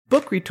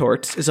Book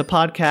Retorts is a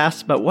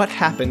podcast about what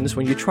happens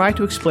when you try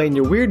to explain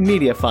your weird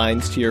media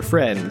finds to your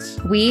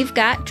friends. We've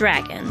got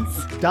dragons.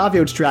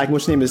 Daviod's dragon,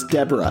 which name is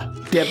Deborah.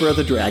 Deborah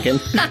the dragon.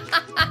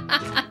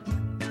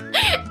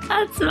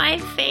 That's my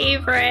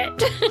favorite.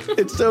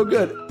 It's so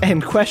good.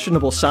 And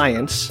questionable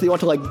science. They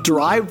want to,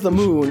 drive the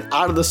moon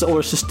out of the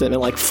solar system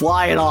and,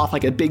 fly it off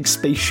like a big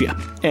spaceship.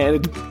 And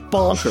it's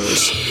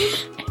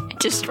bonkers.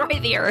 Destroy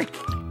the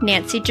Earth.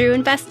 Nancy Drew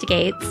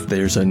investigates.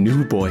 There's a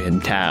new boy in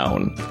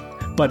town.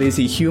 But is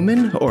he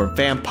human or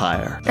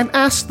vampire? And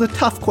ask the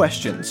tough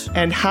questions.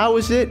 And how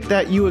is it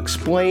that you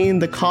explain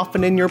the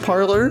coffin in your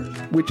parlor?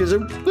 Which is a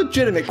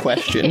legitimate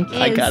question. It is,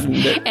 I gotta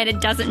admit. And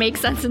it doesn't make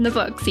sense in the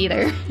books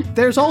either.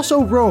 There's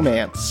also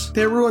romance.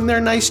 They ruin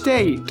their nice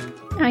date.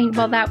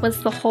 Well, that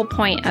was the whole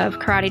point of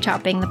karate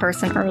chopping the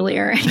person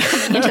earlier and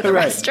coming into the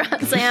Right.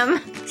 restaurant, Sam.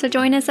 So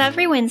join us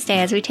every Wednesday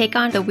as we take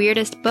on the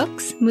weirdest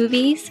books,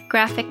 movies,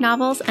 graphic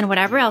novels, and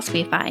whatever else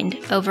we find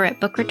over at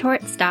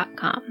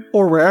bookretorts.com.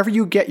 Or wherever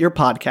you get your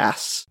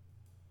podcasts.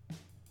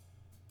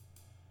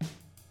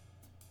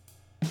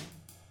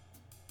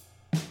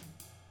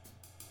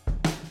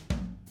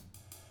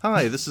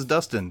 Hi, this is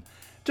Dustin.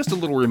 Just a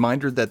little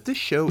reminder that this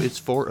show is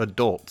for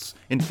adults.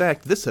 In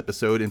fact, this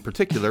episode in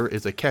particular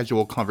is a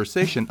casual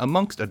conversation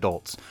amongst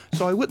adults,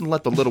 so I wouldn't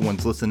let the little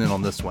ones listen in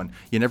on this one.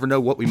 You never know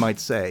what we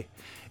might say.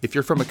 If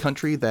you're from a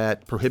country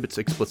that prohibits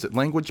explicit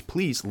language,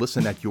 please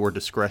listen at your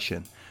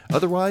discretion.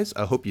 Otherwise,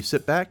 I hope you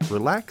sit back,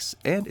 relax,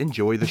 and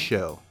enjoy the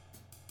show.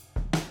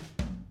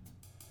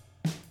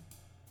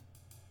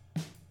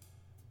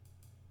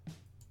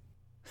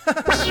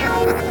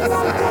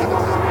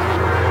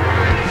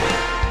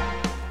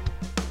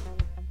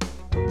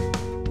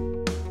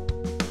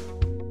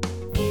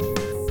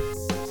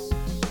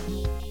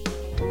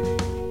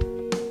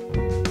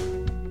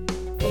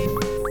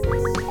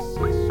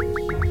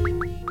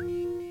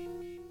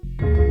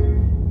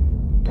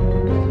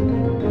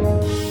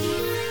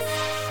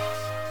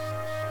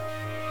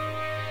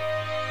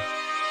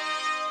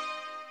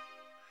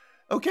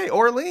 Okay,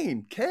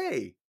 Orlean,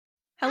 Kay.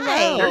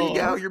 Hello. There you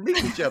go. You're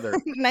meeting each other.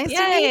 Nice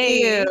to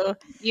meet you.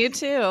 You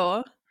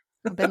too.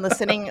 I've been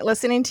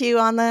listening to you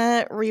on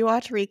the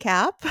rewatch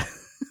recap.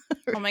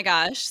 Oh my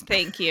gosh.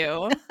 Thank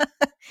you.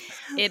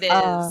 It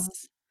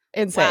is.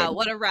 Insane. Wow.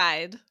 What a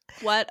ride.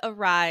 What a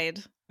ride.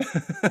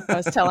 I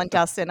was telling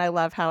Dustin I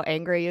love how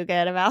angry you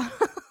get about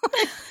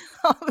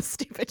all the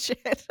stupid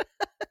shit.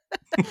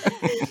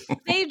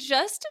 They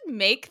just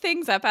make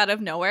things up out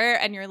of nowhere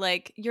and you're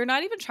like, you're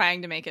not even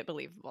trying to make it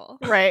believable.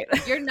 Right.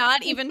 You're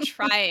not even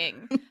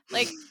trying.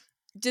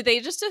 Do they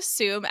just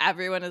assume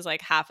everyone is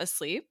half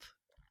asleep?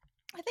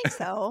 I think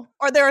so.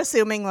 Or they're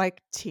assuming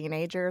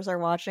teenagers are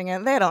watching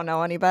it. They don't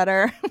know any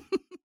better.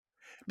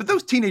 But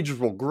those teenagers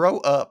will grow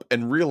up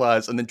and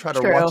realize and then try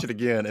to watch it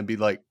again and be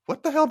like,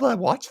 what the hell did I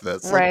watch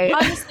this? Right.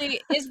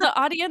 Honestly, is the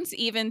audience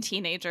even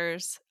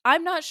teenagers?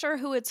 I'm not sure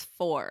who it's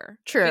for.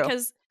 True.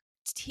 Because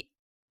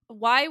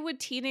why would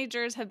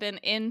teenagers have been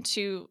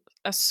into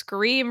a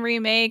Scream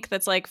remake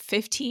that's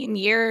 15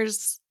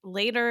 years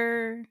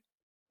later?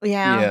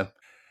 Yeah.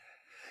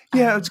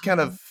 Yeah, it's kind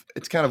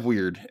of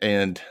weird.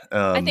 And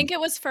I think it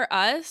was for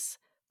us,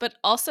 but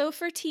also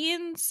for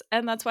teens,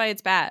 and that's why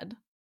it's bad.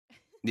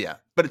 Yeah,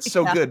 but it's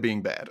so good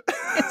being bad.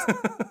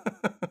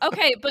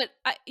 Okay, but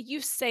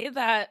you say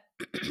that,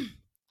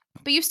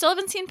 but you still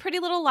haven't seen Pretty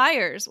Little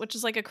Liars, which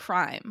is a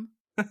crime.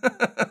 You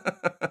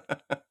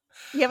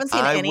haven't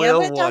seen I any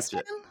will of it, watch Dustin?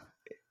 it.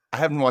 I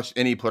haven't watched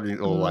any Pretty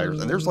Little Liars,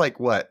 and there's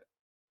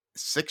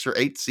 6 or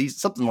 8 seasons,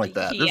 something like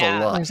that. There's a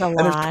lot. There's a And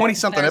there's lot.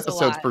 20-something There's a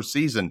episodes lot. per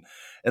season.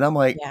 And I'm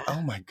like, Yeah.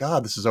 oh my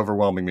God, this is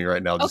overwhelming me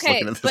right now just Okay,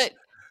 looking at this. but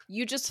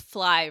you just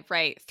fly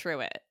right through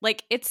it.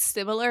 It's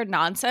similar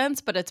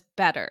nonsense, but it's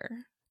better.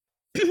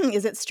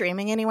 Is it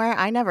streaming anywhere?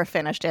 I never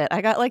finished it.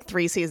 I got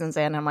 3 seasons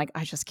in. And I'm like,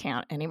 I just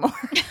can't anymore.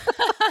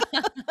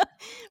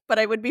 But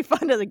it would be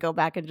fun to go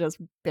back and just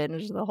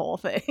binge the whole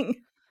thing.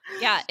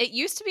 Yeah, it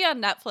used to be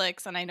on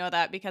Netflix, and I know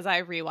that because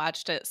I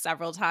rewatched it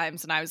several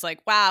times, and I was like,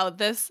 wow,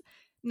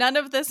 none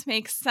of this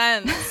makes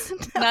sense.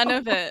 No. None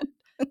of it.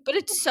 But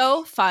it's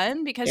so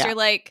fun because Yeah. you're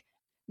like,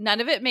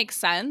 none of it makes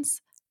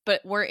sense,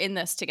 but we're in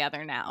this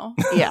together now.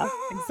 Yeah,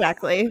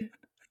 exactly.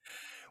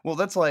 Well,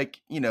 that's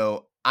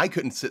I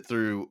couldn't sit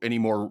through any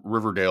more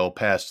Riverdale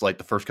past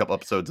the first couple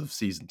episodes of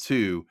season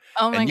 2.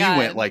 Oh my and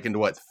God. you went into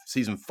what,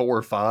 season 4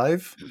 or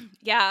 5?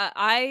 Yeah,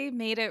 I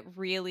made it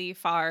really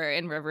far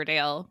in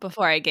Riverdale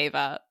before I gave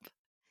up.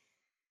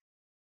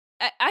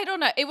 I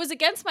don't know. It was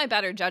against my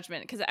better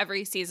judgment because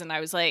every season I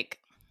was like,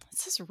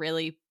 this is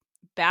really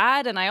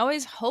bad. And I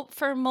always hope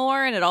for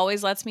more and it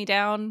always lets me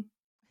down.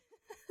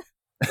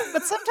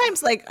 But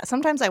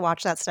sometimes I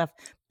watch that stuff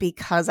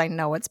because I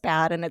know it's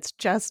bad and it's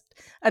just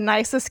a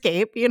nice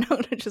escape,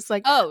 to just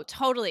Oh,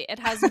 totally. It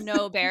has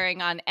no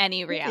bearing on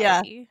any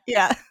reality.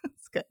 yeah,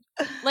 it's good.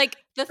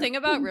 The thing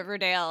about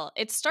Riverdale,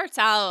 it starts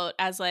out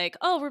as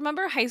oh,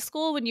 remember high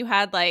school when you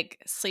had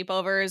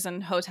sleepovers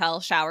and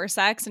hotel shower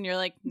sex? And you're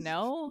like,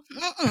 no.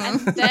 And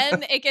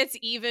then it gets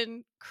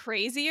even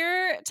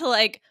crazier to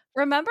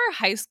Remember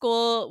high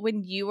school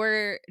when you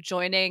were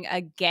joining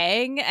a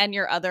gang and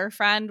your other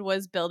friend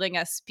was building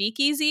a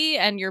speakeasy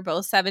and you're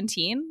both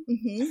 17?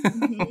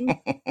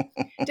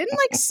 Didn't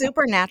like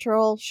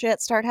supernatural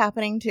shit start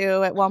happening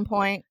too at one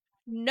point?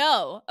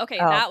 No. Okay,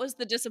 Oh. that was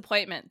the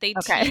disappointment. They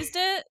Okay. teased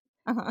it,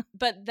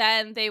 but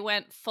then they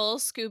went full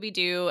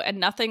Scooby-Doo and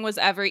nothing was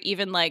ever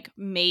even like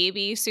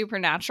maybe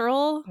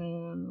supernatural,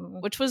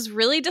 which was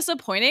really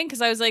disappointing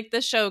because I was like,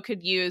 this show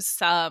could use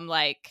some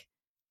like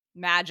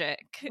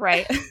magic.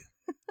 Right.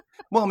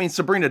 Well, I mean,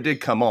 Sabrina did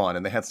come on,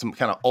 and they had some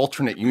kind of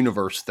alternate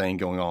universe thing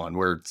going on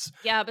where it's...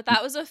 Yeah, but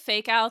that was a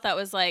fake out. That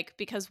was like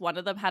because one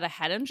of them had a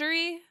head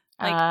injury.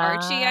 Like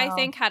Archie, I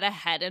think, had a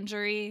head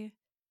injury.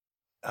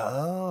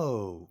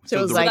 Oh. So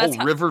it was the like-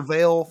 whole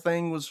Riverdale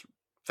thing was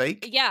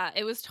fake? Yeah,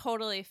 it was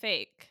totally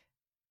fake.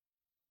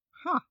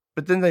 Huh.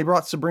 But then they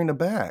brought Sabrina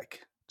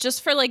back.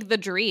 Just for like the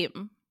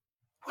dream.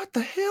 What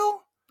the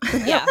hell?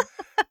 Yeah.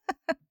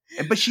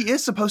 But she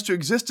is supposed to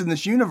exist in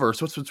this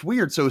universe. What's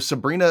weird? So is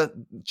Sabrina,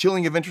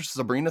 Chilling Adventures of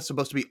Sabrina,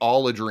 supposed to be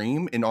all a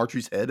dream in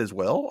Archie's head as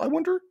well, I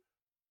wonder?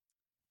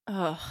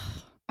 Ugh.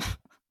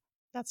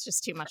 That's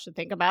just too much to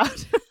think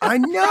about. I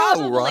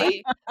know,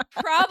 right?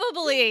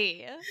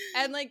 Probably.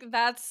 And like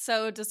that's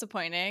so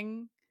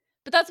disappointing.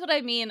 But that's what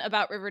I mean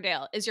about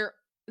Riverdale is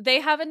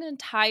they have an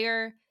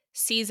entire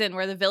season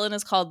where the villain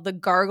is called the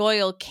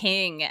Gargoyle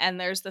King and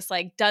there's this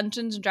like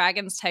Dungeons and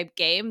Dragons type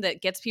game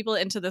that gets people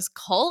into this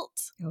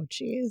cult. Oh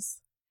jeez.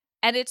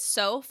 And it's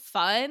so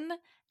fun.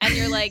 And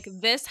you're like,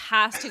 this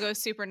has to go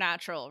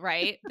supernatural,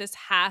 right? This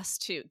has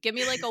to. Give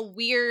me like a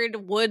weird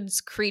woods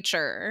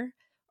creature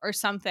or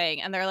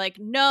something. And they're like,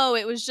 no,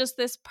 it was just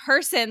this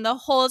person the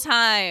whole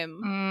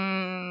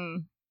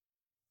time.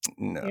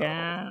 No.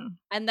 Yeah.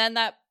 And then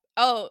that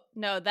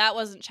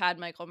wasn't Chad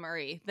Michael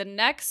Murray. The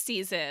next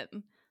season,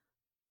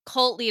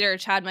 cult leader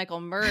Chad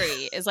Michael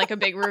Murray is like a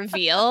big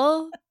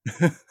reveal.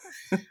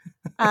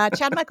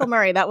 Chad Michael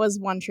Murray, that was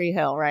One Tree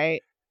Hill,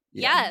 right?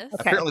 Yes. Okay,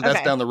 Apparently that's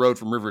okay. down the road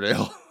from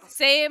Riverdale.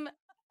 Same.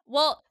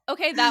 Well,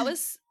 okay, that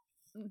was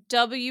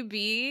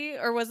WB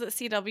or was it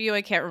CW?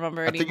 I can't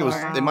remember I think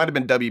anymore. it might have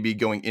been WB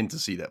going into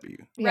CW.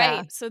 Yeah.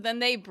 Right. So then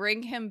they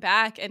bring him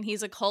back and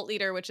he's a cult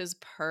leader, which is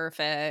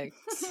perfect.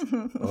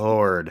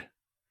 Lord.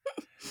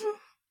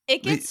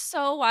 It gets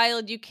so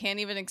wild you can't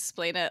even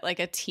explain it like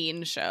a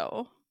teen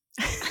show.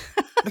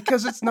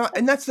 Because it's not,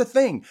 and that's the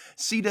thing.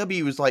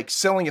 CW is like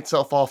selling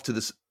itself off to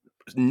this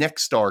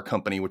Nexstar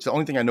company, which the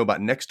only thing I know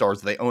about Nexstar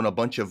is they own a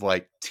bunch of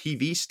like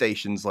TV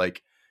stations,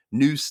 like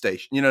news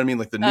station, you know what I mean?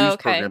 Like the news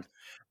programs.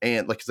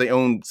 And like, 'cause they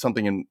own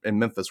something in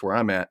Memphis where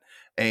I'm at,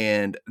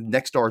 and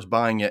Nexstar is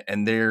buying it,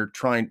 and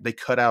they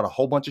cut out a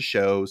whole bunch of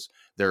shows.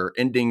 They're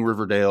ending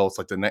Riverdale. It's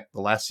like the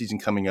last season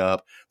coming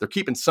up. They're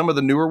keeping some of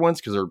the newer ones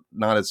because they're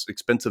not as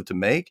expensive to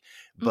make,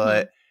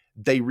 but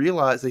they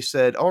realized, they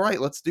said, all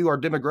right, let's do our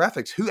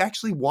demographics. Who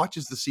actually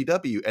watches the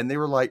CW? And they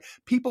were like,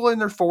 people in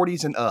their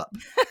 40s and up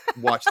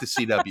watch the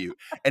CW.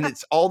 And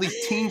it's all these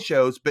teen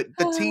shows, but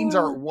the teens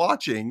aren't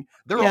watching.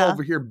 They're all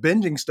over here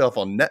binging stuff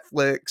on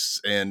Netflix.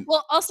 And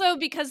well, also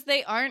because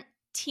they aren't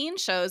teen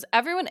shows,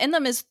 everyone in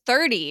them is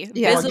 30,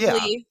 Yeah.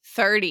 visibly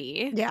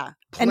 30. Yeah.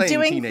 playing And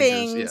doing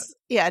teenagers,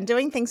 things, and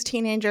doing things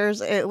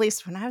teenagers, at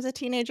least when I was a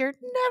teenager,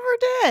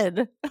 never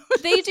did.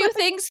 They do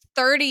things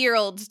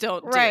 30-year-olds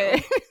don't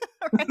Right. do.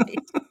 Right.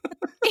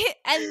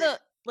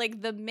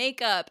 And the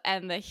makeup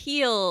and the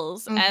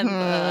heels and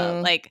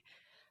the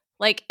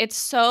like it's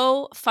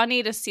so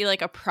funny to see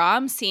like a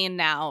prom scene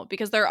now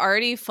because they're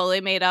already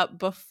fully made up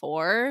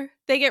before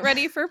they get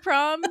ready for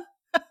prom.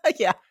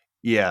 Yeah.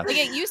 yeah. Like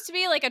it used to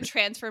be like a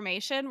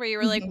transformation where you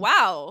were like,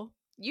 wow,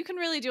 you can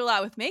really do a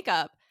lot with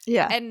makeup.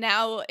 Yeah. And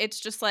now it's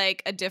just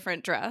like a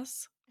different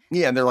dress.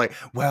 Yeah. And they're like,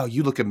 wow,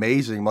 you look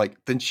amazing. I'm like,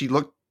 then she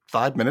looked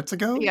 5 minutes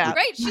ago? Yeah.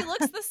 Right. She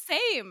looks the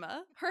same.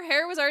 Her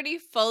hair was already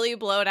fully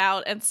blown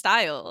out and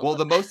styled. Well,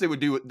 the most they would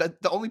do,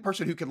 the only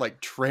person who can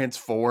like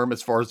transform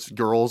as far as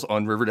girls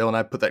on Riverdale, and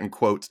I put that in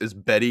quotes, is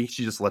Betty.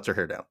 She just lets her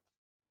hair down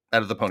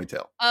out of the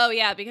ponytail. Oh,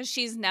 yeah, because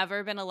she's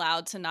never been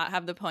allowed to not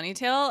have the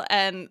ponytail.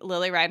 And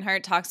Lily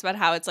Reinhart talks about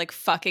how it's like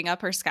fucking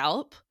up her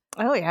scalp.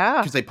 Oh, yeah.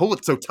 Because they pull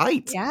it so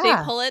tight. Yeah. They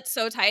pull it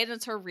so tight and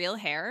it's her real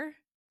hair.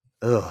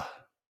 Ugh.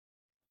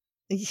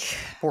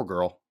 Poor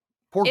girl.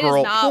 Poor It girl.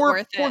 is not Poor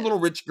worth poor it. little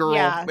rich girl.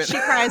 Yeah. Man. She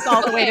cries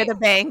all the way to Okay, the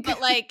bank.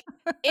 But like,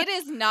 it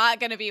is not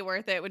going to be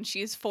worth it when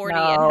she's 40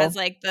 No. and has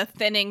like the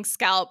thinning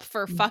scalp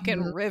for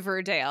fucking Mhm.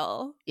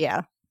 Riverdale.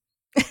 Yeah.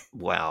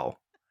 Wow.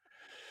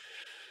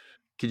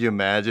 Could you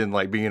imagine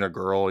like being a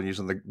girl and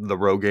using the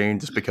Rogaine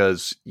just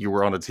because you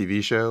were on a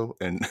TV show?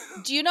 And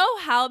Do you know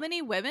how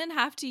many women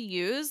have to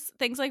use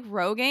things like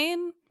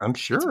Rogaine? I'm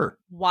sure.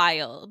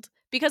 Wild.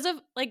 Because of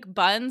like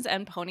buns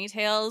and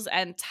ponytails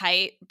and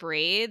tight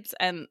braids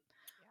and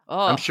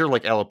I'm sure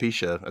like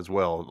alopecia as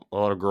well. A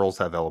lot of girls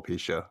have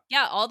alopecia.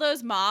 yeah, all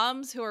those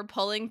moms who are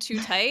pulling too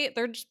tight,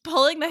 they're just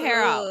pulling the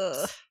hair out.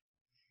 Ugh.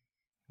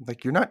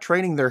 Like you're not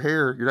training their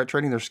hair, you're not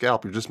training their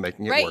scalp, you're just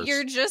making it Right, worse.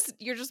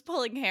 you're just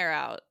pulling hair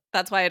out.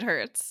 That's why it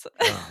hurts.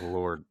 Oh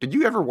Lord. Did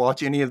you ever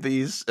watch any of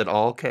these at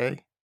all,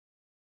 Kay?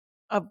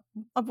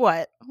 Of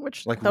what?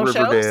 Which Like those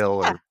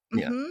Riverdale shows? or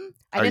yeah. Mhm.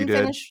 Are you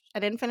good? I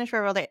didn't finish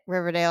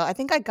Riverdale. I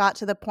think I got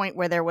to the point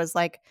where there was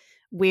like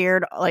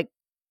weird like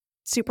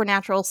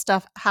supernatural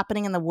stuff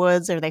happening in the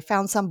woods, or they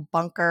found some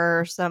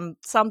bunker or something.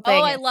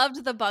 Oh, I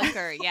loved the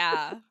bunker.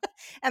 Yeah.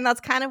 And that's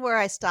kind of where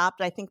I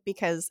stopped, I think,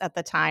 because at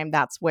the time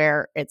that's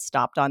where it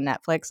stopped on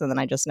Netflix, and then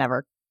I just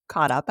never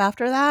caught up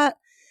after that.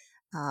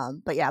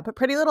 But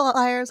Pretty Little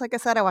Liars, like I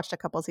said, I watched a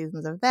couple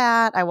seasons of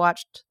that. I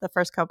watched the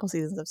first couple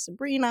seasons of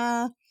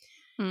Sabrina.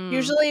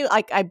 Usually,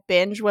 like, I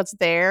binge what's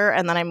there,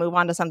 and then I move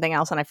on to something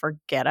else, and I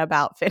forget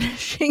about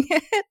finishing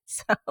it.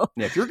 So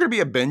Yeah, if you're going to be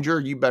a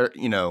binger, you better,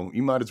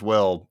 you might as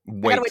well I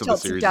wait gotta till the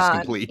it's series is done.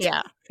 complete.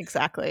 Yeah,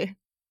 exactly.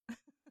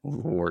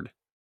 Lord.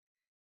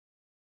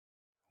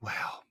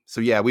 Wow.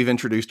 So yeah, we've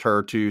introduced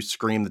her to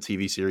Scream, the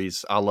TV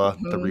series, a la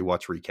the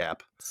rewatch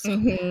recap.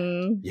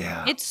 Mhm.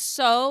 Yeah. It's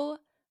so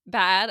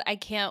bad. I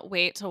can't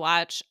wait to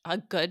watch a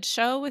good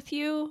show with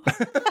you.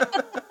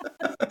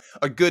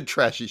 A good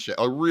trashy show.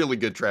 A really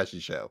good trashy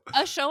show.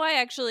 A show I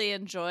actually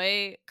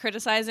enjoy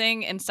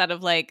criticizing instead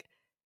of like,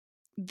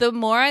 the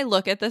more I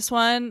look at this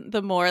one,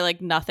 the more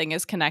like nothing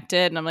is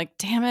connected. And I'm like,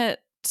 damn it,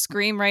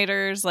 Scream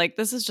writers, like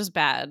this is just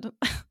bad.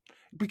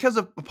 Because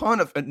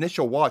upon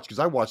initial watch, because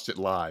I watched it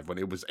live when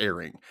it was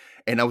airing,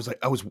 and I was like,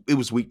 it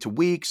was week to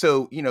week,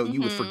 so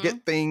you would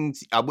forget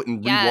things. I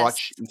wouldn't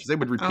rewatch because they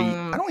would repeat.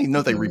 I don't even know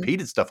if they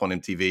repeated stuff on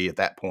MTV at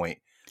that point.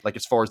 Like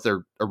as far as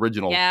their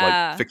original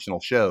like fictional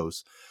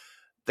shows,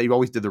 they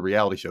always did the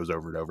reality shows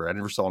over and over. I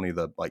never saw any of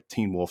the like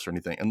Teen Wolves or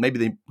anything, and maybe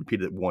they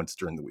repeated it once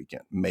during the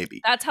weekend.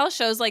 Maybe That's how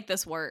shows like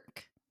this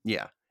work.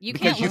 Yeah. You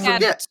Because can't look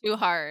at it too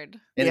hard.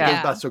 And it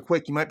goes by so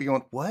quick, you might be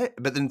going, what?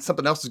 But then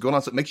something else is going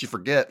on, so it makes you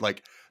forget,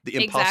 like, the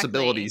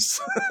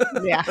impossibilities.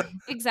 Yeah.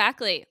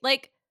 Exactly.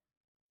 Like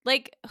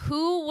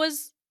who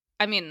was,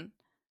 I mean,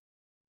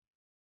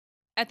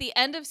 at the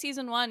end of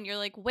season 1, you're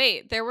like,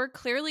 wait, there were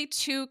clearly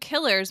 2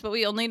 killers, but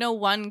we only know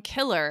 1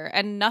 killer,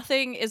 and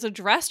nothing is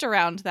addressed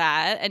around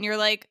that. And you're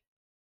like,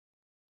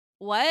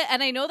 what?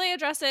 And I know they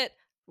address it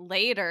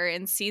later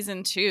in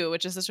season 2,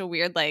 which is such a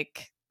weird,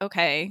 like,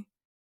 okay.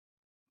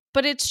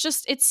 But it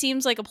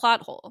seems like a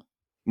plot hole.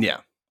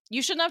 Yeah.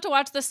 You shouldn't have to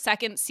watch the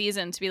second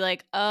season to be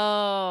like,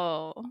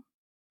 oh.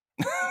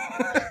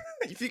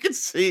 If you could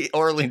see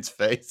Orlean's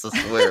face, I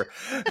swear.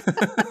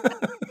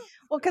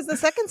 Well, because the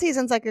second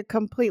season's like a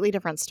completely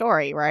different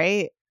story,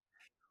 right?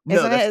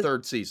 No, that's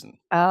third season.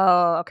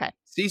 Oh, okay.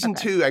 Season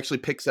 2 actually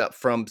picks up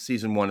from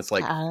season 1. It's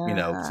like,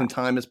 some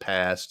time has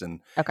passed and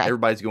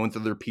everybody's going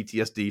through their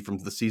PTSD from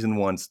the season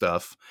 1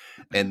 stuff.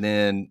 And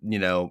then,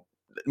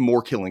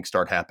 more killings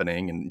start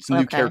happening and some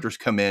new characters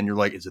come in. You're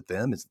like, is it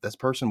them? Is it this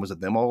person? Was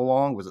it them all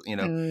along? Was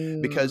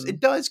it, because it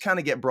does kind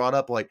of get brought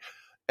up like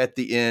at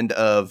the end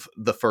of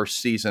the first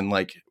season,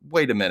 like,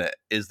 wait a minute,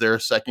 is there a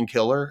second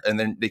killer? And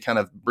then they kind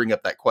of bring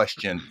up that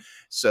question.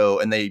 So,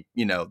 and they,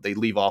 they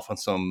leave off on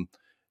some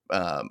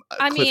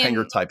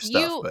cliffhanger type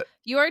stuff. But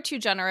you are too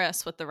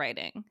generous with the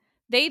writing.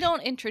 They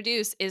don't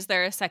introduce, is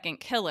there a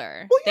second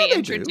killer? Well, yeah, they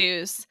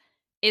introduce,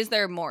 is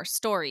there more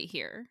story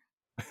here?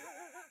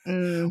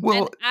 Well,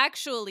 and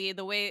actually,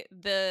 the way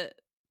the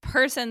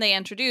person they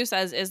introduce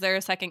as is there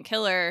a second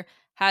killer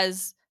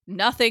has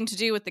nothing to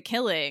do with the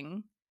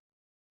killing.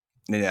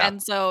 Yeah.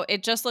 And so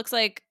it just looks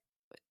like,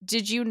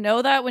 did you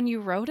know that when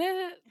you wrote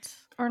it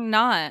or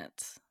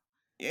not?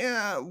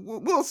 Yeah,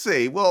 we'll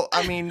see. Well,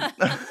 I mean,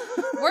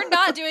 we're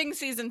not doing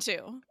season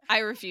 2. I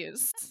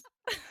refuse.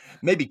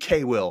 Maybe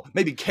Kay will.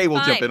 Maybe Kay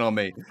will jump in on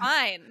me.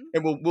 Fine.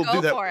 And we'll Go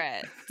do that. for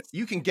it.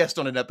 You can guest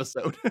on an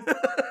episode.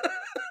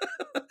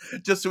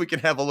 Just so we can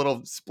have a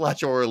little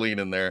splash of Orlean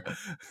in there.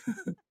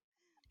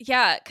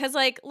 Yeah, because,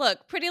 like,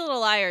 look, Pretty Little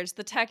Liars,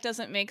 the tech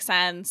doesn't make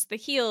sense. The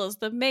heels,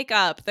 the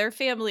makeup, their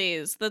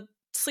families, the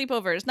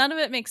sleepovers, none of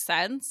it makes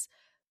sense.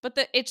 But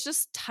it's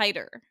just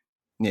tighter.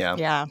 Yeah.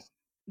 Yeah.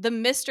 The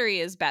mystery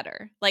is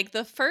better. Like,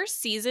 the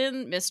first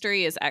season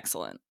mystery is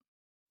excellent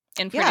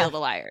in Pretty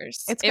Little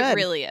Liars. It's good. It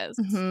really is.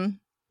 Mm-hmm.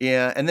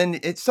 Yeah, and then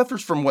it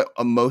suffers from what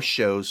most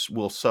shows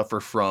will suffer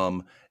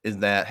from is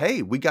that,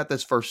 hey, we got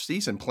this first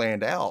season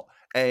planned out.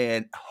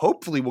 And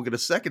hopefully we'll get a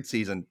second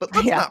season, but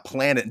let's not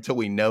plan it until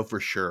we know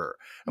for sure.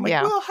 I'm like,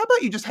 well, how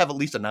about you just have at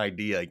least an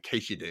idea in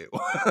case you do?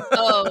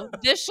 Oh,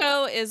 this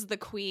show is the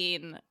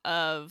queen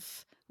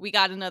of, we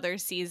got another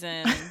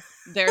season,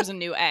 there's a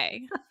new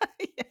A.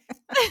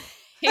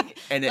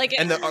 And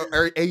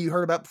the A you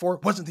heard about before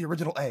wasn't the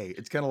original A.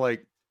 It's kind of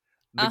like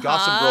the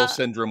Gossip Girl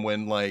syndrome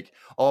when, like,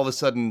 all of a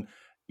sudden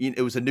it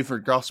was a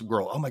different Gossip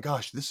Girl. Oh my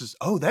gosh,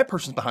 that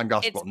person's behind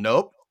Gossip Girl.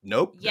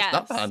 Nope. Yes. It's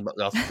not behind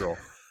Gossip Girl.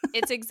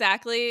 It's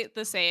exactly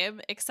the same,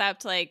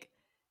 except, like,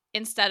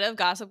 instead of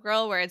Gossip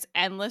Girl, where it's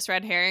endless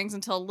red herrings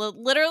until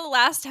literally the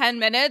last 10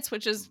 minutes,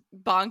 which is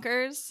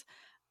bonkers,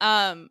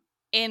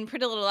 in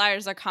Pretty Little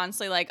Liars, they're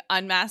constantly, like,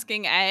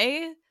 unmasking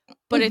A,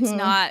 but it's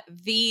not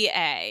the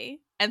A.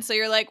 And so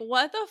you're like,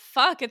 what the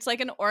fuck? It's like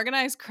an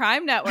organized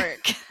crime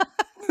network.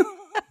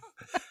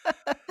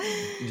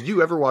 Did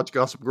you ever watch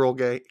Gossip Girl,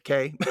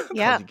 Kay?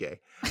 Yeah.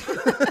 Gay.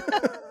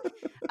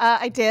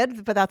 I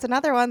did, but that's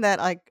another one that,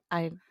 like,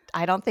 I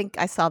I don't think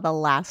I saw the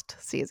last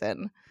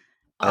season.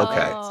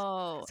 Okay.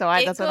 Oh, So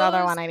it that's another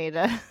goes one I need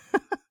to.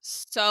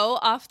 so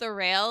off the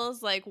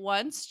rails. Like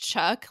once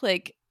Chuck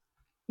like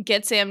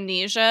gets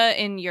amnesia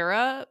in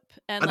Europe,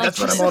 and like That's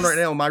what I'm on right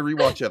now. My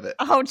rewatch of it.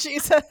 Oh,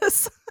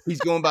 Jesus. He's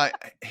going by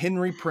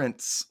Henry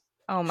Prince.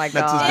 Oh, my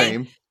That's God. his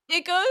name.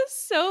 It goes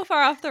so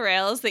far off the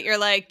rails that you're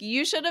like,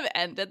 you should have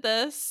ended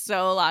this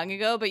so long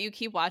ago, but you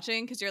keep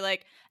watching because you're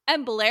like,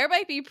 and Blair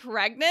might be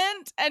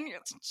pregnant, and you're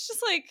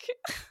just like,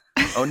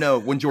 Oh no,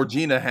 when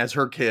Georgina has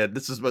her kid,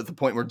 this is what the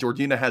point where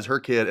Georgina has her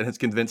kid and has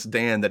convinced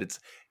Dan that it's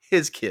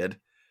his kid.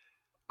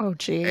 Oh,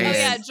 geez. oh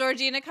yeah, And-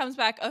 Georgina comes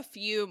back a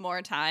few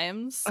more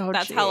times. Oh,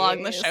 That's how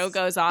long the jeez. show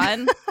goes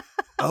on.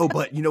 Oh,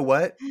 but you know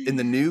what? In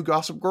the new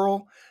Gossip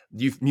Girl,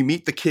 you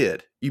meet the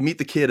kid. You meet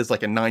the kid as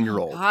like a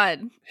 9-year-old.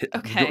 God.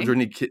 Okay.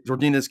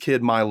 Georgina's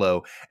kid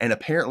Milo, and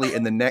apparently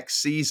in the next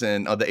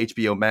season of the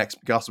HBO Max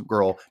Gossip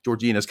Girl,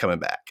 Georgina's coming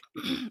back.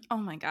 Oh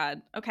my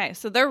God. Okay,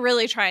 so they're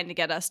really trying to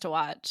get us to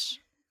watch.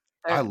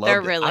 I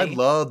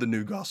love the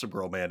new Gossip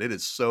Girl, man. It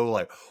is so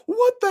like,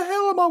 what the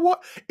hell am I?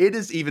 What? It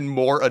is even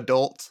more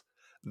adult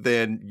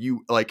than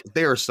you like.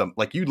 There are some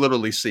like you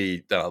literally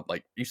see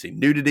like you see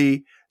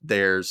nudity.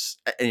 There's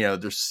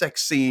there's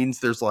sex scenes.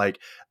 There's like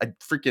a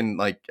freaking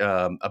like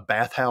a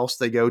bathhouse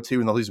they go to,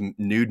 and all these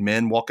nude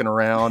men walking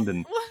around,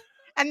 and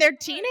And they're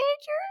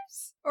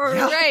teenagers? Or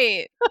Yeah.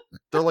 Right.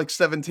 they're like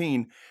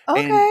 17.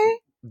 Okay.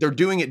 They're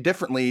doing it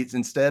differently.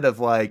 Instead of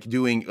like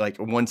doing like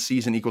one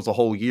season equals a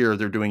whole year,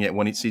 they're doing it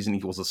one season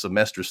equals a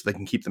semester, so they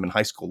can keep them in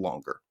high school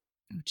longer.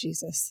 Oh,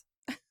 Jesus.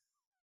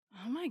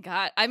 Oh my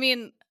God. I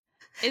mean,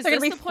 is They're this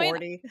going the to be point?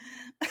 40.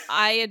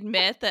 I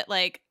admit that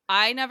like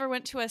I never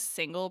went to a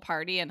single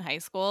party in high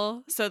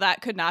school, so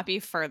that could not be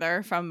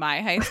further from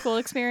my high school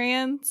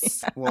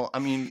experience. Well, I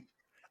mean,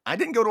 I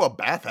didn't go to a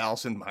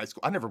bathhouse in high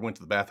school. I never went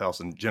to the bathhouse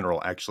in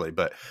general, actually,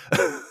 but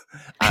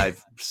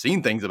I've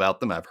seen things about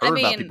them. I've heard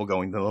about mean- people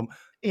going to them.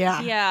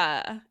 Yeah.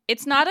 Yeah.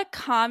 It's not a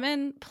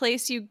common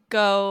place you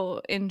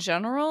go in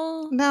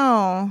general.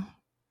 No.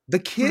 The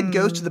kid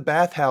goes to the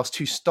bathhouse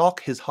to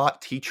stalk his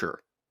hot teacher.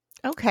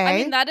 Okay. I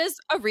mean, that is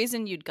a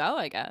reason you'd go,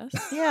 I guess.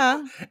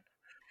 yeah.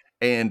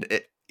 And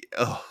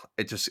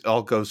it just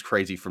all goes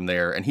crazy from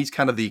there. And he's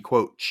kind of the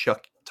quote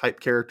Chuck type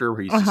character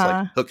where he's just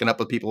like hooking up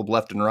with people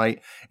left and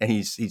right, and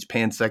he's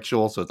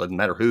pansexual, so it doesn't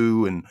matter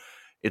who, and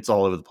it's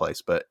all over the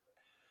place. But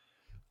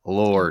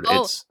Lord,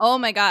 oh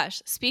my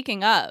gosh!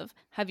 Speaking of,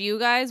 have you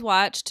guys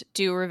watched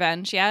Do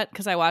Revenge yet?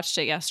 Because I watched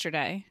it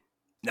yesterday.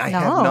 I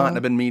have not. And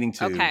I've been meaning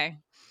to. Okay.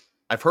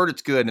 I've heard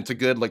it's good, and it's a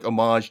good like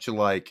homage to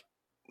like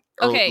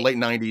late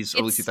 90s,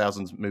 early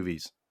 2000s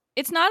movies.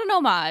 It's not an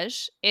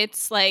homage.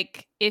 It's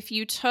like if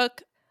you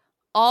took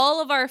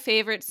all of our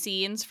favorite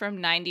scenes from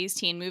 90s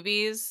teen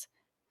movies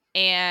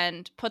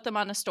and put them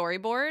on a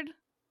storyboard,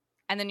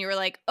 and then you were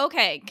like,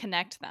 okay,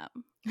 connect them.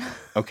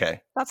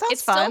 Okay. That sounds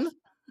It's fun.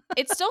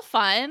 It's still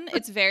fun.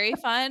 It's very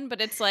fun, but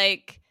it's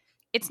like,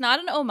 it's not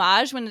an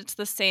homage when it's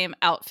the same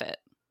outfit.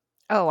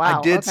 Oh, wow.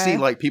 I did see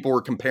like people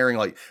were comparing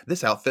like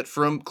this outfit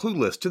from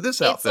Clueless to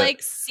this outfit. It's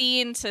like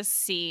scene to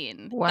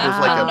scene. Wow. It's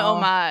like not an a-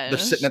 homage. They're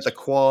sitting at the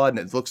quad, and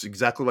it looks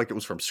exactly like it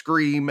was from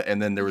Scream.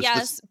 And then there was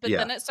this. But Yeah.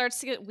 then it starts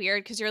to get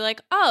weird because you're like,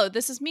 oh,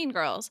 this is Mean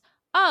Girls.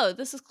 Oh,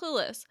 this is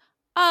Clueless.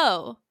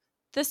 Oh,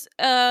 this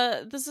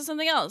is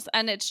something else.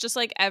 And it's just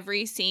like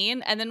every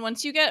scene. And then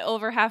once you get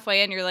over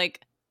halfway in, you're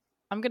like,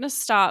 I'm gonna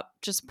stop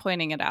just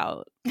pointing it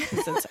out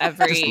because it's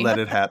every. Just let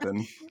it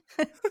happen.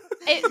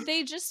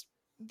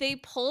 They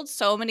pulled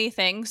so many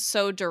things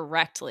so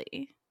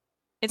directly.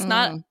 It's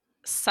not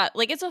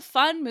like it's a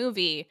fun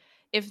movie.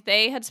 If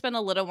they had spent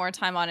a little more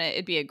time on it,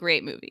 it'd be a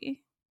great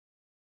movie.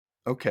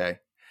 Okay.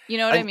 You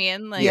know what I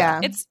mean? Like,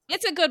 Yeah.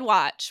 it's a good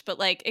watch, but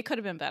like it could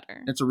have been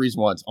better. It's a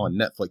reason why it's on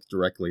Netflix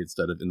directly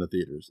instead of in the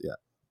theaters. Yeah.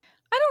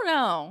 I don't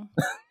know.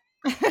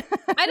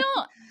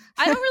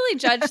 I don't really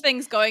judge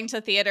things going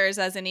to theaters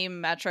as any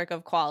metric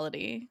of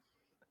quality.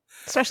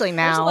 Especially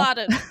There's now. a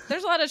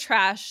lot of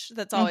trash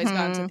that's always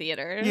gone to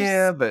theaters.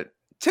 Yeah, but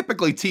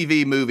typically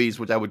TV movies,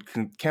 which I would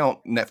count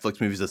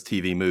Netflix movies as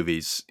TV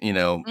movies, for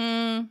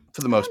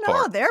the most No,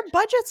 part. their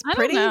budget's I don't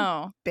pretty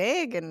know.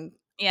 big and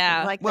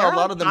Yeah. like Well, they're a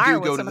lot on of them par do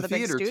with go to some the of big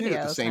theater too at the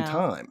studios same now.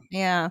 time.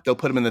 Yeah. They'll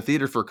put them in the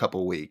theater for a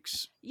couple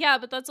weeks. Yeah,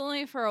 but that's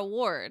only for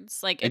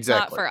awards. Like, it's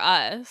Exactly. not for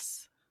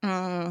us.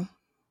 Mm.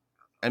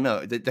 I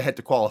know they had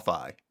to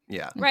qualify.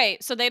 Yeah.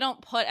 Right. So they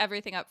don't put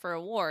everything up for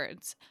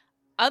awards.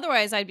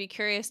 Otherwise, I'd be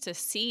curious to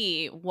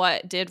see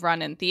what did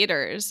run in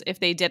theaters if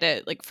they did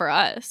it like for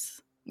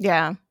us.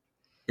 Yeah.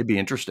 It'd be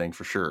interesting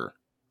for sure.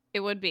 It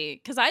would be.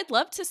 Because I'd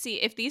love to see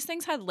if these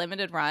things had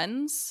limited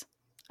runs.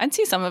 I'd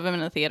see some of them in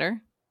the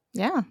theater.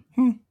 Yeah.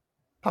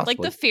 Possibly.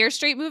 Like the Fear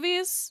Street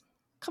movies.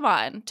 Come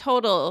on.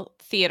 Total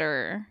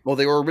theater. Well,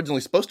 they were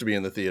originally supposed to be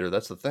in the theater.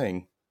 That's the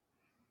thing.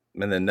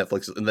 And then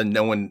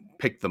no one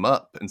picked them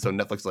up. And so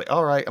Netflix is like,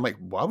 all right. I'm like,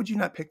 why would you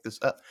not pick this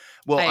up?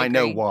 Well, I I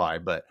know agree. why,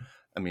 but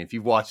I mean, if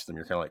you've watched them,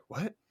 you're kind of like,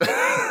 what?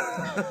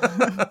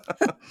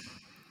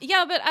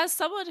 Yeah, but as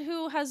someone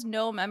who has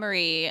no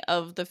memory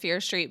of the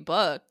Fear Street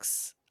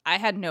books, I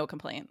had no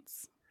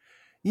complaints.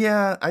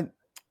 Yeah,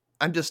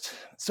 I'm just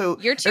so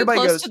You're too everybody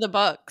close goes, to the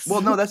books.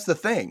 well, no, that's the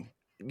thing.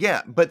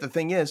 Yeah, but the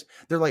thing is,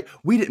 they're like,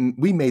 we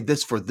made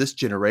this for this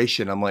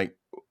generation. I'm like,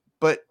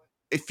 but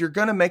if you're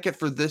gonna make it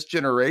for this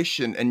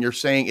generation and you're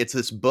saying it's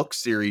this book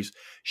series,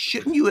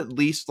 shouldn't you at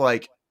least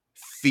like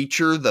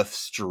feature the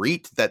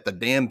street that the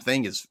damn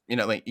thing is? You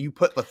know, like you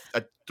put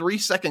a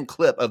 3-second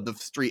clip of the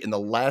street in the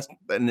last,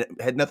 and it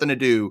had nothing to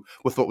do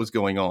with what was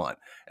going on.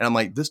 And I'm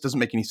like, this doesn't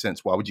make any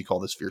sense. Why would you call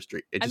this Fear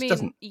Street? It just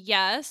doesn't.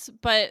 Yes,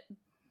 but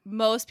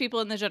most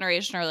people in the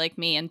generation are like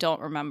me and don't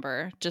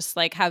remember, just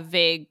like have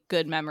vague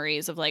good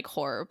memories of like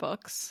horror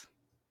books.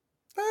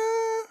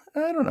 I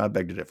don't know. I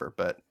beg to differ,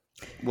 but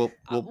we're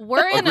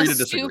in agree a to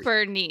disagree.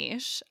 super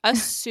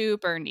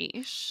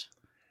niche.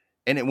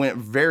 And it went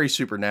very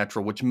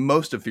supernatural, which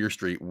most of Fear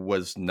Street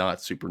was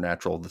not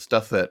supernatural. The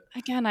stuff that,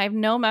 again, I have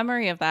no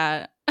memory of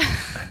that.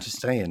 I'm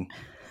just saying,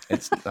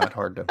 it's not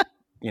hard to,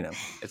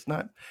 it's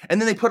not. And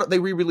then they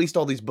re-released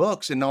all these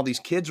books, and all these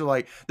kids are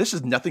like, this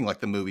is nothing like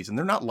the movies, and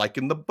they're not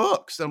liking the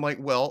books. And I'm like,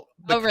 well,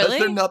 because really?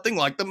 They're nothing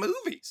like the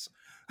movies.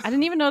 I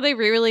didn't even know they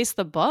re-released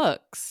the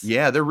books.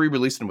 Yeah, they're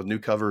re-releasing them with new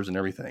covers and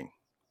everything.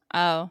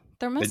 Oh,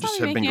 there must They just not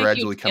have be been making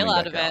gradually a huge deal coming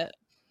out back of out. it.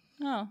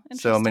 Oh, interesting.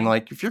 So I mean,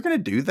 like, if you're gonna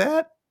do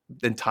that,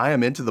 then tie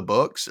them into the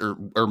books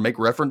or make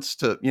reference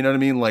to, you know what I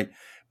mean? Like,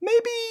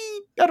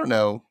 maybe, I don't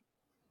know,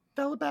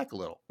 dial it back a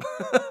little.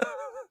 I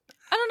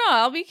don't know.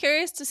 I'll be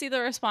curious to see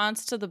the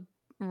response to the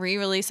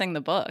re-releasing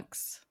the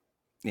books.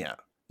 Yeah,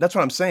 that's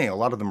what I'm saying. A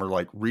lot of them are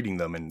like reading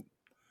them, and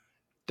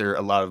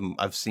a lot of them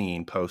I've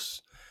seen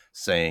posts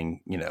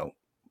saying,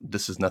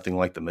 this is nothing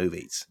like the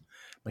movies.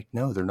 Like,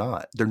 no, they're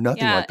not. They're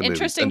nothing like the movies.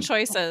 Interesting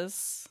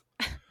choices.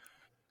 It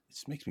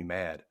just makes me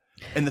mad.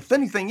 And the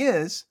funny thing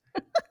is,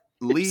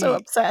 Lee, so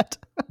upset.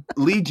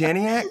 Lee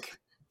Janiak,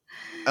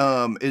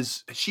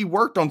 she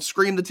worked on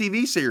Scream the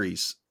TV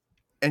series,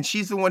 and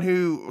she's the one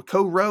who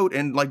co-wrote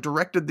and like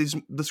directed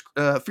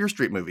the Fear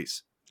Street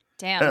movies.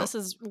 Damn, this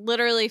is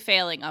literally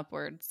failing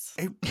upwards.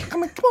 I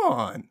mean, come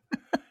on.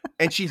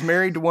 And she's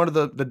married to one of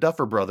the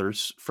Duffer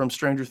brothers from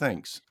Stranger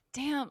Things.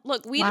 Damn,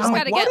 look, we Wow. just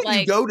got to why get don't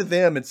you go to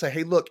them and say,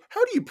 hey, look,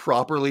 how do you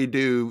properly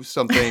do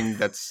something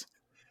that's,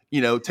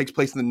 takes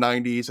place in the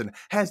 90s and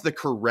has the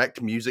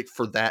correct music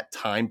for that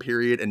time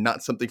period and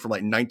not something from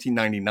like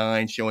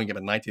 1999 showing up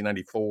in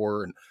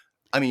 1994? And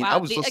I mean, wow, I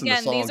was listening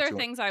to songs. These are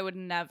things I would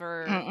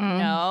never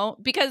know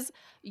because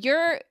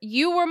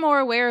you were more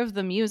aware of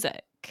the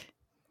music.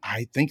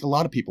 I think a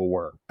lot of people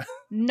were.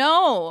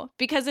 No,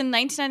 because in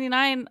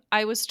 1999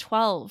 I was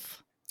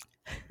 12.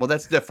 Well,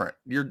 that's different.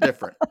 You're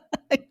different.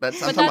 I'm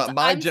talking about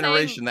my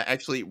generation that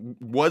actually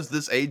was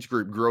this age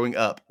group growing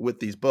up with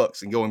these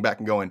books and going back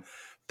and going,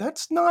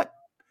 that's not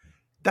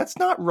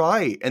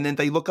right. And then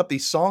they look up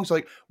these songs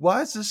like,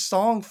 why is this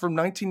song from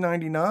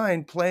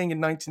 1999 playing in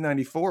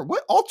 1994?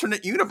 What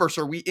alternate universe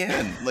are we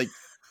in? Like,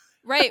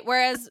 right.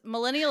 Whereas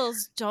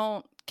millennials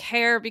don't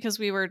care because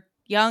we were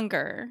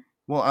younger.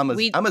 Well, I'm a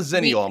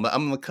zennial. I'm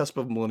on the cusp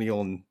of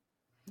millennial.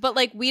 But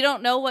like, we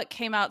don't know what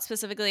came out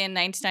specifically in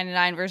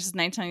 1999 versus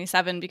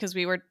 1997 because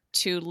we were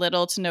too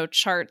little to know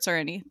charts or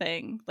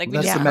anything. Like, we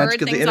just heard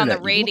things on the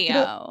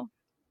radio.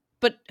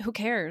 But who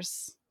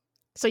cares?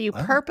 So you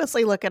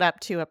purposely look it up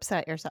to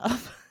upset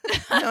yourself.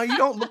 No, you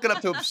don't look it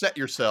up to upset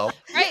yourself.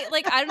 Right?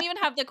 Like, I don't even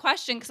have the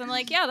question because I'm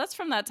like, yeah, that's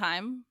from that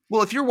time.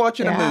 Well, if you're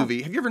watching a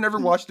movie, have you never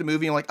watched a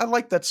movie and like, I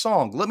like that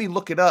song. Let me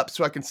look it up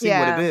so I can see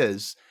what it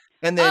is.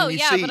 And then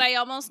but I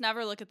almost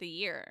never look at the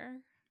year.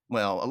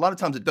 Well, a lot of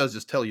times it does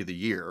just tell you the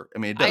year. I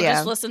mean, it does. I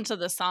just listen to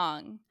the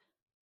song.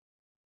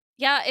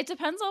 Yeah, it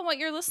depends on what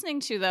you're listening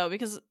to, though,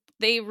 because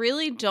they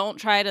really don't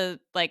try to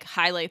like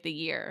highlight the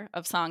year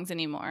of songs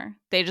anymore.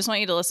 They just want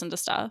you to listen to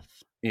stuff.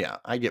 Yeah,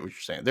 I get what you're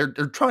saying. They're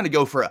trying to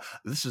go for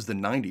this is the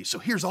 90s, so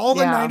here's all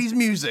the 90s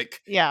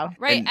music. Yeah,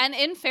 right. And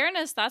in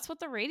fairness, that's what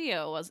the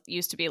radio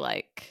used to be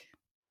like.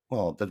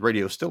 Well, the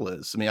radio still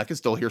is. I mean, I can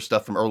still hear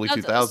stuff from early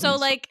 2000s. So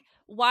like,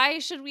 why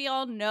should we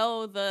all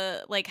know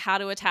how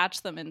to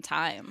attach them in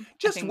time?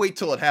 Just wait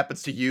till it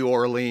happens to you,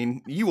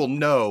 Orlean. You will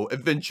know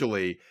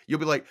eventually. You'll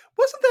be like,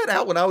 wasn't that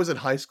out when I was in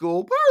high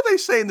school? Why are they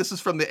saying this is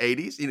from the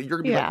 80s? You're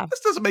going to be like, this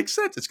doesn't make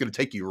sense. It's going to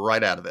take you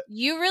right out of it.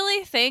 You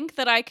really think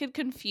that I could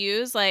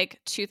confuse like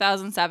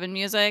 2007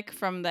 music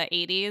from the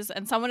 80s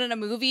and someone in a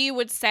movie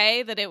would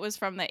say that it was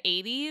from the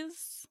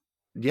 80s?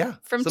 Yeah.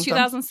 From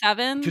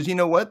 2007? Because you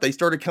know what? They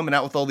started coming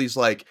out with all these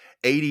like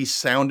 80s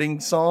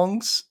sounding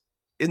songs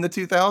in the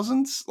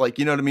 2000s, like,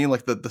 you know what I mean?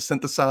 Like the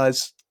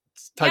synthesized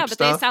type stuff. Yeah, but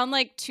they sound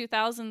like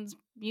 2000s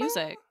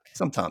music.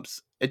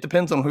 Sometimes. It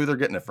depends on who they're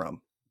getting it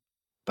from.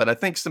 But I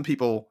think some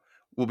people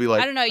will be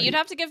like, I don't know. You'd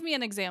have to give me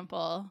an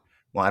example.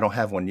 Well, I don't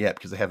have one yet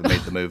because they haven't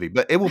made the movie.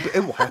 But it will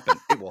happen.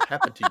 It will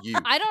happen to you.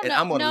 I don't know. And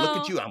I'm going to look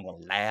at you. I'm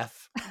going to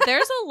laugh.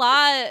 There's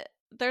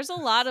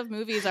a lot of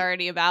movies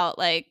already about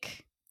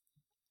like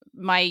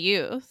my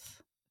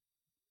youth.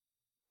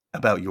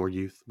 About your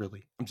youth,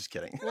 really? I'm just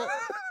kidding. Well,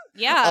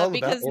 yeah,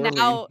 because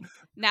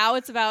now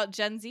it's about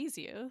Gen Z's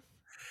youth.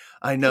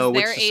 I know.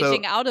 They're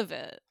aging out of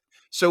it.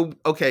 So,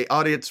 okay,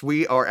 audience,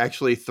 we are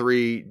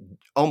actually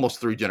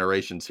almost three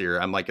generations here.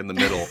 I'm like in the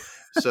middle.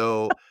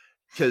 So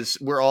because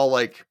we're all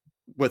like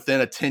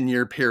within a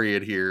 10-year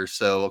period here.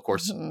 So of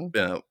course,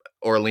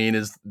 Orlean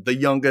is the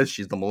youngest.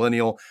 She's the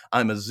millennial.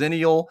 I'm a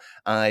zennial.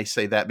 I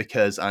say that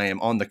because I am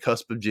on the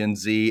cusp of Gen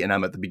Z and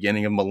I'm at the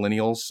beginning of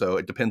millennials. So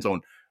it depends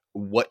on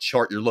what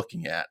chart you're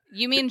looking at.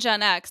 You mean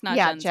Gen X, not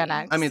Yeah, Gen Gen Z.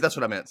 X. I mean, that's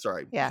what I meant.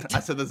 Sorry. Yeah. I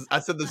said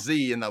the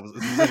Z and that was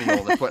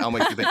zennial. That's what I'll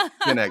make you think.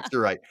 Gen X,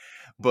 you're right.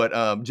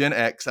 But Gen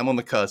X, I'm on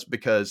the cusp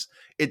because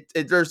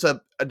there's a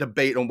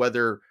debate on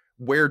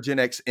where Gen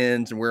X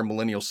ends and where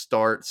millennials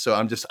start. So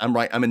I'm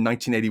right. I'm in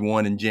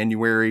 1981 in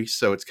January.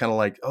 So it's kind of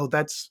like, oh,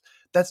 that's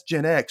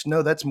Gen X.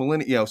 No, that's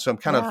millennial. So I'm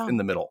kind of in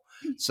the middle.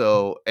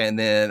 So, and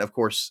then of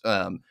course,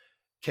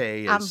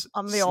 Kay is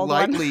I'm the old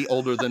one. slightly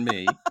older than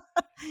me.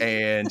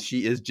 And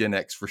she is Gen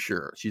X for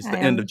sure. She's the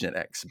end of Gen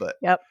X, but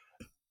yep.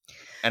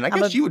 And I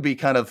guess you would be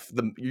kind of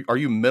are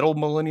you middle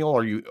millennial?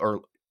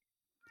 Or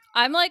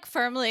I'm like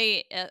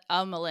firmly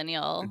a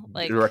millennial,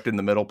 like direct in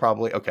the middle,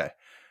 probably. Okay.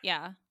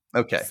 Yeah.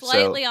 Okay.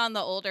 Slightly on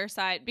the older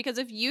side, because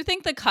if you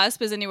think the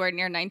cusp is anywhere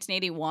near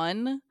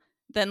 1981,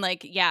 then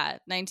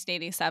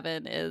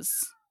 1987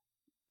 is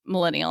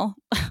millennial.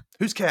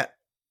 Who's cat?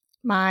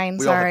 Mine.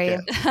 We sorry.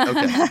 all have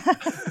cat.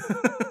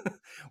 Okay.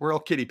 We're all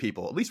kitty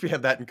people. At least we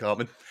have that in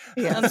common.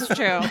 Yeah, that's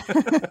true.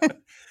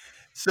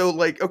 So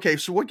okay.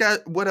 So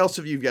what else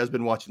have you guys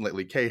been watching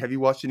lately? Kay, have you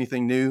watched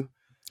anything new?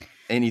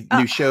 Any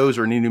new shows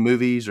or any new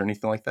movies or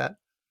anything like that?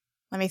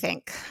 Let me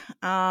think.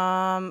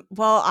 Well,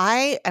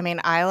 I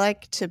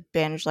like to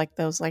binge like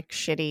those like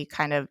shitty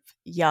kind of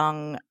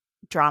young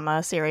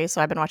drama series.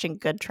 So I've been watching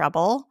Good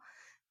Trouble.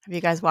 Have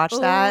you guys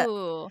watched that?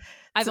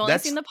 I've only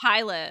seen the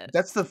pilot.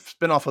 That's the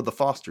spinoff of The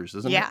Fosters,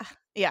 isn't it?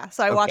 Yeah.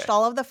 So I watched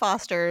all of The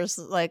Fosters,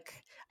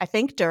 like I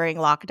think during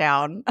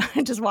lockdown.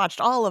 I just watched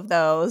all of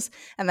those,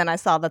 and then I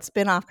saw that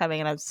spinoff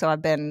coming, and so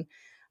I've been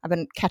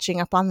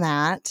catching up on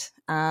that.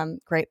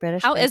 Great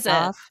British. How is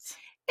it?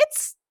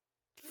 It's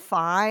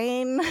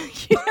fine.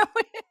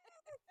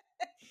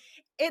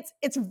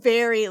 It's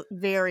very,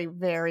 very,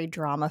 very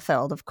drama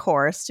filled, of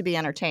course, to be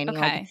entertaining.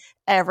 Okay. Like,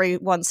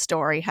 everyone's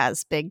story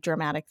has big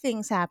dramatic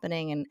things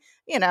happening, and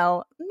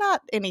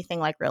not anything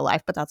like real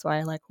life, but that's why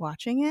I like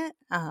watching it.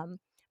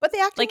 But the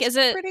acting is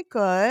pretty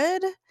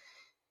good.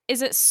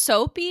 Is it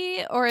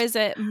soapy or is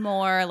it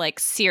more like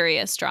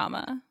serious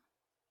drama?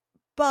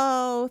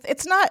 Both.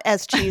 It's not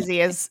as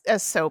cheesy as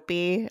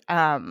soapy,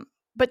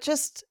 but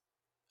just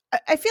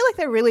I feel like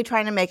they're really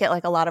trying to make it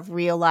like a lot of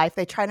real life.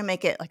 They try to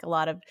make it like a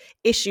lot of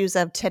issues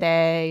of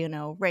today,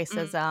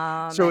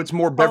 racism. So it's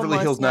more Beverly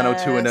Hills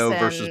 90210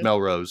 versus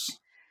Melrose.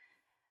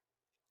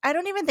 I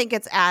don't even think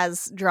it's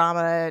as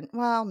drama.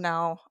 Well,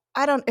 no,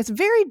 I don't. It's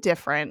very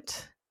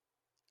different.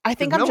 I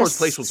think Melrose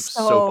Place was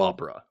soap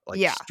opera,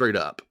 straight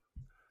up.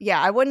 Yeah,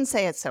 I wouldn't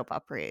say it's soap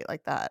opera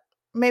like that.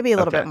 Maybe a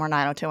little bit more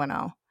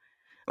 90210.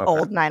 Okay.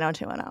 Old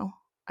 90210.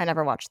 I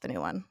never watched the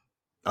new one.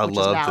 I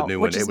loved the new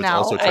one. It was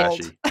also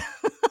trashy.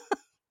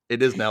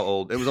 It is now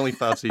old. It was only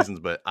 5 seasons,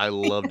 but I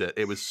loved it.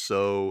 It was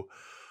so...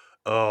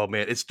 Oh,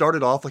 man. It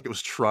started off like it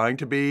was trying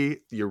to be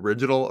the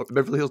original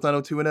Beverly Hills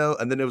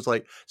 90210, and then it was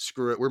like,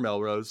 screw it, we're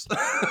Melrose.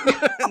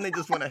 And they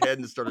just went ahead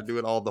and started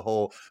doing all the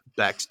whole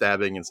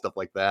backstabbing and stuff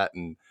like that.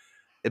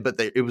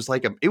 It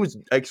was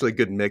actually a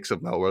good mix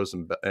of Melrose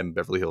and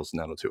Beverly Hills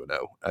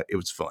 90210. It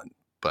was fun,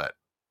 but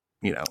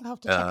I'll have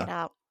to check it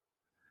out.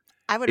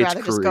 I would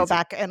rather just go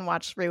back and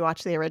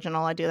rewatch the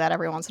original. I do that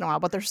every once in a while,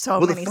 but there's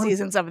so many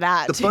seasons of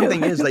that. The fun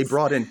thing is they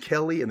brought in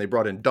Kelly and they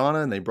brought in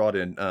Donna and they brought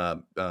in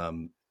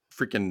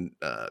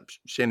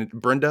Shannon.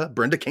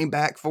 Brenda came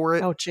back for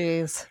it. Oh,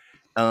 jeez.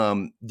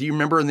 Do you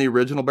remember in the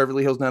original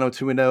Beverly Hills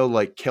 90210,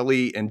 like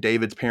Kelly and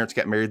David's parents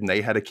got married and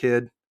they had a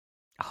kid?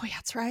 Oh, yeah,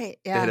 that's right.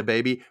 Yeah. They had a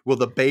baby. Well,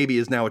 the baby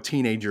is now a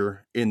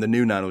teenager in the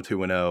new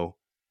 90210.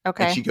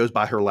 Okay. And she goes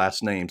by her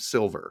last name,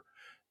 Silver.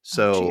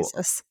 So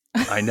Jesus.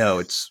 I know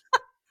it's,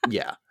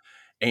 yeah.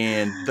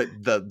 And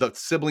the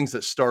siblings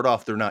that start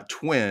off, they're not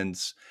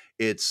twins.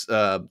 It's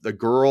the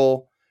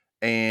girl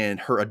and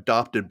her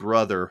adopted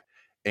brother.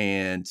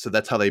 And so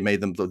that's how they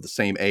made them the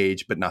same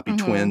age, but not be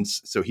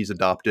twins. So he's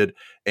adopted.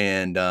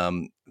 And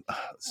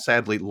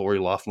sadly, Lori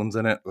Loughlin's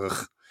in it.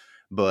 Ugh.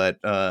 But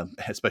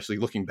especially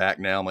looking back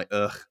now, I'm like,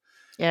 ugh.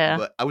 Yeah.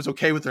 But I was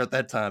okay with her at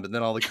that time. But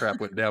then all the crap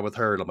went down with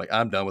her. And I'm like,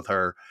 I'm done with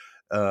her.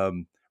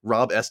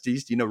 Rob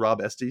Estes. Do you know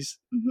Rob Estes?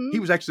 Mm-hmm. He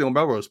was actually on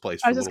Melrose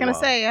Place. I was just going to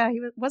say, yeah,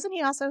 wasn't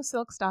he also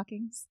Silk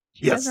Stockings?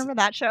 Do you guys remember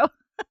that show?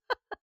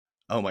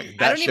 Oh my!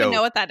 I don't even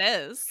know what that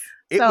is.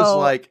 It was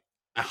like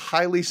a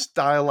highly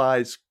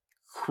stylized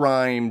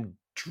crime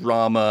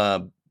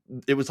drama.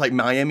 It was like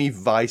Miami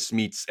Vice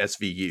meets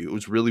SVU. It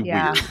was really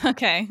weird.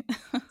 Okay.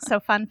 So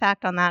fun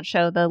fact on that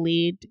show, the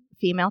lead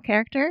female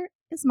character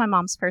is my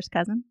mom's first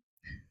cousin.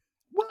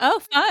 What? Oh,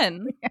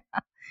 fun. Yeah.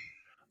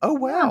 Oh,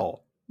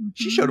 wow. Mm-hmm.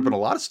 She showed up in a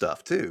lot of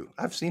stuff, too.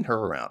 I've seen her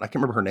around. I can't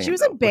remember her name. She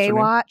was in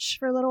Baywatch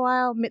for a little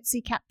while.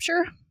 Mitzi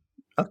Capture.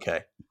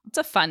 Okay. It's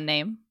a fun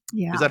name.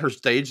 Yeah. Is that her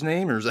stage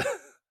name or is that...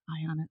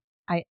 Eye on it.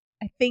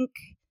 I think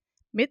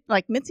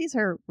Mitzi's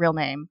her real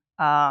name.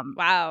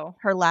 Wow.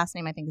 Her last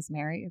name, I think, is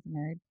Mary. Is a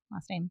married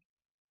last name.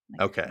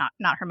 Okay.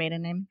 Not her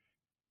maiden name.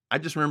 I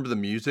just remember the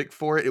music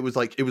for it. It was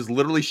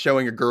literally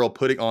showing a girl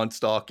putting on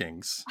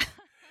stockings.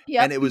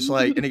 Yep. And it was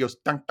like, and it goes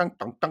dun dun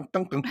dun dun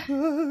dun dun.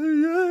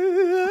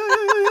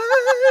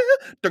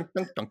 Dun,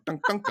 dun, dun, dun,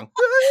 dun, dun.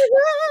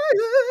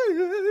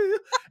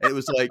 And it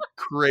was like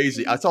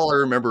crazy. That's all I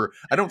remember.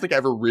 I don't think I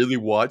ever really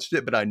watched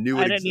it, but I knew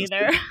it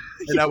existed.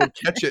 And I would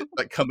catch it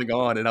like coming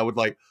on, and I would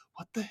like,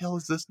 what the hell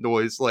is this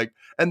noise? Like,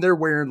 and they're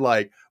wearing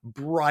like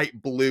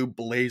bright blue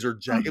blazer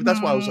jacket.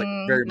 That's why I was like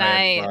very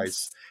Miami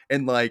Vice.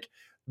 And like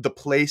the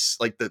place,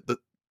 like the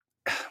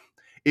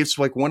it's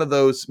like one of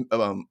those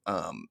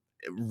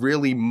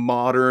really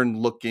modern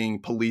looking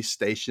police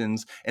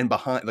stations, and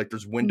behind like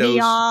there's windows,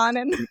 neon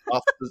and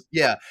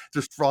yeah,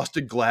 there's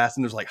frosted glass,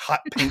 and there's like hot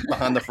pink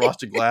behind the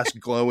frosted glass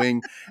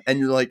glowing, and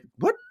you're like,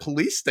 what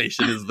police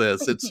station is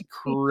this? It's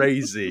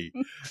crazy.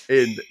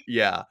 And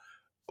yeah,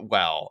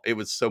 wow, it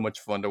was so much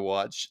fun to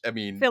watch. I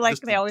mean, I feel like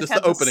they always just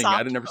had the opening. I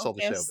soft never saw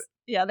the show, focus.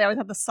 but Yeah, they always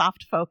had the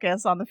soft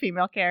focus on the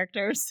female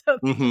characters, so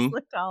they just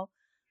looked all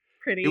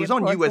pretty. It was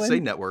on USA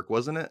Network,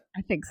 wasn't it?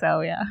 I think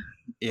so, yeah.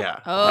 Yeah.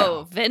 Oh,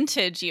 wow.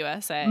 Vintage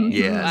USA.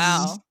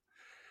 Yes.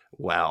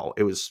 Wow.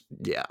 It was,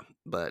 yeah.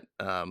 But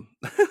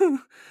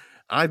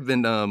I've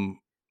been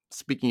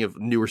speaking of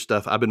newer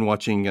stuff, I've been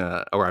watching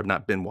or I've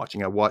not been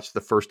watching. I watched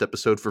the first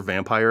episode for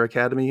Vampire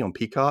Academy on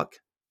Peacock.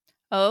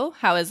 Oh,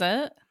 how is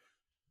it?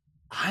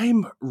 I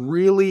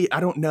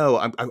don't know.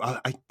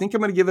 I think I'm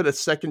going to give it a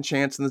second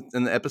chance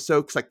in the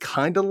episode, because I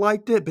kind of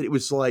liked it, but it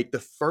was like the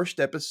first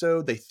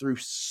episode, they threw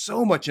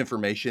so much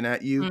information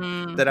at you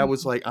that I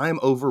was like, I'm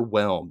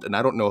overwhelmed, and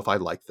I don't know if I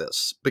like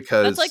this,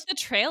 because that's like the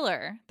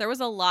trailer. There was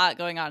a lot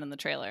going on in the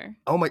trailer.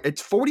 Oh my,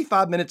 it's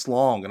 45 minutes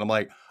long, and I'm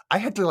like, I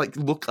had to like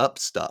look up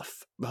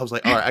stuff. I was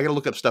like, all right, I got to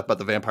look up stuff about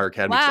the Vampire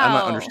Academy, because I'm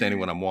not understanding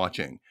what I'm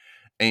watching.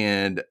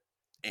 And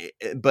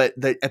but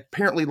they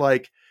apparently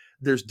like.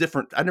 There's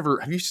different.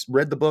 Have you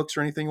read the books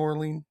or anything,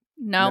 Orlean?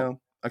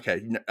 No.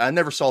 Okay. I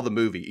never saw the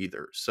movie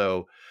either.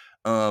 So,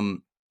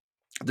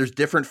 there's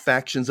different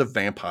factions of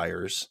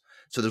vampires.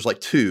 So there's like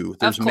two.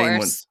 There's main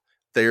ones.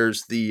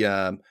 There's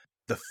the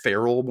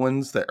feral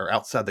ones that are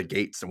outside the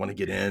gates that want to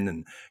get in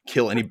and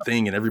kill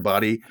anything and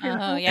everybody.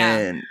 Oh yeah.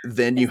 And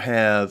then you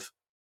have,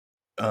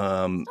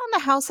 on the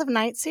House of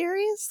Night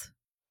series.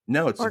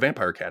 No, it's the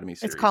Vampire Academy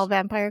series. It's called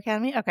Vampire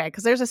Academy? Okay,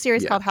 because there's a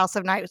series called House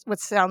of Night, which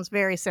sounds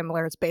very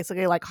similar. It's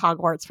basically like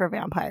Hogwarts for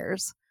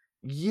vampires.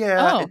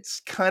 Yeah,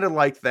 it's kind of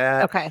like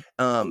that. Okay.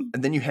 And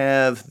then you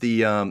have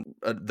the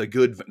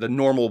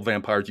normal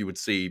vampires you would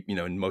see,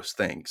 in most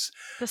things.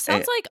 This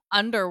sounds like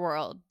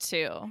Underworld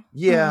too.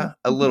 Yeah,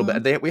 a little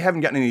bit. We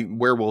haven't gotten any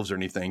werewolves or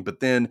anything,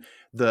 but then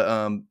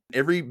the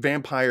every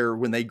vampire,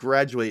 when they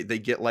graduate, they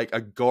get like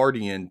a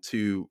guardian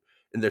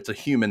and that's a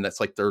human that's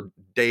like their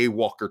day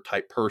walker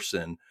type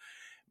person.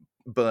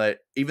 But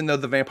even though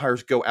the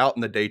vampires go out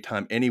in the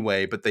daytime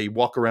anyway, but they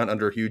walk around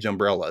under huge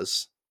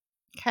umbrellas.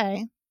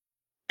 Okay.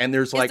 And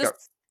there's like a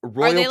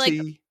royalty. Are they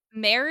like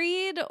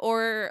married,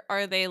 or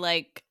are they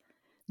like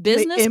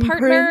business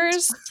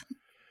partners?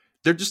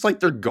 They're just like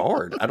their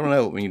guard. I don't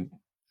know. I mean,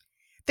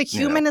 the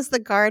human is the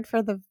guard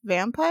for the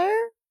vampire?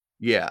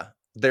 Yeah.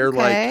 They're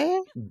like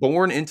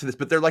born into this,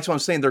 but they're like, so I'm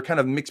saying they're kind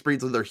of mixed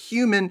breeds. They're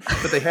human,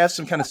 but they have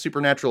some kind of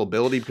supernatural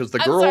ability, because the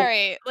girl. I'm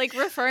sorry, like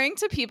referring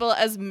to people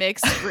as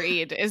mixed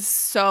breed is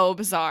so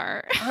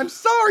bizarre. I'm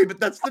sorry,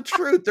 but that's the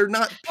truth. They're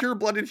not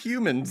pure-blooded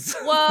humans.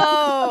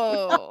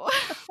 Whoa.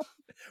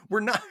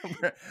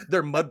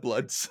 They're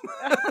mudbloods.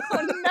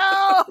 Oh,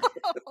 no.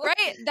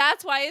 Right.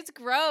 That's why it's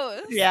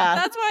gross. Yeah.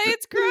 That's why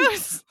it's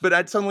gross. But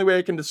that's the only way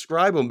I can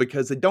describe them,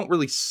 because they don't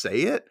really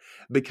say it,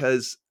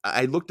 because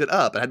I looked it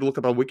up. I had to look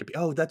up on Wikipedia.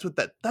 Oh, that's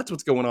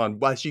what's going on.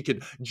 Why she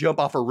could jump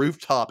off a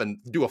rooftop and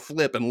do a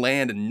flip and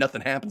land and nothing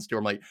happens to her.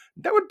 I'm like,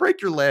 that would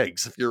break your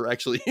legs if you're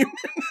actually human.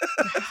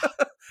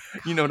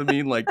 You know what I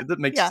mean? Like, that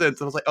makes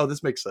sense. I was like, oh,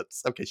 this makes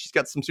sense. Okay, she's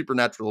got some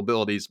supernatural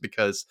abilities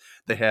because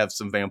they have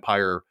some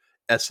vampire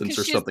essence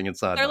or something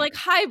inside. They're them. like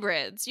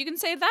hybrids. You can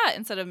say that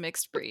instead of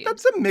mixed breed.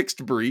 That's a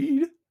mixed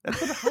breed. That's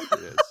what a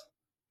hybrid is.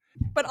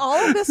 But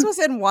all of this was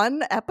in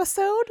one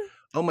episode?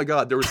 Oh my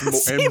God, there was more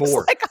and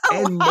more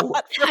and more.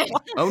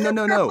 Oh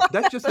no.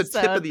 That's just the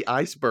tip of the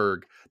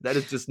iceberg. That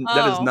is just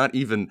that is not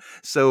even.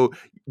 So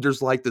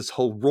there's like this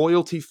whole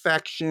royalty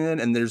faction,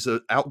 and there's an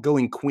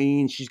outgoing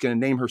queen. She's going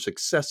to name her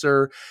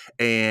successor,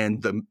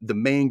 and the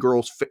main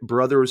girl's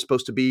brother is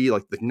supposed to be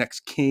like the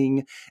next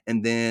king.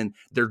 And then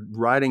they're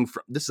riding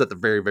from. This is at the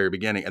very, very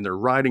beginning, and they're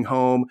riding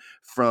home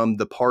from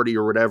the party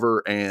or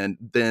whatever, and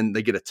then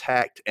they get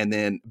attacked, and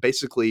then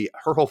basically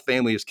her whole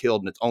family is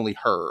killed, and it's only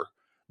her,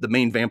 the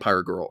main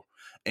vampire girl,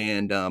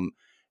 and her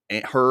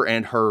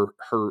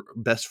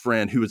best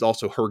friend, who is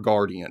also her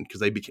guardian, because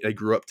they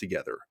grew up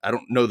together. I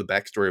don't know the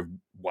backstory of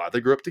why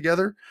they grew up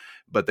together,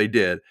 but they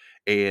did.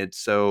 And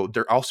so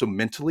they're also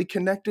mentally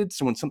connected.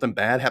 So when something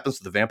bad happens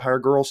to the vampire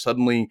girl,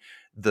 suddenly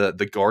the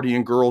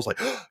guardian girl's like,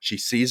 she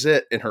sees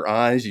it in her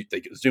eyes.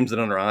 They zooms in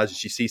on her eyes, and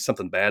she sees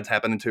something bad's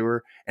happening to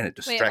her, and it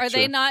distracts her. Wait, are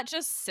they not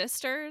just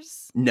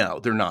sisters? No,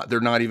 they're not. They're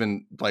not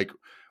even like.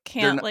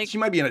 She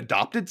might be an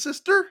adopted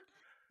sister.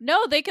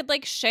 No, they could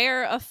like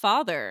share a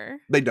father.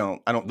 They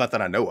don't. Not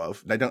that I know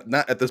of. They don't.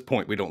 Not at this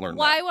point. We don't learn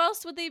Why that.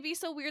 else would they be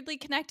so weirdly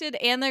connected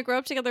and they grow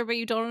up together, but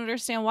you don't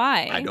understand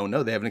why? I don't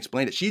know. They haven't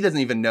explained it. She doesn't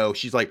even know.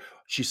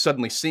 She's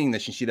suddenly seeing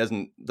this and she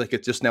doesn't, like,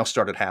 it just now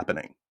started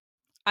happening.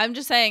 I'm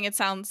just saying it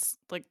sounds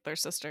like they're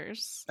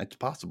sisters. It's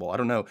possible. I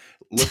don't know.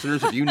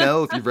 Listeners, if you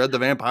know, if you've read the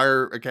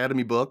Vampire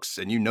Academy books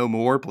and you know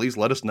more, please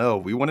let us know.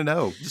 We want to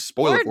know. Just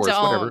spoil it for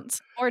us, whatever.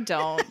 Or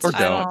don't. Or I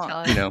don't.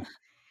 tell You know.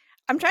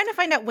 I'm trying to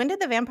find out, when did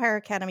the Vampire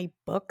Academy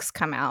books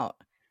come out?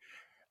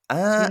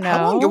 How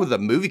long ago did the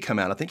movie come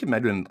out? I think it might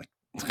have been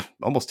like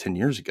almost 10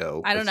 years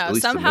ago. I don't At know.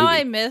 least the Somehow I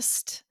movie.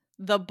 missed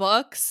the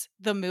books,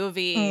 the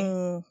movie,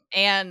 Mm.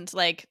 and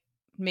like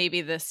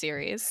maybe this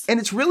series. And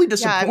it's really Yeah,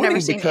 disappointing I've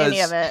never seen because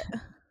any of it.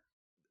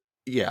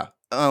 yeah,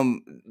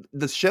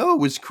 the show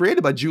was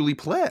created by Julie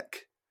Plec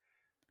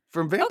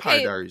from Vampire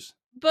Okay, Diaries.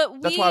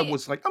 But That's why I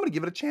was like, I'm gonna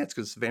give it a chance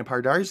because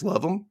Vampire Diaries,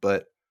 love them,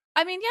 but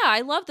I mean, yeah,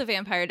 I love the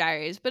Vampire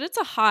Diaries, but it's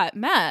a hot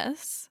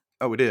mess.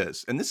 oh, it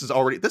is. And this is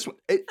already this one.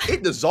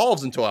 It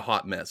dissolves into a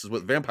hot mess, is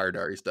what Vampire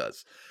Diaries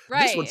does.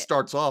 Right. This one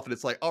starts off and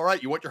it's like, all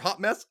right, you want your hot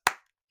mess?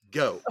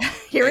 Go.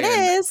 Here it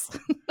And is.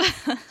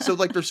 So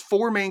like, there's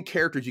 4 main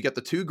characters. You got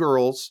the 2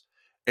 girls,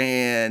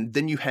 and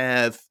then you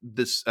have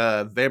this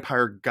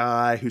vampire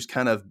guy who's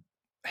kind of,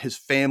 his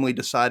family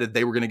decided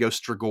they were going to go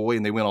Strigoi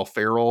and they went all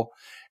feral.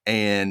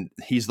 And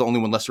he's the only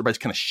one left. Everybody's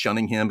kind of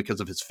shunning him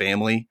because of his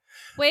family.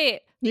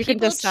 Wait, You can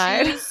people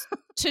decide. choose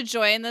to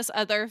join this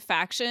other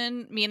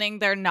faction, meaning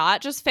they're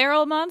not just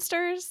feral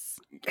monsters?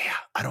 Yeah,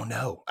 I don't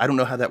know. I don't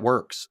know how that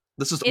works.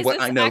 This is Is what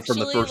this I know from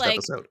the actually, first like,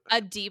 episode.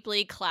 A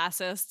deeply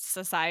classist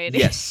society.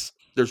 Yes.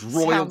 There's Sounds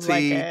royalty.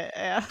 like it,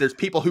 yeah. There's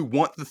people who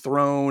want the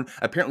throne.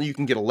 Apparently you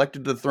can get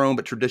elected to the throne,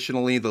 but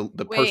traditionally the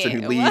person who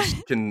Wait, leaves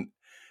what? can,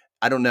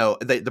 I don't know,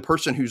 the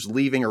person who's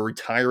leaving or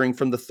retiring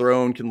from the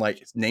throne can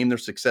like name their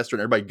successor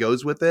and everybody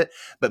goes with it.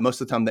 But most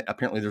of the time,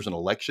 apparently there's an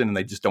election and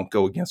they just don't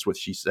go against what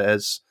she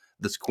says,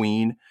 this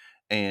queen.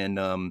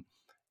 And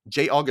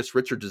J. August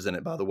Richards is in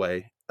it, by the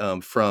way.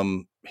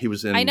 He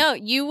was in. I know.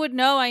 You would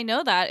know I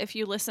know that if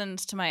you listened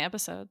to my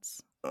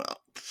episodes.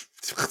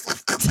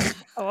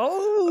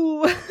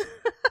 Oh.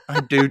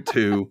 I do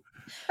too.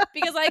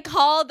 Because I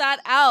called that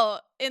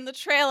out in the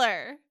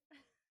trailer.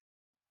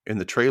 In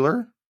the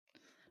trailer?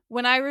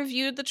 When I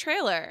reviewed the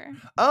trailer.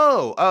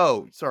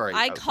 Oh, sorry.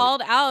 I was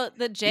called out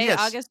that J. Yes.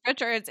 August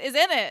Richards is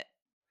in it.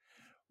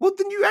 Well,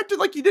 then you acted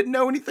like you didn't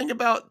know anything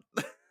about.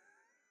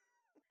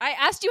 I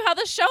asked you how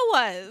the show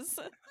was.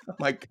 Oh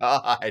my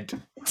God.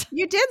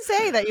 You did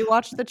say that you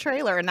watched the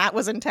trailer and that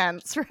was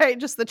intense, right?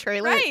 Just the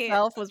trailer Right.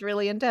 itself was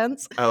really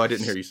intense. Oh, I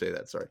didn't hear you say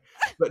that. Sorry.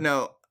 But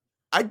no,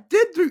 I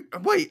did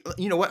wait,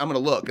 you know what? I'm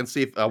going to look and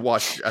see if I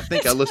watched. I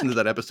think I listened to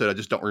that episode. I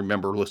just don't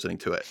remember listening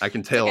to it. I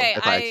can tell Okay,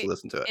 if I actually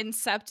listened to it.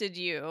 Incepted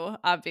you,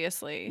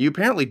 obviously. You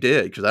apparently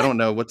did, because I don't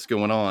know what's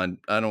going on.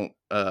 I don't,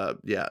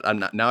 yeah, I'm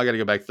not. Now I got to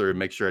go back through and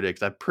make sure I did,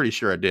 because I'm pretty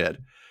sure I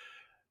did.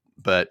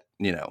 But,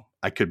 you know,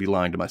 I could be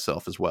lying to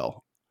myself as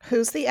well.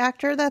 Who's the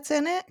actor that's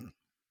in it?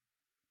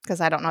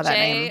 Because I don't know that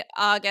J. name.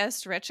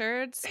 August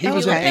Richards. He If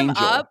was you an look him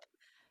angel. up,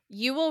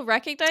 you will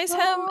recognize him.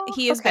 Oh,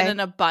 He has been okay. in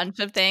a bunch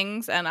of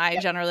things, and I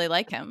generally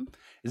like him.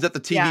 Is that the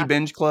TV Yeah.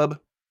 Binge Club?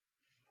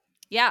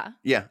 Yeah.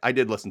 Yeah, I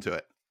did listen to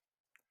it.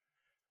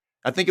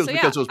 I think it was So,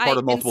 because yeah, it was part I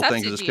of multiple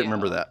things. I incepted just couldn't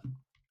remember you. that.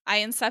 I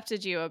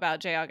incepted you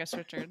about J. August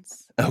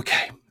Richards.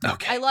 Okay.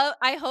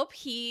 I hope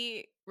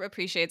he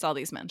appreciates all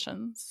these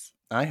mentions.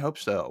 I hope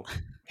so.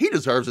 He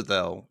deserves it,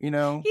 though. You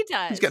know, He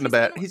does. he's getting a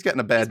bad He's been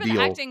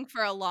deal. acting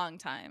for a long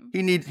time.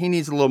 He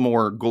needs a little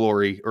more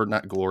glory, or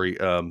not glory,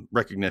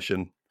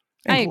 recognition.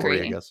 And I glory,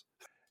 agree. I guess.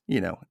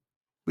 You know,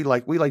 we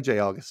like J.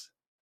 August.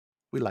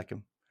 We like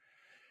him.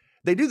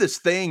 They do this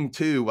thing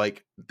too,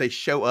 like they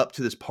show up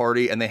to this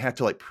party and they have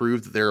to like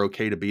prove that they're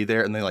okay to be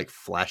there, and they like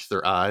flash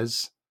their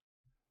eyes.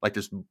 Like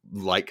this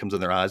light comes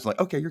in their eyes, like,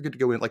 okay, you're good to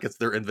go in, like it's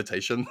their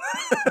invitation.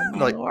 Oh, my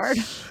Like, Lord.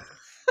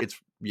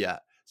 it's yeah.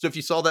 So if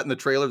you saw that in the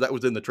trailer, that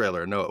was in the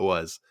trailer. No, it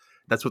was.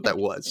 That's what that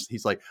was.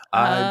 He's like,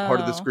 I'm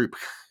part of this Oh. group.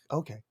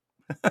 Okay.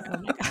 Oh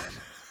my God.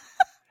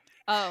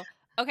 Oh,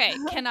 okay.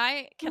 Can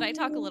I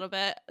talk a little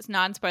bit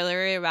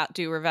non-spoilery about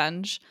Do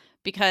Revenge,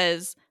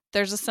 because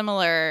there's a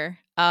similar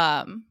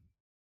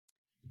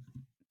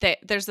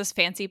there's this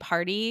fancy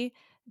party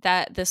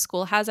that the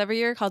school has every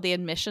year called the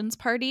admissions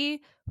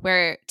party,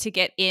 where to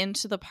get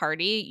into the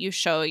party you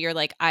show your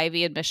like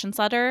Ivy admissions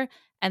letter,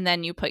 and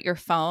then you put your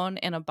phone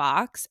in a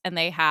box, and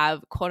they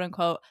have, quote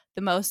unquote,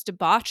 the most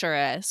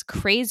debaucherous,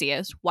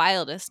 craziest,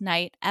 wildest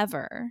night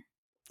ever.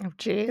 Oh,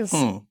 jeez.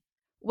 Hmm.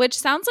 Which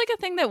sounds like a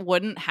thing that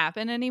wouldn't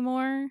happen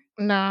anymore.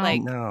 No.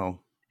 Like-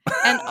 No.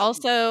 And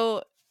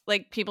also,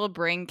 like, people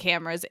bring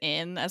cameras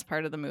in as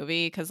part of the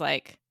movie because,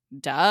 like,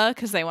 duh,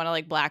 because they want to,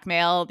 like,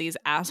 blackmail these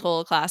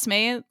asshole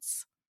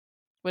classmates.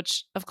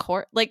 Which, of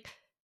course, like,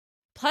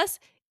 plus,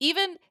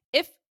 even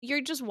if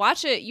you just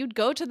watch it, you'd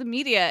go to the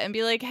media and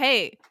be like,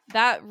 hey,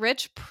 that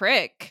rich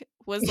prick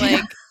was,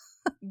 like,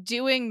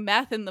 doing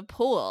meth in the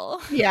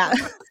pool. Yeah.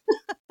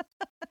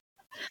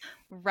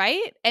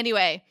 Right?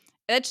 Anyway,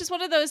 it's just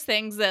one of those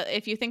things that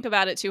if you think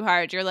about it too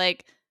hard, you're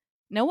like,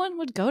 No one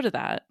would go to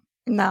that.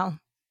 No.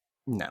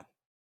 No,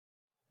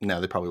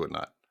 they probably would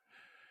not.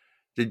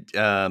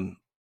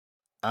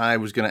 I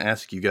was going to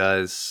ask you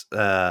guys.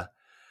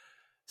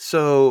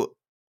 So,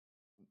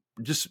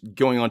 just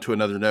going on to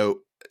another note.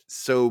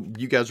 So,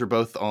 you guys are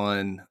both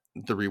on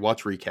the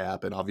rewatch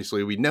recap, and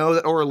obviously, we know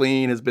that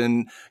Orlean has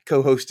been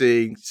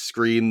co-hosting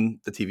Scream,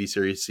 the TV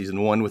series,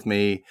 season 1 with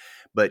me.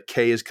 But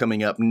Kay is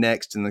coming up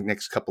next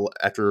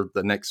after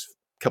the next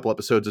couple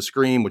episodes of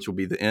Scream, which will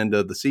be the end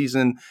of the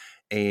season.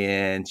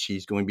 And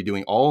she's going to be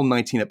doing all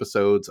 19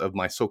 episodes of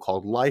My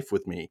So-Called Life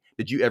with me.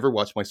 Did you ever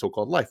watch My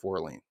So-Called Life,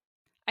 Orlean?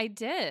 I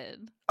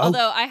did. Oh.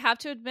 Although I have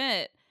to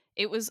admit,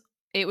 it was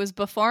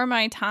before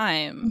my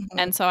time.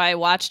 And so I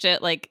watched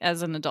it like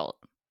as an adult.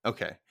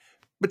 Okay.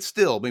 But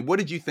still, I mean, what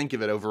did you think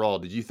of it overall?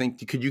 Could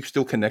you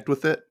still connect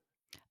with it?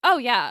 Oh,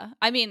 yeah.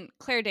 I mean,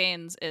 Claire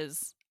Danes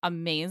is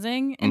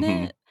amazing in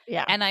it.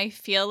 Yeah. And I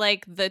feel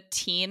like the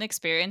teen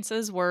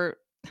experiences were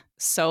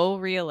so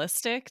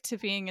realistic to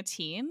being a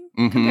teen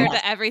compared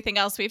to everything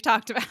else we've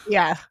talked about.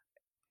 Yeah.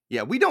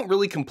 Yeah, we don't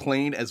really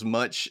complain as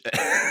much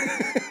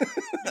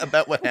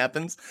about what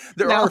happens.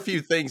 There are a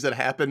few things that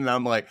happen, and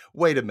I'm like,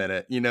 wait a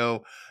minute,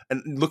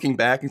 and looking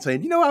back and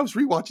saying, I was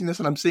rewatching this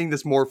and I'm seeing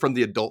this more from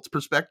the adult's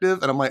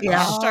perspective. And I'm like,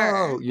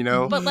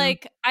 sure. But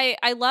like,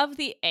 I love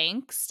the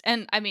angst.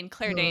 And I mean,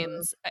 Claire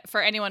Danes,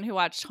 for anyone who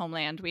watched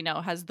Homeland, we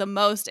know has the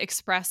most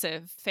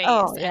expressive face.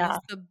 Oh, yeah. And is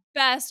the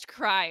best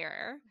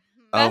crier.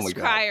 Oh Best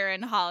crier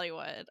in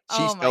Hollywood.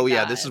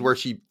 Yeah, this is where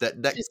she's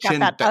chin,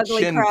 got that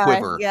chin cry.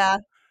 quiver. Yeah.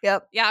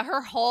 Yep. Yeah,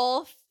 her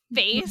whole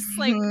face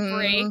like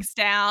breaks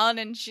down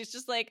and she's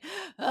just like,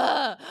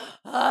 I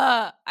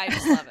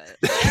just love it.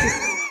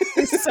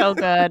 She's so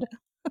good.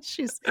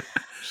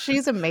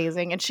 She's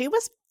amazing. And she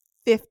was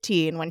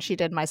 15 when she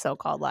did My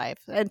So-Called Life.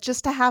 And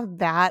just to have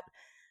that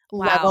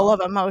level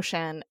of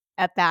emotion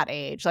at that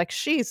age, like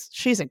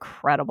she's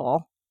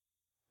incredible.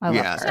 I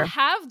love her. To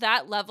have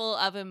that level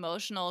of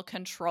emotional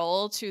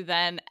control to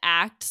then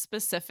act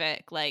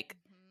specific, like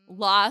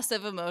loss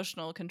of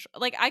emotional control.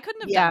 Like I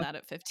couldn't have done that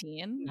at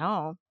 15.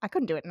 No, I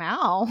couldn't do it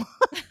now.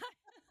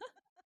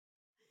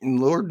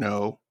 Lord,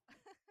 no.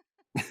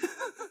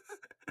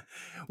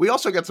 We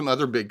also got some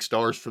other big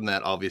stars from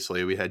that,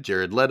 obviously. We had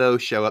Jared Leto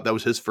show up. That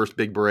was his first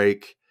big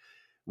break,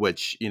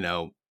 which, I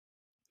mean,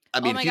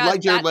 if you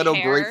like Jared Leto,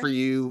 great for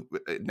you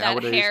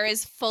nowadays. That hair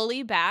is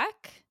fully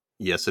back.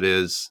 Yes, it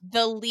is.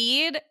 The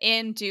lead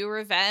in Do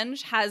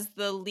Revenge has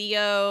the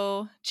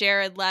Leo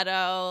Jared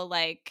Leto,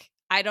 like,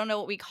 I don't know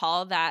what we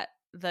call that,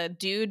 the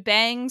dude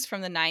bangs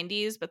from the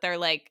 90s, but they're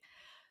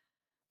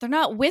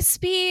not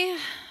wispy,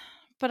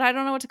 but I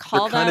don't know what to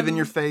call them. They're kind of in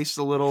your face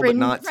a little, but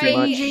not too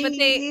much. But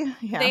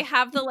they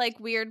have the like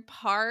weird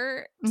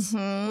part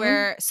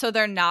where, so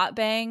they're not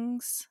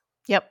bangs.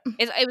 Yep.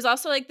 It was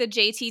also like the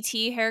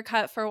JTT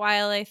haircut for a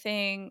while, I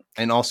think.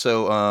 And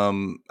also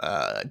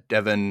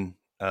Devin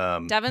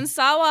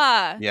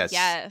Sawa.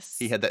 Yes.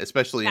 He had that,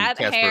 especially that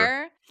in Casper.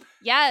 Hair.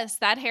 Yes,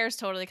 that hair is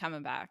totally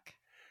coming back.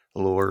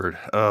 Lord.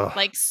 Oh.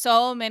 Like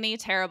so many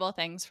terrible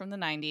things from the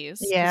 90s.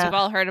 Yeah. We've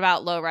all heard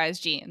about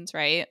low-rise jeans,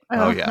 right?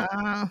 Oh,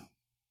 yeah.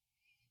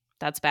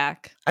 That's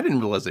back. I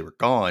didn't realize they were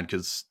gone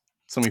because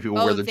so many people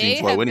wear their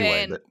jeans low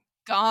anyway. But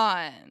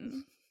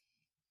gone.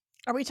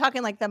 Are we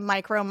talking like the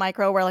micro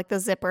where like the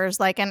zipper's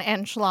like an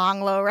inch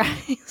long low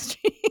rise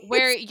jeans?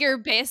 Where you're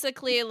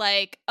basically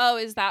like, oh,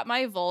 is that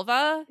my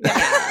vulva?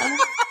 Yeah.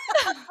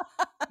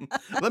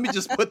 Let me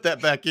just put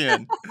that back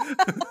in.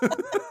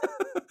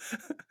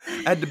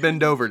 I had to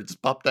bend over. It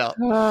just popped out.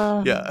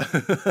 Yeah.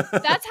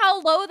 That's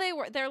how low they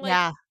were. They're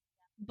like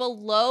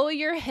below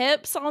your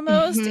hips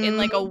almost in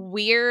like a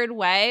weird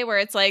way where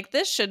it's like,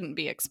 this shouldn't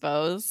be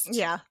exposed.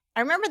 Yeah. I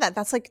remember that.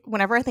 That's like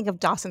whenever I think of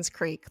Dawson's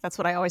Creek, that's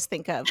what I always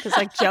think of. Because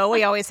like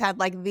Joey always had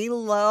like the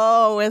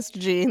lowest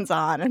jeans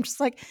on. I'm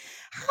just like,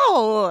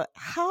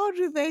 how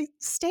do they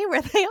stay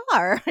where they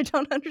are? I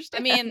don't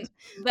understand. I mean,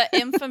 the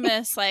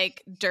infamous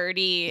like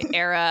dirty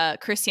era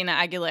Christina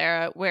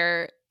Aguilera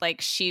where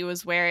like she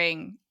was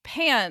wearing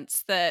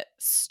pants that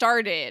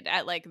started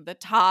at like the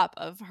top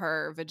of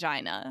her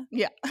vagina.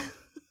 Yeah.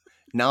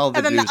 Now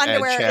and then the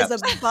underwear is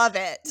above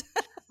it.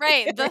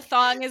 Right. The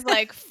thong is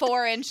like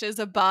 4 inches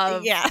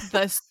above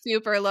the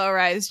super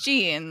low-rise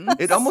jeans.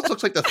 It almost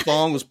looks like the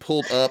thong was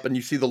pulled up and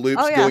you see the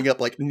loops going up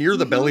like near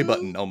the belly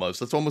button almost.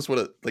 That's almost what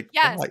it like.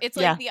 Yes, it's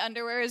like the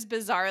underwear is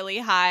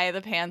bizarrely high.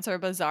 The pants are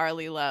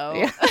bizarrely low.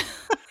 Yeah.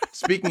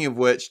 Speaking of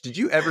which, did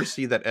you ever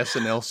see that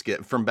SNL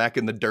skit from back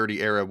in the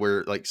Dirty era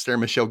where like Sarah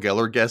Michelle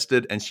Gellar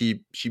guested and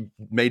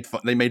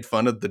they made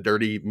fun of the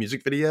Dirty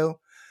music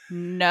video?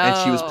 No.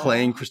 And she was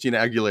playing Christina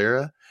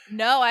Aguilera.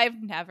 No,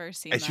 I've never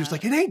seen and she was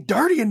like, it ain't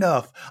dirty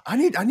enough. I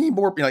need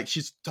more, like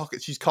she's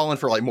calling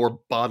for like more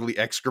bodily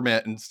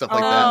excrement and stuff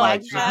like that.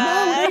 Like, she's like,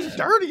 no, it ain't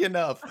dirty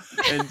enough.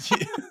 And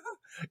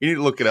you need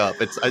to look it up.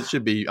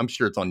 I'm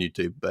sure it's on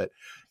YouTube, but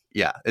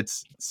yeah,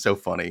 it's so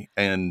funny.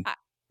 And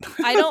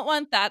I don't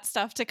want that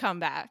stuff to come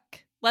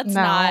back. Let's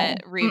not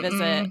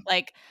revisit.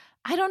 Like,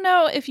 I don't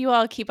know if you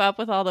all keep up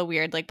with all the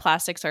weird like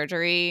plastic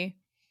surgery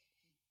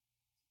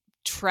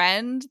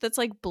trend that's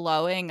like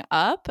blowing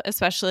up,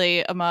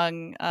 especially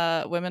among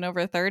women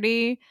over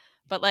 30.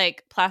 But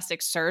like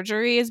plastic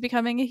surgery is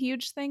becoming a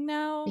huge thing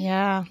now.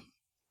 Yeah.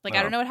 Like,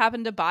 I don't know what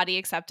happened to body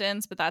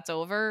acceptance, but that's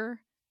over.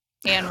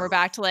 And we're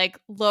back to like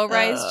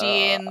low-rise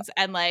jeans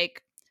and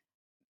like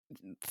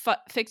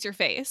fix your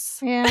face.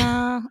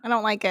 Yeah. I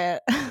don't like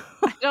it.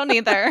 I don't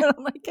either. I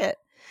don't like it.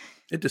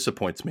 It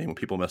disappoints me when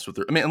people mess with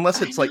their. I mean,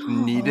 unless it's like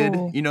needed,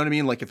 you know what I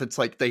mean? Like if it's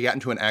like they got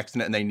into an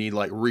accident and they need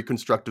like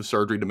reconstructive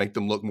surgery to make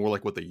them look more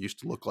like what they used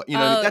to look like. You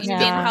know, you mean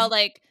how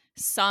like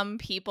some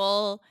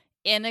people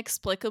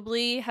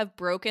inexplicably have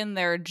broken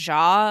their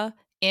jaw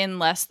in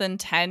less than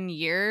 10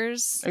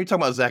 years? Are you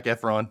talking about Zac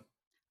Efron?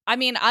 I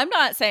mean, I'm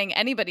not saying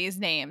anybody's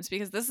names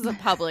because this is a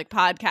public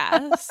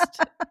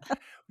podcast.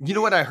 You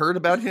know what I heard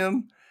about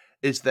him?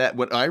 Is that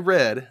what I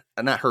read,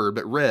 not heard,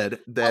 but read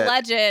that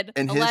alleged.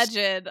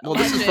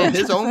 This is from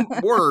his own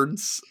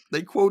words.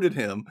 They quoted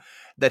him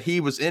that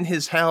he was in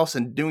his house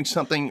and doing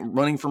something,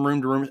 running from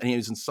room to room, and he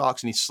was in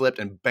socks and he slipped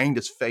and banged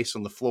his face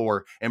on the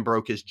floor and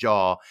broke his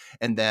jaw.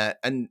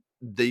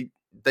 The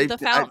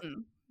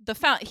fountain.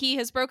 He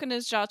has broken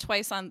his jaw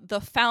twice on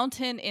the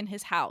fountain in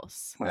his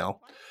house.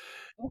 Well,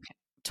 okay.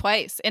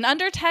 Twice in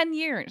under 10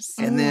 years.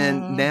 And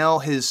then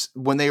now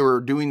when they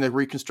were doing the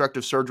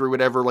reconstructive surgery,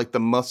 whatever, like the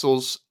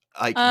muscles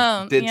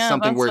did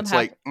something where it's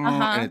like,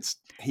 and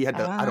he had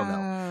to, I don't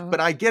know. But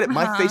I get it.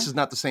 My face is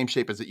not the same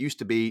shape as it used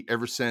to be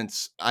ever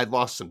since I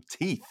lost some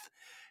teeth.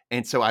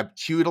 And so I've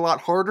chewed a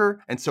lot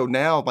harder. And so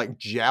now like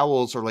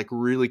jowls are like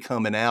really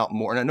coming out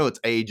more. And I know it's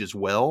age as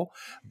well,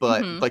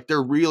 but like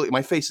they're really,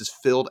 my face is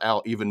filled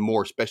out even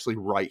more, especially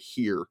right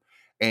here.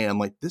 And I'm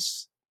like,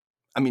 this,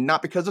 I mean,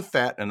 not because of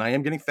fat, and I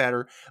am getting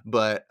fatter,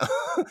 but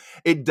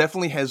it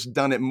definitely has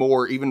done it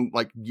more. Even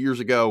like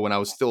years ago when I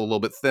was still a little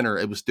bit thinner,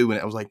 it was doing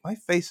it. I was like, my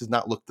face does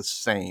not look the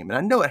same. And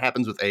I know it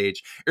happens with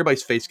age.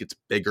 Everybody's face gets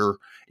bigger and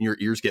your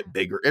ears get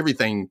bigger.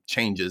 Everything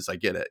changes. I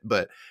get it.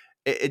 But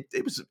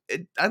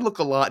I look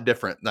a lot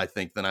different, I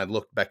think, than I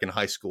looked back in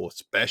high school,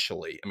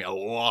 especially. I mean, a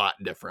lot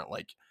different.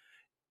 Like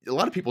a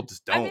lot of people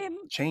just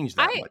don't change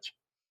that much.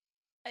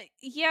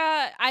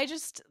 Yeah,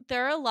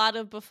 there are a lot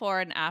of before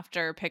and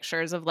after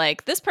pictures of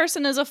like, this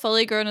person is a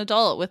fully grown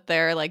adult with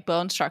their like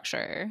bone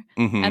structure.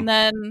 And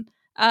then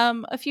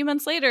a few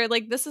months later,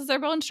 like this is their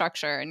bone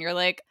structure. And you're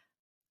like,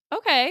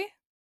 okay,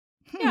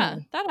 yeah,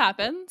 that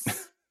happens.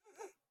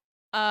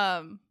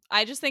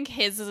 I just think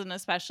his is an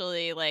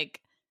especially like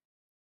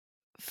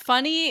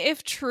funny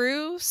if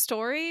true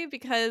story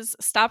because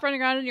stop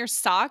running around in your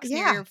socks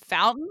near your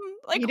fountain.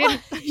 Like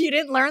you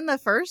didn't learn the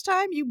first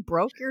time you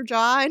broke your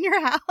jaw in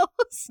your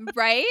house,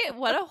 right?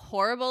 What a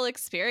horrible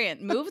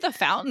experience. Move the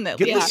fountain at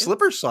least. Get the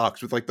slipper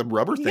socks with like the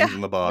rubber things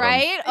in the bottom,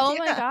 right? Oh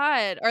my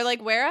god! Or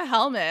like wear a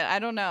helmet. I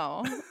don't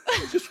know.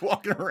 Just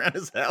walking around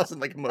his house in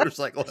like a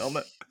motorcycle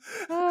helmet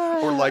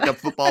or like a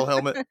football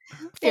helmet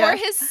for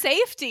his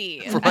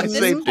safety.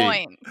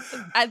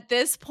 At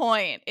this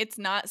point, it's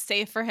not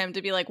safe for him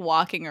to be like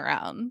walking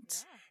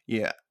around.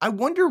 Yeah. I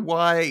wonder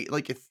why,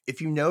 like, if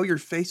you know your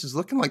face is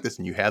looking like this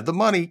and you have the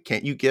money,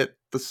 can't you get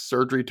the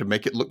surgery to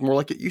make it look more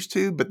like it used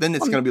to? But then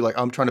it's going to be like,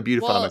 I'm trying to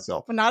beautify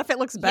myself. Well, not if it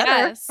looks better.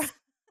 Yes.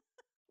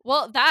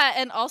 Well, that,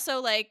 and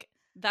also, like,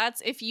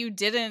 that's if you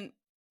didn't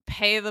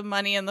pay the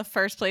money in the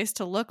first place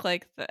to look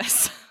like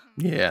this.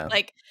 Yeah.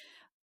 Like,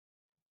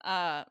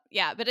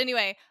 yeah. But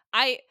anyway,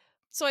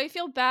 so I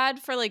feel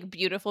bad for, like,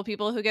 beautiful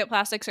people who get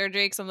plastic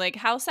surgery because I'm like,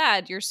 how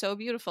sad. You're so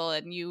beautiful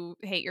and you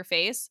hate your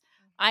face.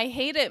 I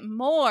hate it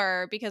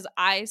more because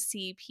I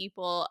see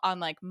people on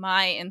like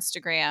my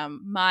Instagram,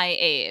 my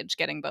age,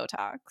 getting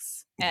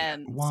Botox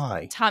and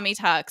tummy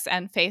tucks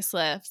and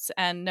facelifts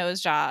and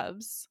nose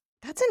jobs.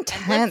 That's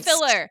intense.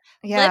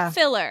 Lip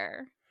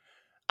filler.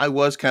 I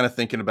was kind of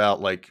thinking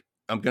about like,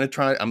 I'm going to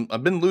try.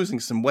 I've been losing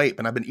some weight,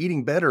 but I've been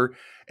eating better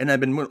and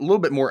I've been a little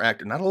bit more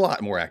active, not a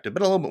lot more active,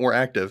 but a little bit more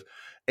active.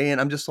 And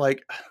I'm just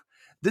like,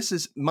 this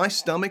is my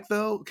stomach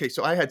though. Okay.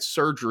 So I had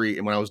surgery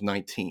when I was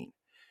 19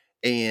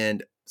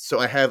 and so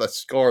I have a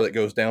scar that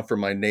goes down from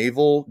my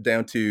navel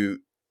down to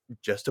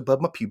just above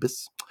my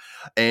pubis.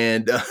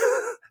 And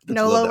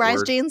no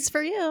low-rise jeans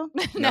for you.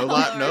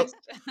 Nope.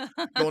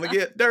 Gonna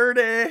get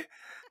dirty.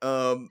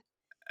 But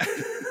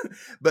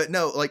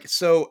no, like,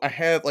 so I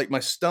have like my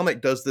stomach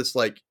does this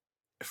like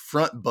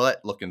front butt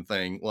looking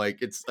thing.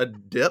 Like it's a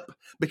dip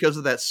because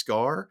of that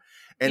scar.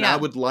 And I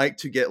would like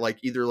to get like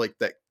either like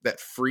that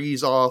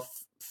freeze off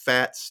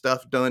fat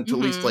stuff done to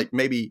at least like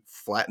maybe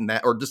flatten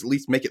that or just at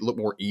least make it look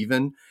more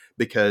even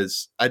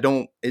because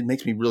it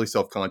makes me really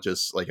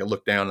self-conscious. Like I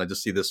look down and I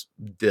just see this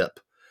dip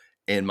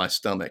in my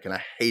stomach and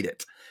I hate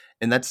it.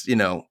 And that's, I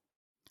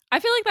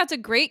feel like that's a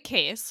great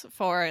case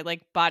for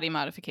like body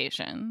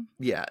modification.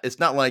 Yeah. It's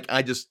not like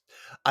I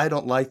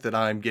don't like that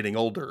I'm getting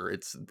older.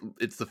 It's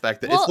the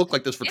fact that it's looked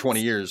like this for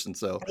 20 years. And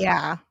so,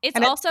 yeah, it's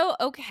also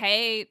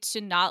okay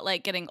to not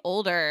like getting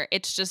older.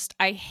 It's just,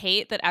 I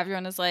hate that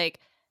everyone is like,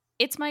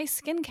 it's my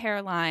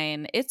skincare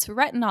line, it's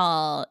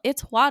retinol,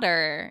 it's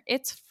water,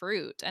 it's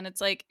fruit. And it's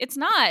like, it's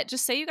not.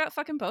 Just say you got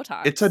fucking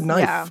Botox. It's a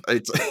knife. Yeah.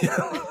 It's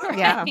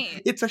Yeah.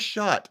 it's a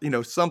shot,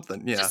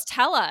 something. Yeah. Just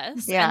tell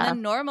us Yeah.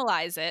 and then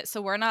normalize it.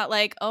 So we're not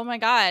like, oh my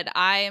God,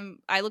 I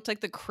looked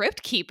like the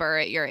crypt keeper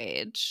at your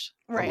age.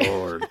 Right. Oh,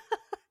 Lord.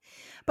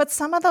 But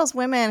some of those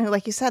women who,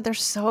 like you said, they're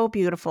so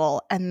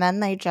beautiful, and then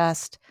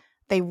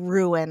they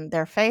ruin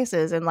their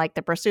faces in like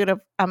the pursuit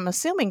of, I'm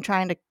assuming,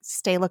 trying to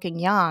stay looking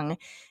young,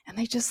 and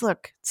they just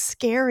look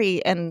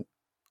scary and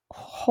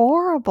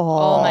horrible.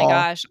 Oh my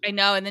gosh, I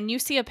know. And then you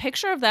see a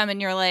picture of them and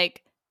you're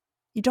like,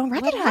 You don't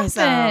What recognize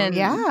them. happened?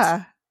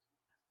 Yeah.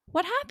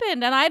 what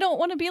happened? And I don't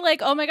want to be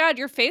like, oh my God,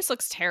 your face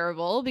looks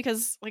terrible,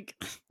 because like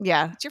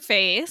Yeah. it's your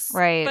face.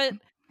 Right. But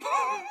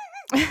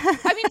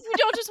I mean, you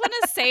don't just want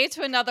to say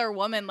to another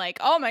woman like,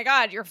 oh my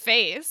God, your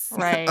face.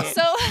 Right.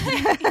 So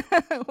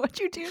What'd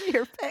you do to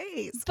your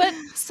face? but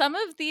some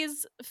of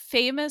these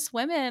famous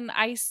women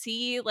I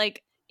see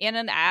like in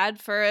an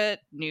ad for a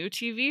new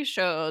TV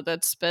show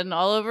that's been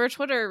all over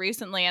Twitter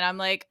recently. And I'm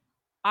like,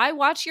 I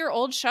watch your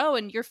old show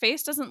and your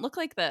face doesn't look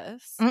like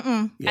this.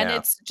 Mm-mm. Yeah. And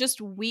it's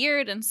just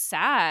weird and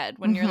sad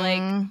when you're like,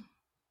 Mhm.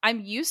 I'm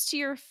used to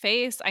your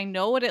face. I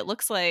know what it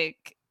looks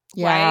like.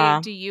 Yeah.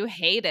 Why do you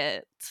hate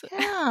it?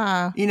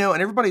 Yeah.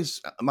 And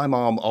my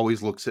mom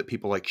always looks at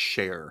people like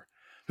Cher,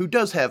 who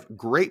does have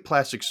great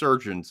plastic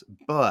surgeons,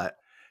 but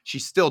she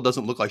still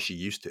doesn't look like she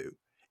used to.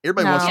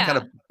 Everybody wants to No.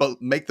 kind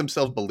of make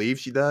themselves believe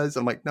she does.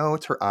 I'm like, no,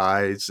 it's her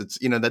eyes. It's,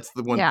 that's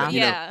the one Yeah. thing,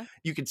 Yeah.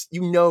 you can,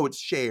 it's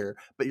Cher,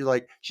 but you're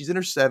like, she's in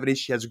her 70s.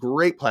 She has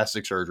great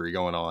plastic surgery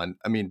going on.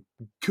 I mean,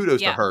 kudos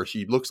to Yeah. her.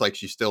 She looks like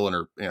she's still in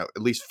her,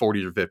 at least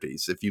 40s or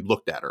 50s if you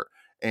looked at her.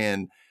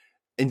 And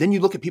then you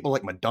look at people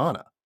like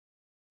Madonna,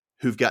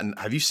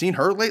 have you seen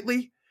her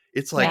lately?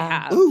 It's like,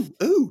 Yeah.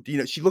 ooh,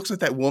 she looks like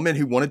that woman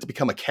who wanted to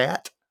become a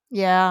cat.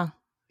 Yeah.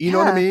 You know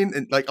what I Yeah. mean?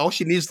 And like all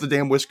she needs is the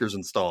damn whiskers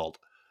installed.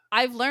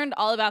 I've learned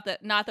all about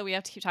that. Not that we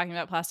have to keep talking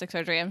about plastic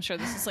surgery. I'm sure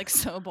this is like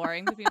so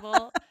boring to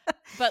people.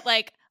 But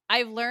like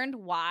I've learned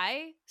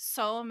why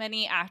so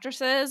many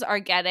actresses are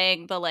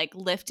getting the like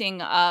lifting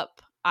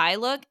up eye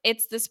look.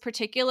 It's this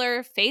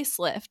particular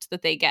facelift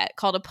that they get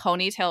called a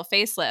ponytail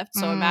facelift.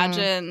 So Mm.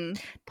 imagine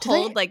Do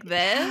pulled they- like this.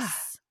 Yeah.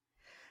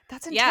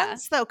 That's Yeah.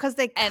 intense though, because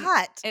they And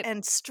cut it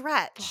and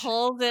stretch.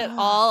 Pulls it Ugh.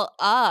 all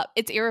up.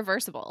 It's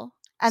irreversible.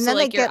 And so then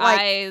like they your get like,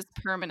 eyes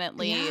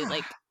permanently Yeah.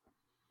 like,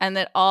 and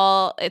that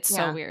all it's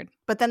Yeah. so weird.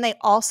 but then they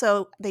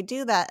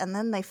do that, and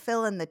then they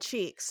fill in the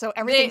cheeks, so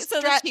everything's so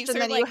the stretched, cheeks and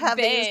are, then you like, have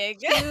big.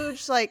 these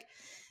huge like,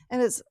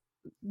 and it's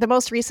the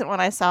most recent one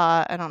I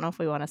saw. I don't know if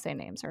we want to say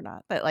names or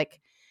not, but like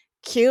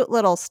cute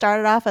little,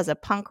 started off as a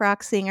punk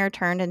rock singer,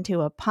 turned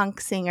into a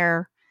punk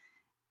singer,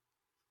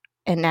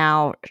 and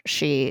now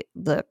she's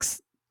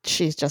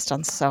just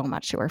done so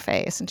much to her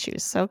face, and she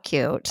was so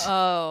cute.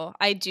 Oh,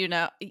 I do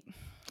know.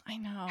 I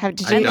know.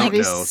 Did I you don't have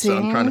you know, so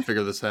I'm trying to seen?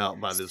 figure this out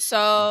by this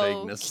so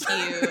vagueness.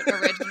 cute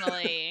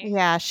originally.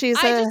 Yeah, she's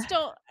I just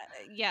don't.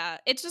 Yeah,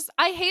 it's just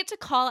I hate to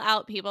call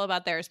out people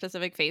about their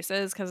specific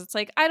faces because it's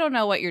like I don't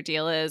know what your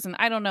deal is and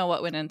I don't know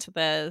what went into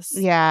this.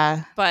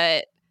 yeah.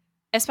 But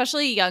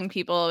especially young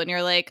people, and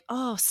you're like,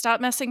 oh,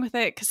 stop messing with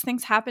it because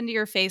things happen to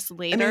your face I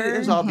later. mean, it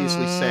is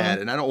obviously Mhm. sad,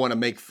 and I don't want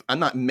to I'm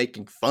not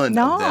making fun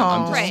of them.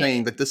 I'm just Right.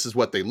 saying that this is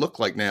what they look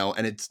like now,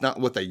 and it's not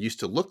what they used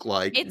to look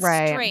like. It's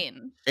Right. strange.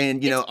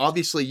 And,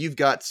 obviously you've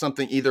got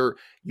something, either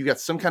you got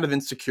some kind of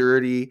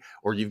insecurity,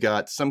 or you've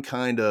got some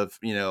kind of,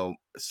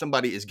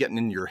 somebody is getting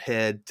in your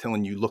head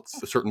telling you look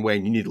a certain way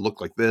and you need to look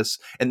like this.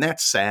 And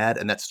that's sad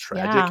and that's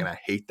tragic. Yeah. And I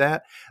hate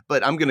that.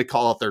 But I'm going to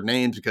call out their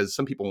names because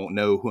some people won't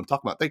know who I'm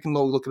talking about. They can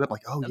look it up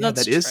like, oh, yeah,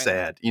 That's that is true.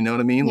 sad. You know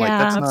what I mean? Yeah. Like,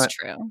 that's That's not,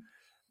 true.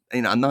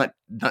 I'm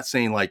not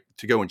saying like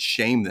to go and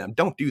shame them.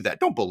 Don't do that.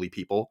 Don't bully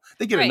people.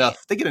 They get Right.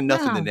 enough. They get enough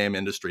in the Yeah. damn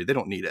industry. They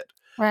don't need it.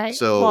 Right.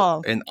 So,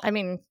 well, and I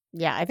mean,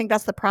 yeah, I think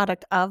that's the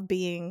product of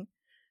being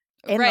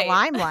in Right. the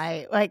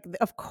limelight. Like,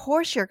 of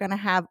course, you're going to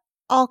have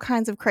all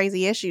kinds of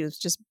crazy issues.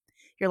 Just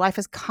your life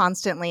is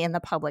constantly in the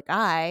public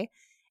eye.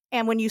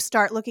 And when you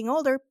start looking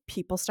older,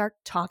 people start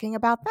talking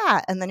about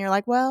that. And then you're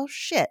like, well,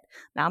 shit,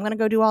 now I'm going to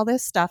go do all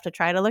this stuff to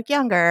try to look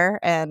younger.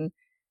 And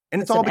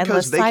it's it's all an because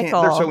endless they're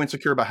cycle. so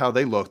insecure about how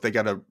they look. They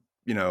got to,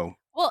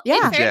 Well,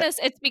 Yeah. in fairness,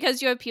 it's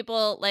because you have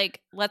people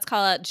like, let's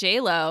call it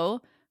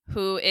J-Lo,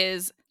 who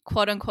is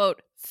quote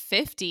unquote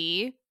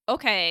 50.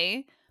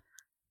 Okay.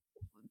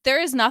 There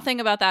is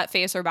nothing about that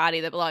face or body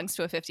that belongs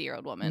to a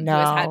 50-year-old woman who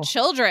has No. had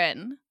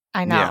children.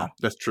 I know. yeah,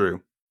 that's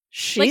true.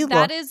 She Like,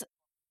 that looked is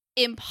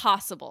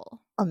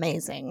impossible.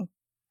 amazing.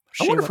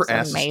 I She wonder if her looks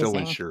ass is still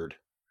amazing. insured.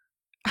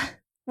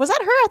 Was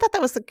that her? I thought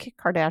that was the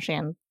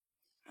Kardashian.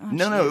 Oh,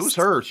 No, it jeez. was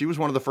her. She was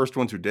one of the first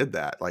ones who did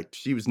that. Like,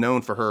 she was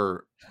known for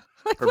her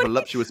Like, her what-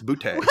 voluptuous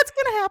booty. what's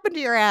going to happen to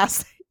your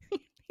ass? You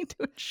need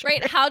to insure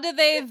Right. it. How do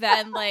they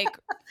then like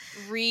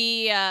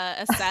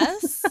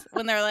reassess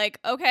when they're like,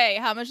 okay,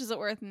 how much is it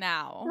worth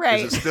now?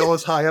 Right. Is it still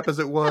as high up as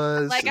it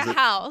was? Like Is a it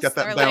house. got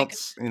that They're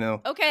bounce,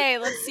 like, okay,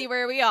 let's see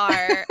where we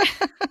are.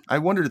 I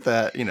wondered if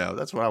that,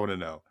 that's what I want to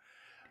know.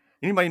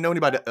 Anybody know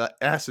anybody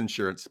ass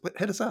insurance?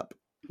 Hit us up.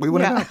 We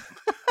want to Yeah. know.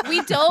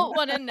 We don't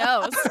want to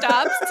know.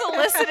 Stop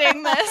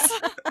soliciting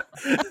this.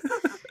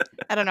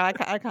 I don't know. I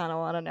kind of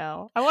want to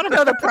know. I want to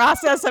know the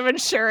process of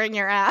insuring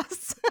your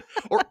ass.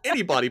 Or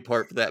any body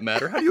part for that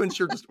matter. How do you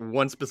insure just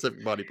one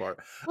specific body part?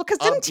 Well, because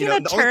didn't Tina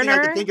the only thing I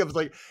Turner? can think of is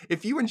like,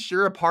 if you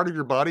insure a part of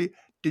your body,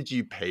 did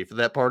you pay for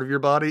that part of your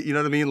body? You know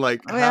what I mean?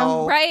 Like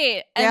how?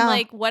 Right. And Yeah.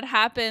 like what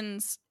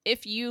happens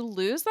if you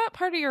lose that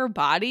part of your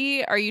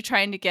body? Are you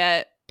trying to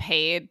get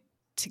paid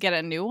to get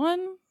a new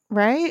one?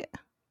 Right?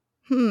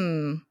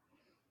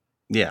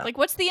 Yeah. Like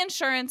what's the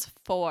insurance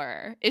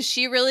for? Is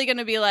she really going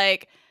to be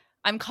like,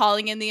 I'm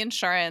calling in the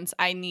insurance.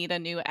 I need a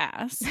new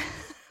ass.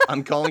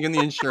 I'm calling in the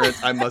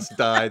insurance. I must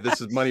die.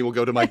 This is money will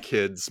go to my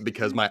kids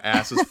because my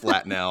ass is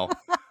flat now.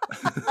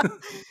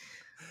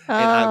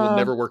 And I will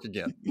never work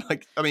again.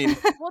 Like, I mean,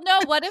 Well,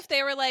 no, what if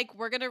they were like,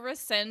 we're going to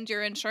rescind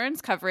your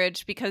insurance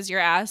coverage because your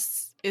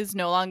ass is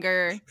no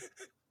longer.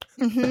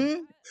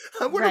 Mm-hmm.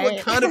 I wonder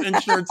what kind of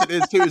insurance it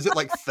is too. Is it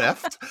like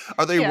theft?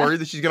 Are they Yeah. worried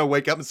that she's gonna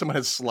wake up and someone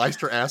has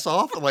sliced her ass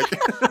off? Like,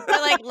 Or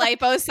like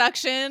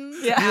liposuction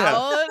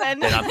out.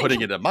 And I'm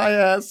putting it in my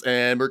ass,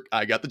 and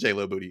I got the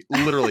J-Lo booty.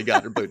 Literally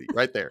got her booty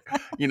right there.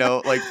 You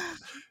know, like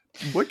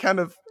what kind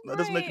of that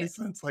doesn't make any Right.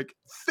 sense. Like,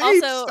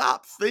 thief, Also,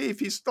 stop, thief!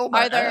 He stole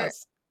my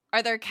ass.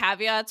 Are there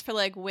caveats for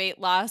like weight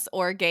loss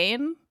or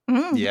gain?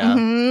 Yeah.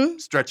 Mm-hmm.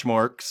 Stretch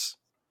marks,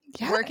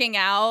 Yeah. Working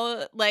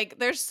out? Like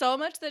there's so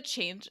much that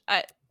change.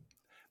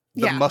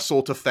 the Yeah.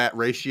 muscle to fat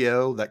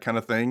ratio, that kind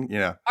of thing.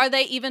 Yeah. Are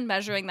they even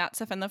measuring that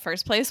stuff in the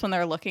first place when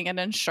they're looking at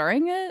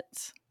insuring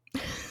it?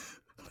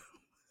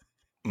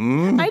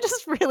 I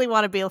just really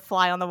want to be a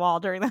fly on the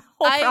wall during the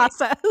whole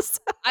process.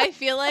 I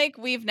feel like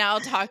we've now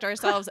talked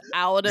ourselves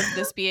out of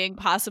this being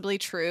possibly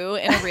true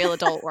in a real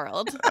adult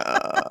world.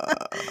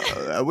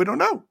 We don't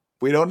know.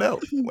 We don't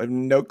know. We have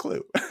no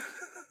clue.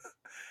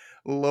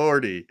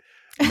 Lordy,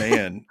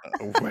 man.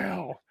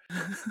 Wow.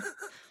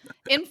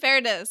 In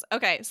fairness,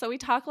 okay, so we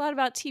talk a lot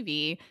about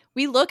TV.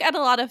 We look at a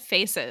lot of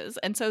faces.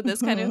 And so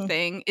this kind of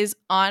thing is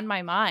on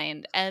my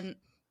mind. And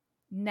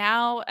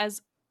now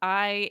as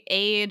I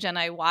age and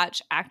I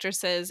watch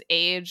actresses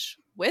age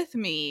with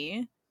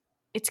me,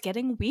 it's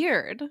getting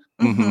weird.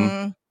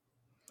 Mm-hmm.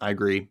 I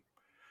agree.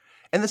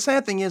 And the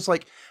sad thing is,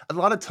 like, a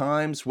lot of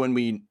times when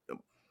we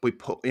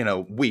put,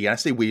 I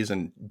say we as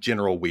in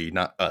general we,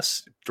 not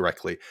us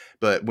directly,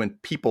 but when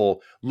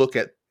people look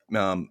at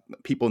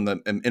people in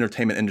the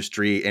entertainment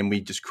industry and we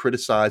just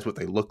criticize what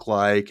they look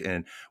like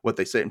and what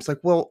they say, it's like,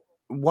 well,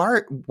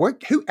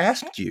 who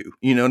asked you?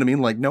 You know what I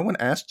mean? Like, no one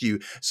asked you.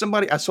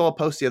 I saw a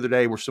post the other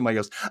day where somebody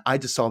goes, I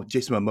just saw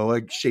Jason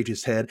Momoa shaved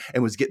his head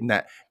and was getting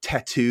that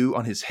tattoo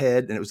on his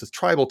head. And it was a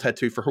tribal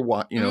tattoo for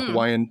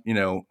Hawaiian,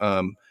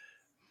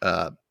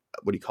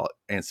 what do you call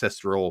it?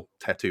 Ancestral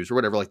tattoos or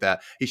whatever like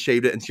that. He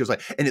shaved it and she was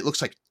like, and it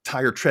looks like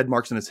tire tread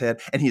marks on his head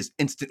and he is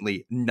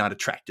instantly not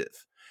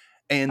attractive.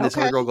 And this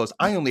other girl goes,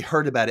 I only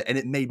heard about it and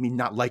it made me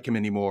not like him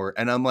anymore.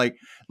 And I'm like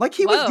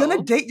he was going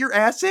to date your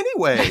ass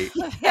anyway.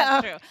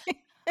 That's true.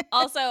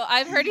 Also,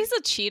 I've heard he's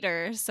a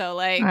cheater. So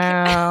like,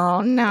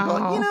 oh no.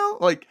 Well,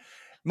 like,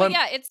 but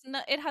yeah,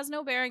 it has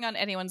no bearing on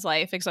anyone's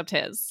life except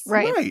his.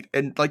 Right.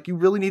 And like, you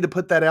really need to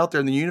put that out there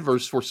in the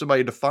universe for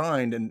somebody to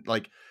find. And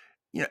like,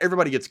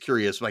 everybody gets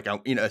curious, like,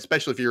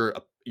 especially if you're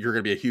going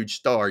to be a huge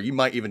star, you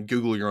might even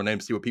Google your own name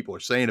to see what people are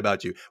saying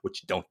about you,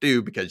 which you don't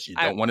do because you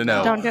don't want to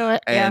know. Don't do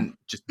it. And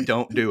just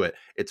don't do it.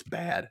 It's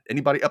bad.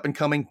 Anybody up and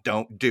coming,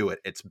 don't do it.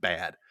 It's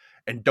bad.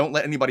 And don't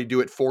let anybody do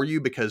it for you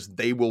because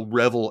they will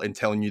revel in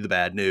telling you the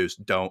bad news.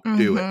 Don't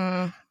do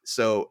it.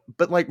 So,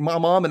 but like my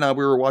mom and I,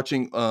 we were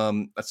watching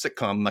a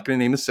sitcom. I'm not going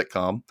to name the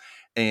sitcom.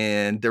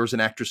 And there was an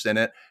actress in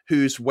it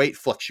whose weight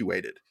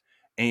fluctuated.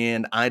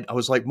 And I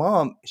was like,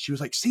 Mom, she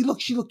was like, see,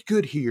 look, she looked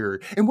good here.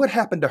 And what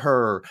happened to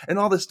her? And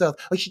all this stuff.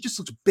 Like, she just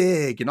looks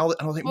big and all that.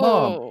 And I was like,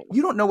 Mom,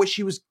 you don't know what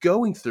she was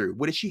going through.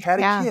 What if she had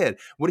a kid?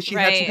 What if she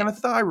had some kind of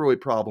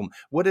thyroid problem?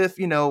 What if,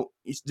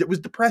 it was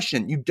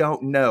depression? You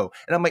don't know.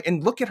 And I'm like,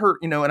 and look at her,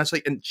 and I was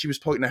like, and she was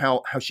talking to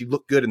how she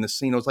looked good in the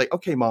scene. I was like,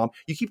 okay, Mom,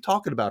 you keep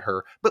talking about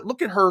her, but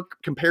look at her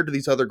compared to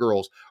these other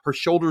girls. Her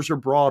shoulders are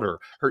broader.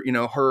 Her, you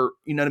know what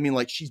I mean?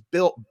 Like, she's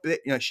built big,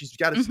 she's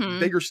got a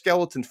bigger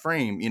skeleton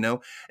frame,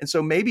 and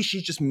so maybe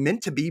she's just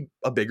meant to be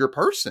a bigger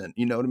person.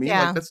 You know what I mean?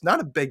 Yeah. Like, that's not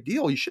a big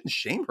deal. You shouldn't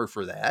shame her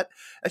for that.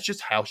 That's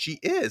just how she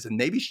is. And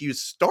maybe she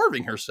was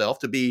starving herself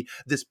to be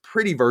this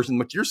pretty version.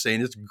 What you're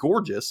saying is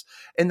gorgeous.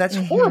 And that's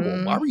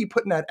horrible. Why were you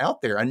putting that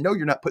out there? I know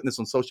you're not putting this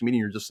on social media.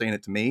 You're just saying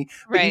it to me,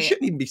 but you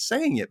shouldn't even be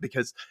saying it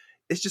because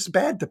it's just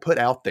bad to put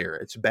out there.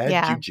 It's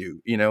bad juju,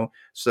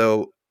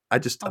 So I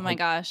just, oh my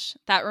gosh,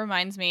 that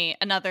reminds me,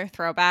 another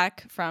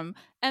throwback from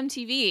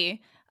MTV,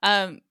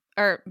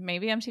 or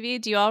maybe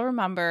MTV. Do you all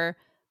remember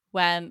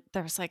when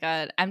there was like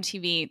a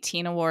MTV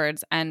Teen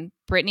Awards and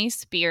Britney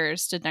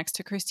Spears stood next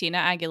to Christina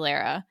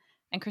Aguilera,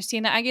 and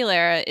Christina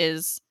Aguilera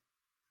is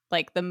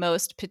like the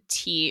most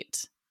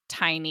petite,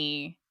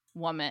 tiny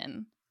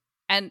woman.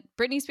 And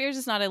Britney Spears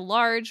is not a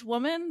large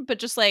woman, but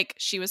just like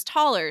she was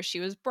taller, she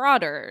was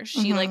broader,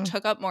 she like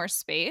took up more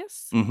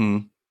space.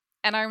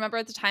 And I remember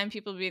at the time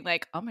people being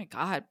like, "Oh my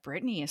God,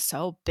 Brittany is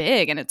so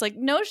big," and it's like,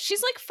 no,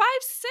 she's like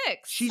 5'6".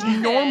 She's Stop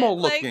normal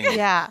it. Like, looking.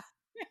 Yeah.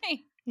 right.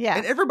 Yeah.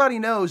 And everybody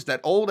knows that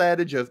old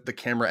adage of the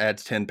camera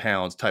adds 10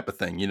 pounds type of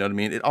thing. You know what I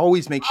mean? It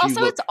always makes you Also,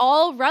 look. it's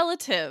all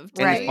relative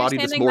to Right. who you're Body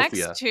standing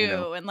dysmorphia, next to you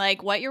know? and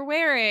like what you're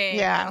wearing.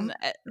 Yeah.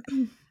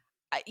 And,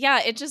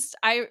 yeah, it just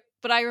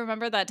but I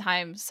remember that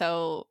time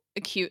so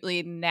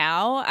acutely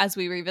now as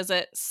we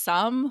revisit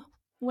some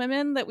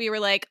women that we were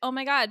like, oh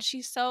my God,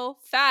 she's so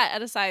fat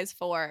at a size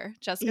 4.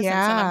 Jessica Simpson,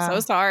 I'm so Yeah.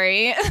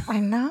 sorry. I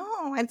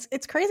know.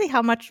 It's crazy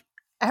how much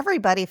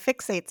everybody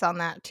fixates on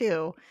that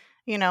too.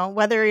 You know,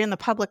 whether you're in the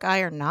public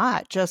eye or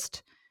not.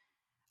 Just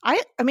I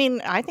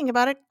mean, I think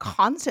about it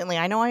constantly.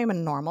 I know I am a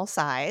normal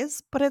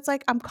size, but it's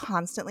like I'm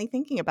constantly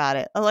thinking about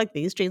it. Oh, like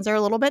these jeans are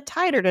a little bit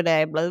tighter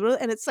today, blah, blah, blah.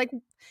 And it's like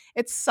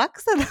it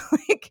sucks that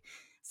like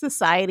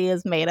society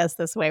has made us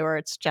this way where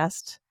it's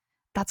just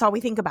that's all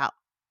we think about.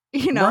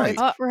 You know, Right. it's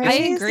I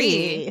crazy.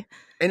 agree.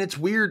 And it's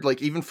weird,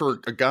 like even for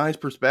a guy's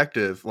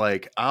perspective,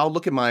 like I'll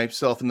look at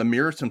myself in the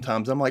mirror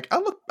sometimes. I'm like, I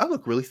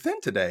look really thin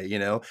today, you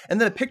know.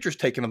 And then a picture's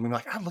taken of me, I'm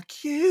like, I look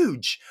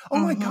huge. Oh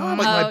my God,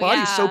 like my Oh,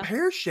 body's so yeah.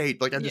 pear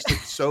shaped. Like I just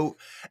look so.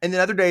 And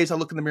then other days I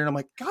look in the mirror and I'm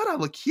like, God, I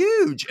look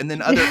huge. And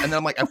then and then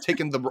I'm like, I've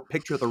taken the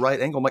picture at the right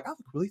angle. I'm like, I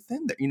look really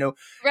thin there, you know.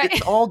 Right.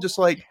 It's all just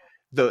like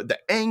the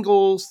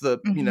angles,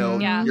 you know,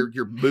 Yeah.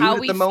 your mood How at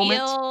we the moment.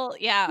 feel.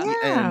 Yeah.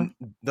 Yeah. And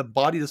the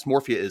body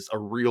dysmorphia is a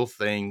real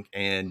thing,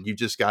 and you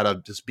just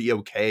gotta just be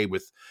okay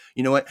with,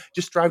 you know what,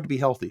 just strive to be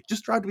healthy.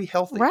 Just strive to be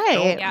healthy.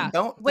 Right. Yeah.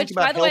 Don't Which, think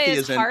about by the way, healthy is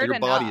as in hard your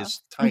body enough.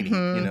 is tiny, you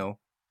Mhm. know.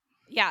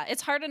 Yeah,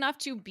 it's hard enough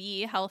to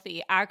be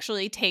healthy,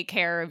 actually take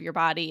care of your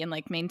body and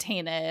like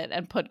maintain it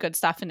and put good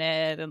stuff in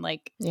it. And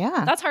like,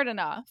 Yeah. that's hard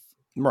enough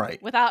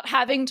Right. without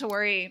having to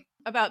worry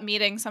about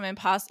meeting some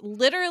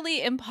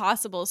literally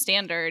impossible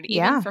standard,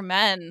 even Yeah. for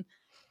men.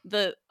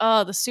 The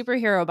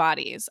superhero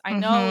bodies. I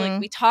know like Mhm.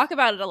 we talk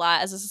about it a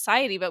lot as a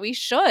society, but we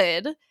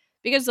should,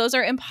 because those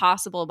are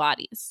impossible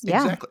bodies.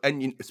 Yeah. Exactly.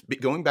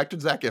 And going back to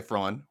Zac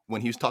Efron,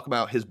 when he was talking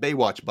about his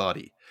Baywatch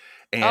body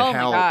and Oh my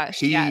how gosh,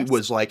 he yes.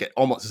 was like at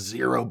almost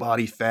zero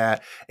body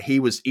fat, he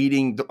was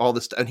eating all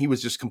this stuff, and he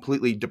was just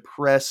completely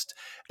depressed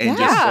and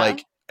just Yeah.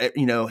 like,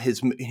 you know,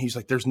 he's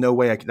like, there's no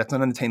way that's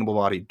an unattainable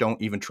body.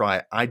 Don't even try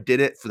it. I did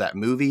it for that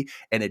movie,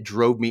 and it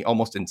drove me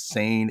almost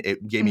insane.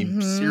 It gave me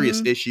serious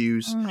Mhm.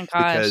 issues. Oh my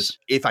Because gosh.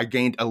 if I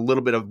gained a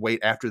little bit of weight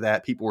after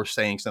that, people were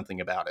saying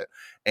something about it.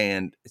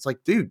 And it's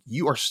like, dude,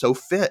 you are so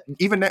fit.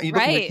 Even now, you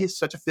look like Right. he's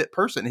such a fit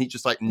person. And he's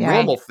just like Yeah.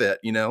 normal fit,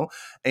 you know?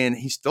 And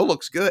he still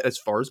looks good as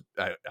far as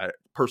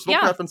personal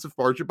Yeah. preference, as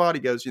far as your body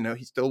goes. You know,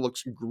 he still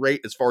looks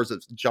great as far as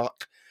his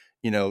jock,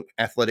 you know,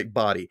 athletic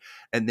body.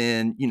 And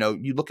then, you know,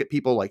 you look at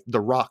people like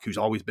The Rock, who's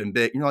always been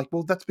big. You're like,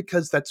 well, that's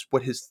because that's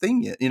what his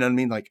thing is. You know what I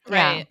mean? Like,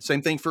 Yeah. Right.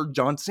 same thing for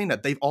John Cena.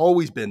 They've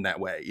always been that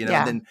way, you know.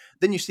 Yeah. And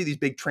then you see these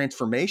big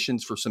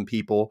transformations for some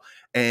people,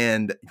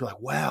 and you're like,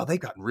 wow, they've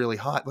gotten really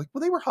hot. Like,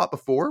 well, they were hot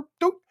before.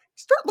 Don't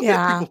start looking at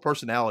Yeah. people's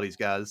personalities,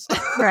 guys.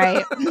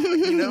 Right.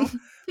 You know,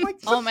 like,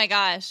 Oh my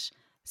gosh.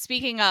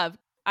 Speaking of,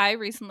 I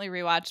recently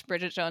rewatched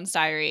Bridget Jones'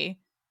 Diary,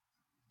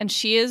 and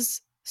she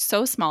is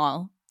so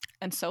small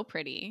and so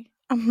pretty.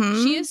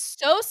 Mhm. She is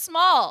so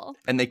small.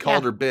 and they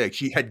called her big.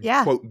 She had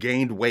Yeah. quote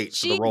gained weight for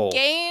She the role.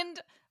 gained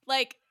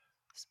like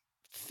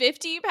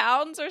 50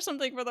 pounds or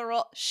something for the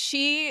role.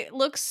 She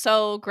looks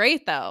so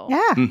great though.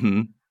 Yeah.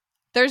 Mm-hmm.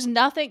 There's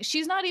nothing,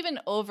 she's not even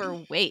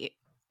overweight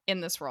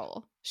in this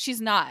role.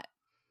 She's not.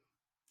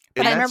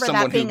 And I that's remember that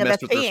someone who being the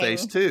messed with her thing.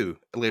 face too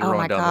later Oh on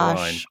my down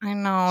gosh. I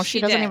know. She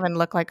She doesn't did. even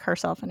look like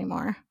herself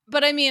anymore.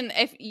 But I mean,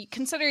 if you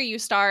consider you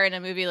star in a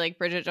movie like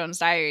Bridget Jones'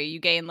 Diary, you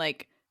gain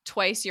like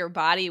twice your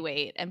body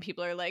weight, and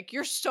people are like,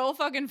 "You're so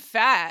fucking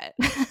fat."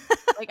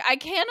 Like, I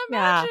can't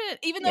Yeah. imagine,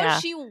 even though Yeah.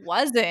 she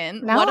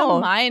wasn't. What a No.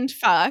 mind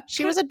fuck.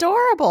 She was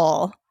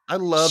adorable. the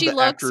line. I love She the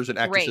looks actors and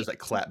actresses great. that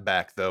clap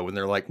back though when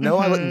they're like, "No,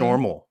 I look Mhm.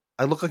 normal.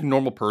 I look like a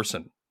normal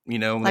person." You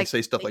know, when Like- they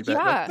say stuff like that.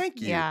 Like, Yeah.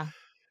 thank you. Yeah.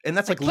 And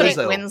that's Like like Kate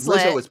Lizzo. Winslet.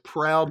 Lizzo is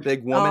proud,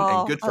 big woman,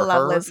 and good I for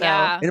love her. Lizzo.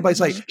 Yeah. And everybody's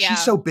like, Yeah.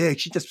 she's so big.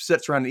 She just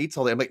sits around and eats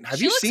all day. I'm like, have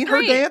She you looks seen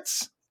great. her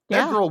dance?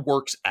 That Yeah. girl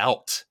works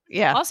out.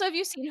 Yeah. Also, have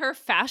you seen her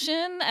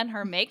fashion and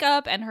her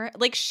makeup and her,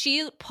 like,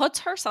 she puts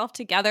herself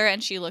together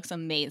and she looks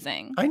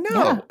amazing. I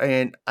know.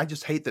 And I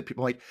just hate that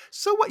people are like,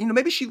 so what? You know,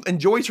 maybe she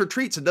enjoys her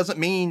treats. It doesn't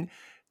mean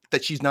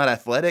that she's not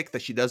athletic,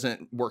 that she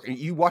doesn't work. And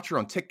you watch her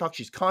on TikTok,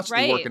 she's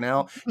constantly Right. working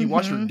out. You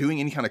watch her Mhm. doing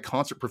any kind of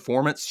concert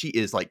performance, she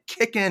is like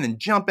kicking and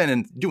jumping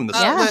and doing the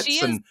Yeah. splits. She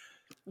is And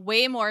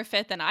way more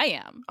fit than I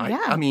am.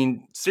 Yeah. I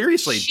mean,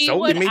 seriously, She so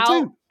would did me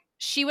too.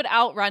 She would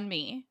outrun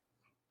me.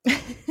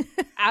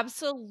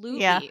 Absolutely.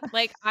 Yeah.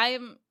 Like,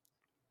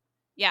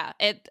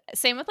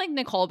 same with like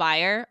Nicole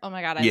Byer. Oh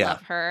my God, I Yeah.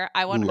 love her.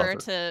 I want Love her her.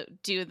 to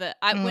do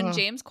when Mm.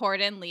 James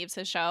Corden leaves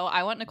his show,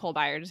 I want Nicole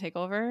Byer to take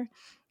over.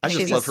 I just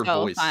She's love her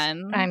so voice.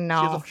 fun. I She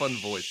know. has a fun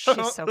voice.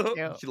 She's so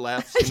cute. She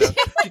laughs. You know?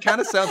 She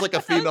kind of sounds like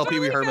a female Pee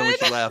Wee really Herman when she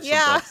good. laughs.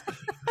 Yeah. Sometimes.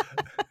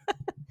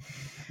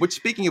 Which,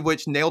 speaking of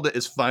which, Nailed It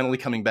is finally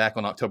coming back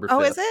on October 5th.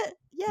 Oh, is it?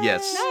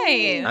 Yes.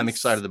 Nice. I'm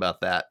excited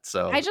about that.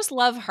 So I just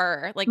love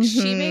her. Like,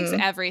 she makes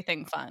Mhm.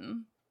 everything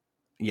fun.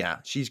 Yeah,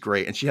 she's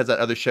great. And she has that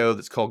other show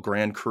that's called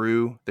Grand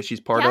Crew that she's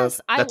part Yes,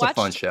 of. That's a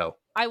fun show.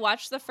 I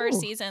watched the first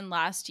Ooh. season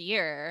last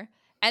year,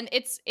 and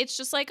it's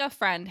just like a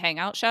friend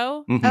hangout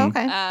show. Mhm. Oh,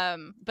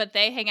 okay. But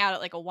they hang out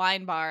at like a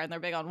wine bar, and they're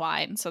big on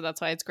wine, so that's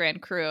why it's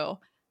Grand Crew.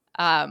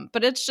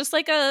 But it's just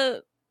like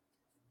a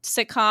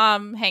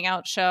sitcom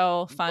hangout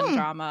show, fun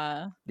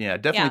drama. Yeah,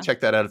 definitely check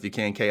that out if you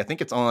can, Kay. I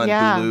think it's on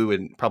Yeah. Hulu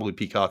and probably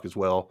Peacock as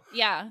well.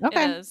 Yeah,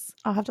 Okay. it is.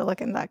 I'll have to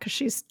look into that because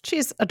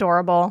she's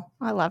adorable.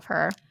 I love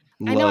her.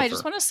 I know. Love I her.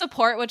 just want to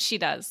support what she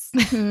does.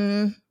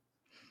 Mhm.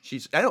 She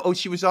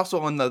was also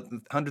on the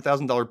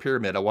 $100,000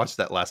 Pyramid. I watched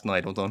that last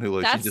night. It was on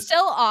Hulu. That's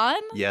still on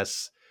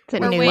Yes. It's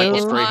a Or new wait, Michael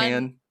it's one. on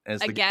Strahan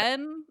as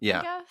again.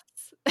 Yeah.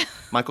 I guess.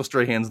 Michael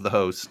Strahan's the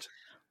host.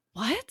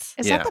 What?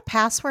 Is Yeah. that the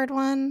password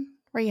one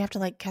where you have to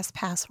like guess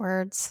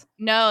passwords?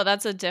 No,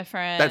 that's a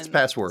different. That's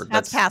Password.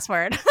 That's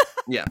password.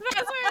 Yeah.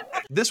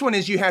 Password. This one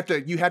is you have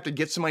to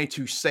get somebody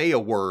to say a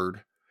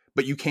word,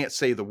 but you can't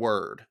say the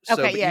word. So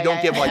Okay, but yeah, you don't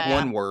yeah, give yeah, like yeah.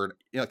 one word.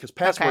 Because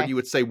Password Okay. you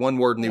would say one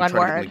word and they would One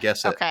try to get them word. to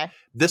guess it. Okay.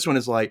 This one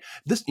is like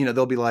this,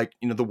 they'll be like,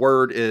 the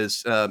word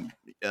is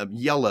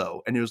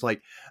yellow, and it was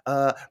like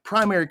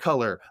primary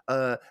color,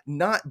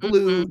 not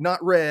blue,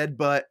 not red,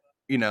 but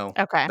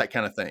Okay. that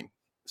kind of thing.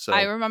 So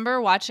I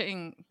remember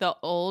watching the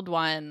old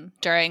one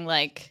during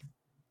like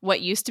what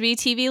used to be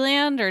TV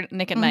Land or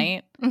Nick at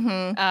Night.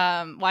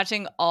 Mm-hmm.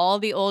 Watching all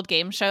the old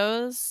game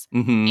shows,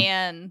 mhm.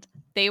 and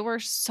they were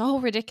so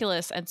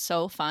ridiculous and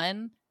so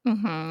fun.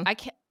 Mm-hmm.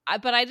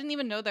 But I didn't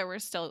even know there were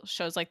still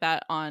shows like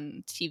that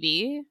on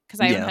TV because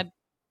I haven't Yeah. had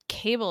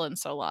cable in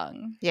so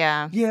long.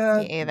 Yeah. Yeah.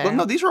 Me either. Well,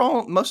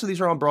 no, most of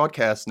these are on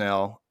broadcast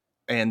now,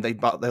 and they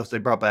brought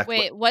back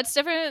Wait, what's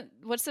different?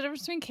 What's the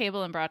difference between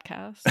cable and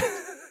broadcast?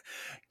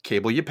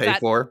 cable you pay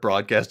for,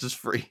 broadcast is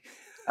free.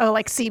 Oh,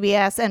 like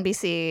CBS,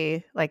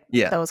 NBC, like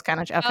those kind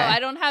of. Okay. Oh, I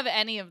don't have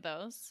any of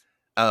those.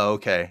 Oh,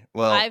 okay.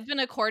 Well, I've been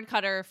a cord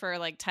cutter for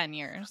like 10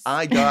 years.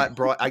 I got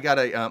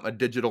a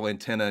digital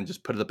antenna and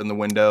just put it up in the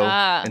window,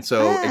 and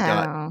so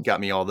it got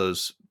me all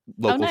those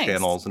local nice.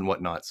 channels and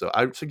whatnot. So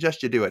I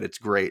suggest you do it. It's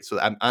great. So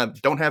I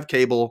don't have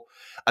cable.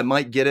 I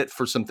might get it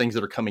for some things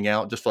that are coming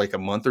out just for like a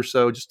month or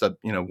so, just to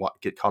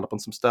get caught up on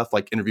some stuff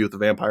like Interview with the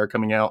Vampire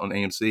coming out on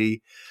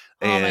AMC.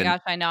 Oh my gosh,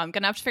 I know. I'm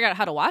gonna have to figure out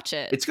how to watch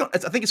it. I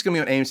think it's gonna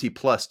be on AMC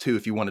Plus too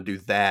if you want to do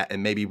that,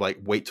 and maybe like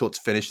wait till it's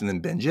finished and then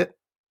binge it,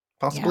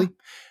 possibly.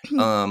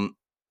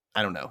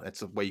 I don't know. That's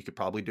the way you could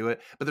probably do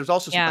it. But there's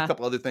also a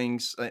couple other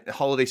things.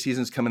 Holiday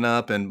season's coming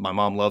up, and my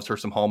mom loves her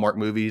some Hallmark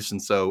movies,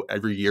 and so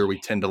every year we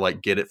tend to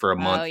like get it for a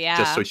month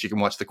just so she can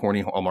watch the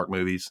corny Hallmark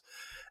movies.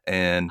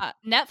 And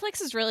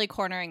Netflix is really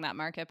cornering that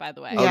market, by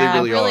the way. Oh, they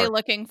I'm really are.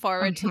 looking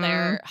forward to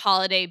their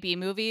holiday B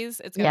movies.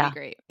 It's gonna be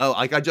great. Oh,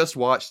 like I just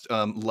watched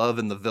Love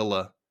in the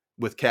Villa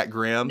with Kat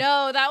Graham.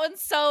 No, that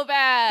one's so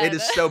bad. It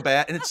is so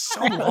bad, and it's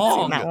so I haven't long.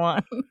 seen that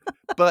one.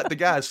 But the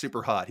guy is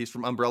super hot. He's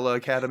from Umbrella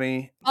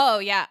Academy. Oh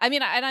yeah, I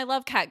mean, and I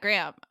love Kat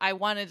Graham. I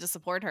wanted to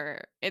support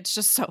her. It's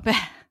just so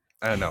bad.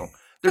 I don't know.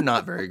 They're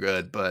not very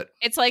good, but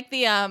It's like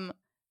the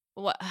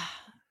what?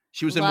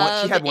 she was in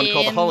one. She had one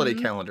called the Holiday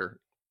in- Calendar.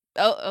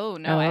 Oh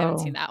no, I haven't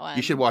seen that one.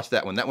 You should watch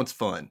that one. That one's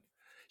fun.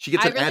 She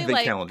gets I an really advent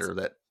liked- calendar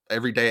that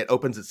every day it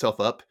opens itself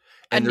up,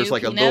 A and there's new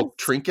like a penis? little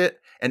trinket,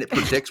 and it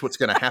predicts what's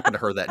going to happen to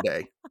her that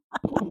day.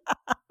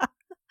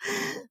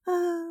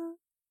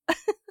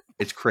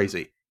 It's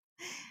crazy.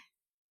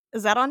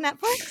 Is that on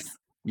Netflix?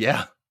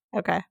 Yeah.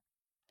 Okay.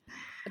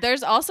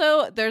 There's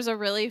a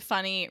really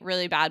funny,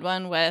 really bad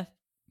one with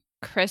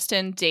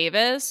Kristen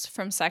Davis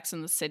from Sex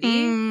and the City.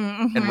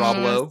 Mm-hmm. And Rob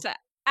Lowe. To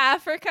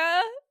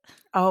Africa.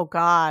 Oh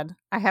God,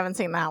 I haven't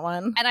seen that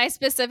one. And I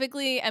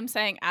specifically am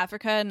saying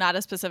Africa, not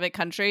a specific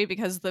country,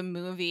 because the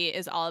movie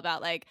is all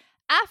about like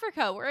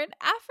Africa. We're in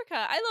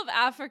Africa. I love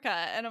Africa.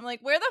 And I'm like,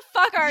 where the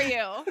fuck are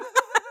you?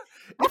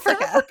 It's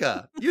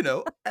Africa.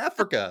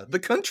 Africa, the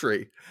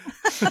country.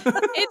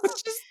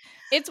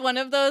 It's one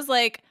of those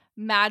like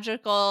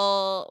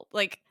magical,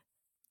 like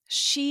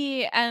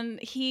she and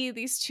he,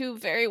 these two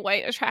very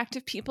white,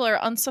 attractive people are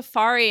on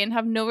safari and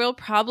have no real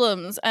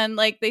problems. And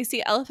like they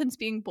see elephants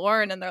being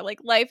born and they're like,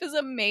 life is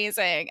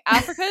amazing.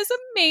 Africa is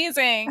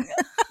amazing.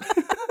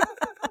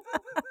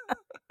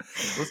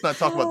 Let's not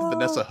talk about the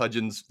Vanessa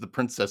Hudgens, the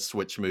Princess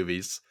Switch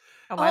movies.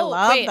 Oh, I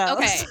love those.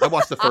 Okay. I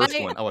watched the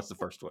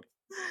first one.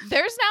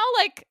 There's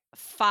now like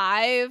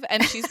 5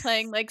 and she's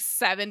playing like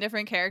 7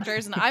 different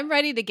characters and I'm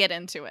ready to get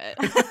into it.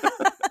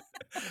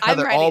 How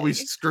they're always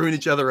screwing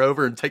each other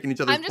over and taking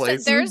each other's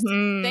place.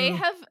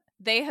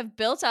 They have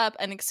built up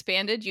an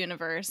expanded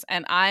universe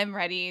and I'm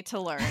ready to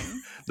learn.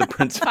 The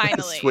Princess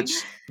Finally. Switch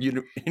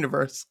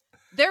universe.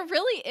 There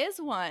really is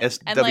one. SWU.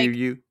 And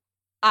like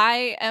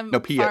I am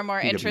far more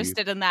PWU.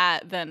 interested in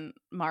that than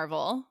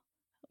Marvel.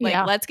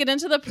 Like, let's get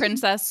into the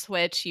Princess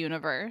Switch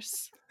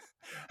universe.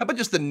 How about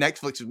just the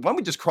Netflix? Why don't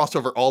we just cross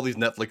over all these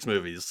Netflix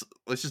movies?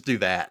 Let's just do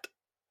that.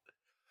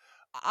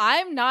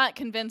 I'm not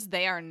convinced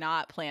they are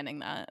not planning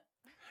that.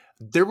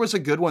 There was a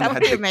good one that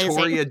That had would be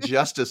Victoria amazing.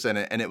 Justice in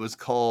it, and it was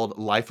called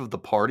Life of the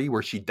Party,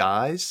 where she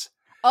dies.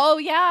 Oh,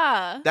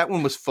 yeah. That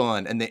one was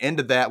fun, and the end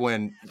of that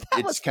one, That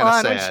it's was kind of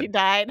fun sad. when she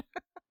died.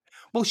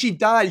 Well, she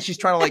died. And she's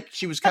trying to like.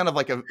 She was kind of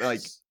like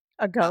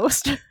a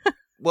ghost.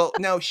 Well,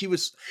 no, she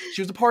was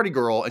a party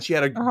girl, and she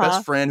had a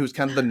best friend who's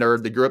kind of the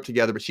nerd. They grew up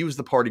together, but she was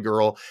the party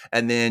girl,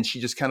 and then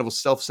she just kind of was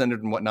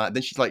self-centered and whatnot. And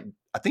then she's like,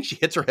 I think she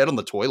hits her head on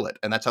the toilet,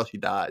 and that's how she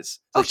dies.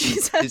 So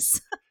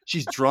Jesus!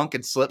 She's drunk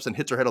and slips and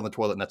hits her head on the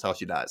toilet, and that's how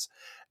she dies.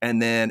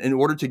 And then, in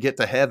order to get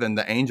to heaven,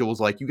 the angel was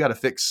like, "You got to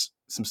fix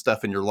some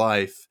stuff in your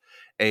life."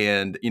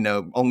 And,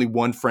 only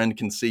one friend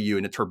can see you,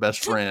 and it's her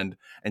best friend.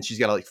 And she's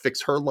got to like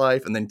fix her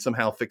life and then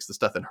somehow fix the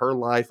stuff in her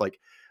life. Like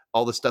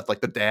all the stuff,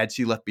 like the dad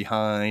she left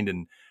behind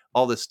and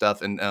all this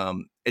stuff. And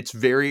it's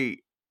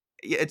very,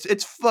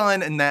 it's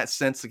fun in that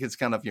sense. Like it's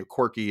kind of,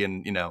 quirky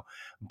and,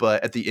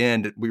 but at the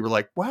end we were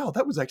like, wow,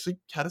 that was actually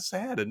kind of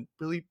sad and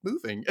really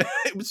moving.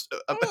 It was,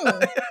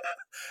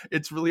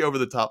 it's really over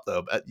the top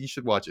though. But you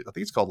should watch it. I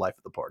think it's called Life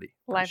of the Party.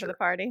 Life of the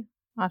Party.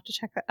 I'll have to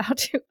check that out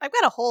too. I've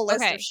got a whole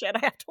list of shit I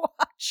have to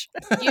watch.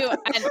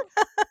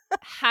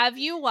 Have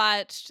you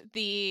watched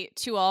the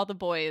To All the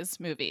Boys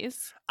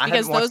movies? I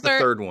haven't watched the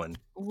third one.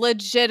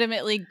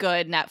 Legitimately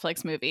good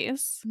Netflix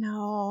movies.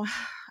 No,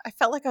 I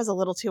felt like I was a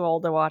little too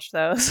old to watch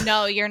those.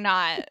 No, you're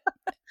not.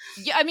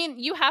 I mean,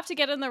 you have to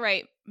get in the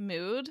right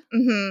mood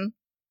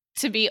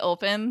to be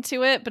open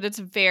to it, but it's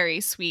very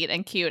sweet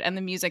and cute, and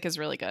the music is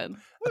really good.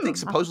 I think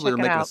supposedly they're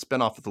making a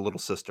spinoff with the little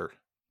sister.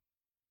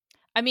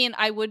 I mean,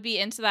 I would be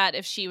into that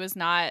if she was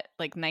not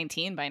like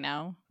 19 by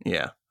now.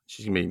 Yeah,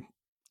 she's gonna be.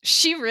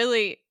 She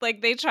really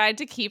they tried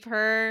to keep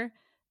her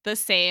the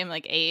same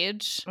like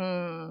age.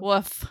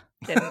 Woof.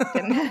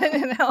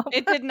 Didn't help.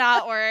 It did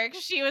not work.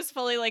 She was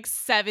fully like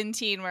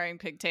 17 wearing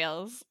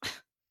pigtails.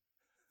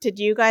 Did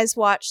you guys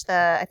watch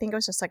I think it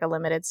was just like a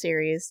limited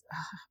series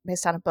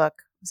based on a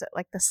book. Was it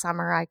like The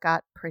Summer I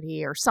Got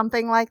Pretty or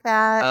something like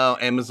that? Oh,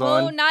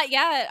 Amazon? Oh, not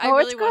yet. I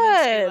really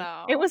wanted to,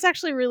 though. It was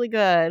actually really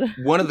good.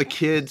 One of the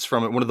kids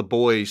from it, one of the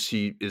boys,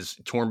 he is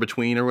torn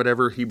between or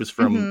whatever. He was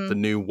from the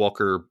new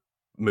Walker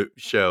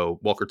show,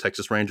 Walker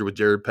Texas Ranger with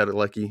Jared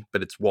Padalecki,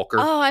 but it's Walker.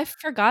 Oh, I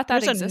forgot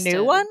that There's existed. a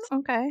new one?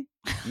 Okay.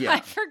 Yeah. I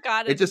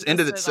forgot it just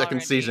ended its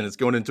second season. It's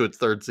going into its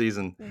third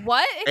season.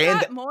 What?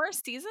 Got more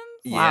seasons?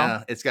 Yeah,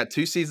 Wow. It's got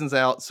 2 seasons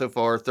out so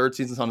far. Third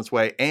season's on its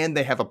way, and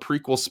they have a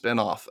prequel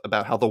spinoff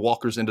about how the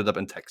Walkers ended up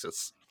in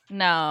Texas.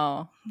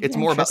 No. It's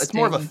more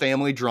of a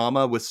family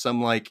drama with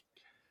some like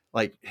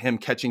him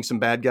catching some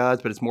bad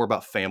guys, but it's more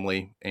about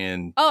family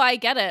and. Oh, I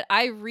get it.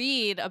 I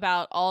read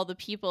about all the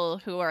people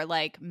who are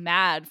like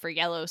mad for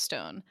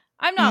Yellowstone.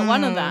 I'm not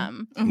one of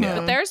them,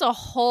 but there's a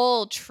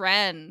whole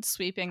trend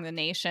sweeping the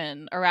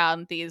nation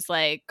around these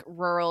like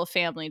rural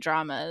family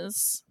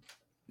dramas.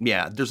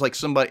 Yeah, there's like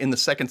somebody in the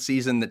second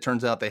season that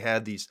turns out they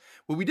had these,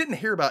 well, we didn't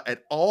hear about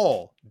at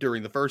all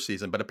during the first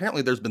season, but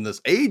apparently there's been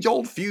this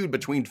age-old feud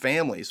between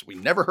families we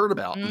never heard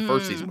about in the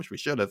first season, which we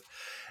should have.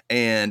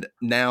 And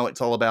now it's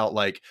all about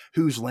like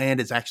whose land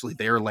is actually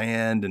their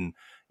land and,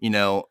 and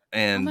oh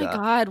my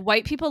God,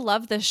 white people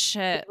love this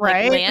shit.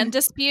 Right? Like land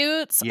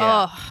disputes.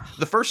 Yeah. Oh.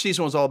 The first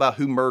season was all about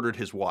who murdered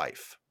his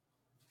wife.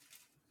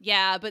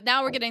 Yeah, but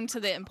now we're getting to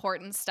the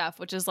important stuff,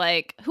 which is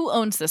like, who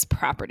owns this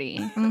property?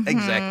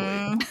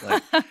 Exactly.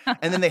 Like,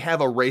 and then they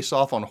have a race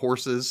off on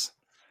horses.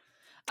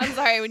 I'm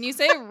sorry, when you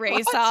say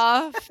race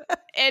off,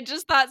 it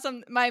just thought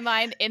my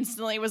mind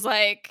instantly was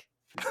like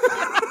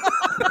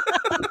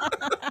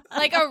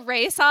like a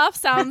race off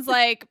sounds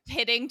like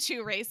pitting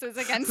 2 races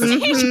against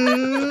each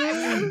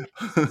other.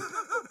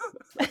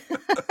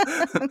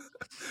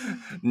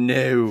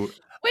 No.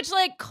 Which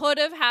like could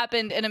have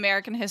happened in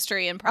American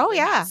history and probably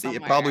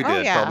It probably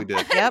did. Yeah. Probably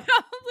did. Yep.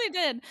 Probably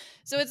did.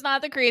 So it's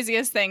not the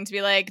craziest thing to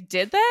be like,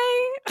 did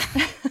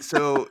they?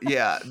 So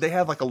yeah, they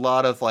have like a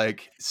lot of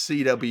like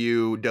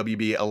CW,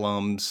 WB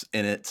alums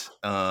in it.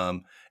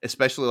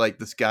 Especially like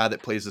this guy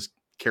that plays this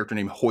character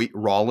named Hoyt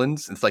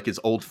Rollins. It's like his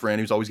old friend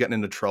who's always gotten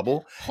into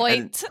trouble.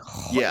 Hoyt.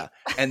 Yeah.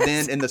 And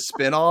then in the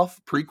spinoff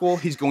prequel,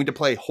 he's going to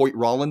play Hoyt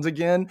Rollins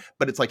again,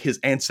 but it's like his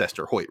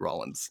ancestor, Hoyt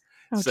Rollins.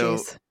 Oh, so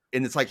geez.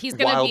 and it's like He's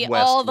gonna Wild be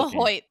West all the looking.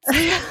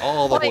 Hoyts.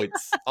 All the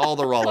Hoyts. All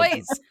the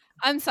Rollins.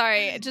 I'm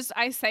sorry. Just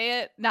I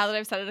say it now that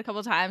I've said it a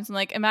couple times. I'm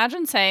like,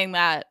 imagine saying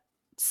that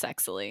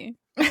sexily.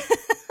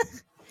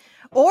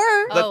 Or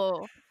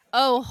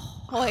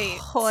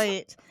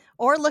Hoyt.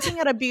 Or looking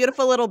at a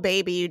beautiful little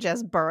baby you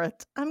just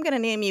birthed. I'm gonna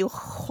name you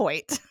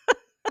Hoyt.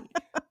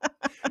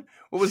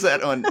 What was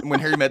that on When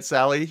Harry Met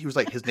Sally? He was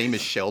like, his name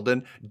is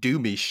Sheldon. Do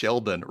me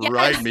Sheldon. Yes.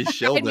 Ride me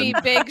Sheldon. Ride me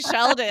Big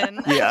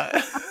Sheldon.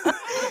 Yeah.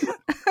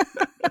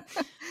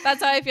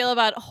 That's how I feel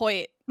about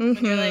Hoyt. When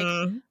you're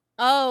like,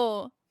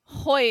 oh,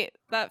 Hoyt,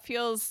 that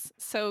feels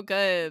so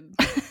good.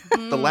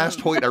 The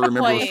last Hoyt I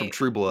remember was from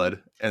True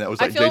Blood, and that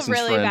was like I feel Jason's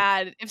really friend.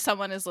 bad if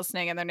someone is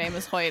listening and their name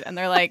is Hoyt and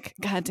they're like,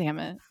 God damn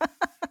it.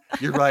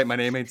 You're right, my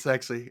name ain't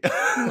sexy.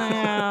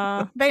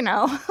 No, they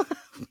know.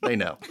 They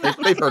know.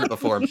 They've heard it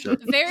before, I'm sure.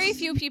 Very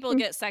few people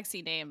get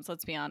sexy names,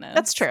 let's be honest.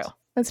 That's true.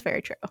 That's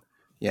very true.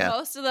 Yeah.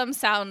 Most of them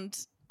sound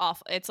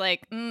awful. It's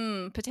like,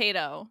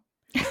 potato.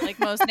 Like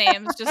most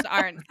names just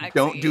aren't sexy.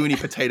 Don't do any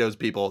potatoes,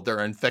 people. There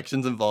are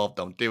infections involved.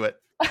 Don't do it.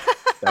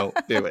 Don't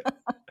do it.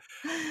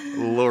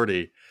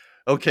 Lordy.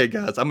 Okay,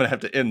 guys, I'm going to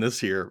have to end this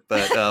here.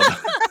 But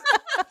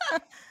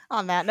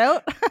On that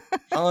note,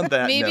 on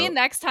that Maybe note,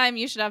 next time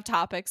you should have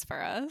topics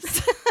for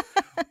us.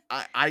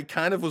 I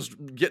kind of was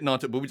getting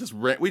onto it, but we just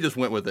went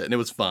with it, and it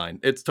was fine.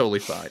 It's totally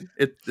fine.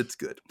 It's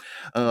good.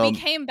 We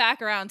came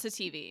back around to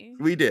TV.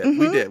 We did.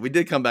 We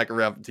did come back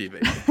around from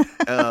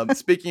TV.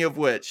 Speaking of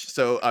which,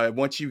 so I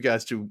want you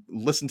guys to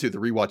listen to the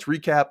Rewatch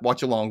Recap,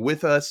 watch along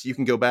with us. You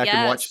can go back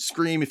and watch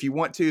Scream if you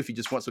want to, if you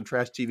just want some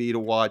trash TV to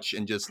watch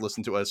and just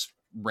listen to us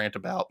rant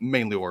about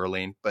mainly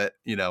Orlean, but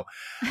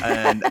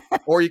and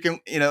or you can,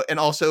 and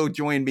also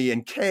join me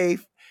and Kay.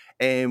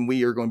 And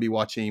we are going to be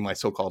watching My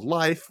So-Called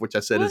Life, which I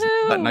said is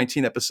about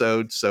 19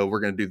 episodes. So we're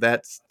going to do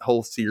that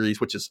whole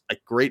series, which is a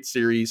great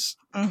series.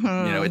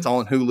 It's all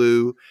on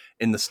Hulu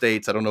in the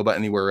States. I don't know about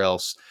anywhere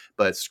else,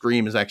 but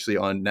Scream is actually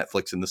on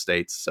Netflix in the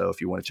States. So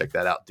if you want to check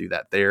that out, do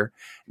that there.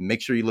 And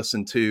make sure you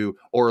listen to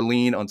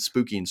Orlean on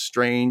Spooky and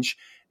Strange,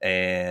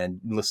 and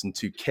listen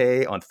to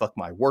Kay on Fuck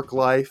My Work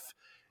Life.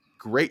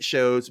 Great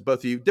shows, both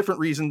of you. Different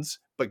reasons,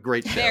 but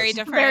great shows. Very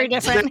different. Very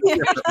different.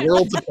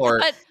 Worlds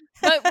apart.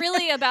 But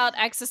really about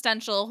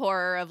existential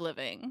horror of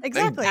living.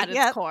 Exactly. At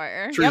its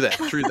core. True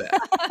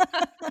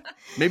that.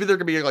 Maybe there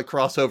could be like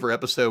crossover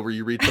episode where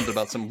you read something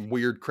about some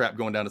weird crap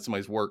going down at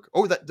somebody's work.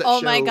 Oh, that Oh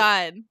show. my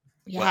God.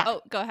 Yeah.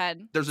 Oh, go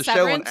ahead. There's a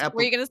Severance? show on Apple.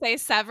 Were you going to say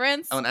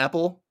Severance? On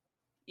Apple?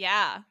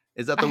 Yeah.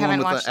 Is that I the one haven't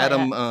with watched that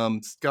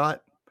Adam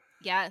Scott?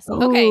 Yes.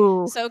 Ooh. Okay.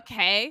 So,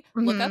 Kay,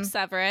 look up Mhm.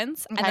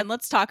 Severance, Okay. and then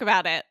let's talk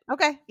about it.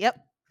 Okay. Yep.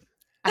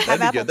 I have That'd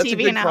be Apple good. That's a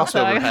TV big now,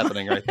 so crossover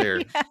happening right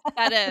there.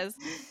 That is.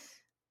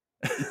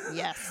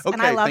 Yes. Okay,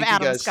 and I love thank you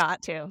Adam guys.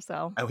 Scott too.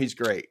 So. Oh, he's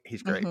great.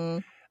 He's great.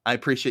 Mhm. I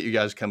appreciate you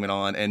guys coming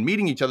on and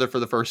meeting each other for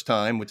the first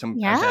time, which I'm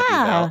Yeah. happy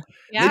about.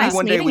 Yeah. Maybe Nice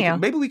one day meeting you.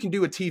 maybe we can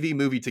do a TV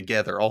movie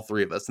together, all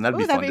three of us, and that'd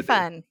be Ooh, fun that'd be to do.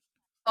 fun.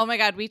 Oh my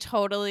God, we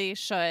totally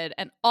should.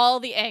 And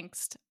all the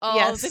angst, all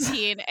Yes. the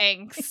teen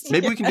angst.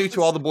 Maybe we can do To Yes.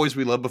 All the Boys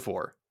We Loved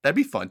Before. That'd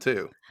be fun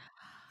too.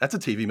 That's a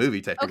TV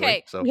movie technically.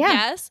 Okay. So Yeah.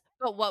 Yes,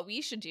 but what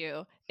we should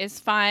do is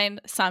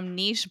find some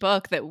niche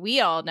book that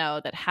we all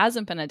know that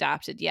hasn't been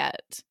adapted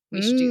yet.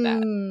 We should do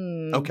that.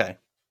 Mm. okay.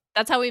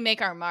 That's how we make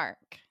our mark.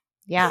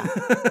 Yeah.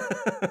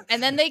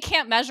 And then they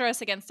can't measure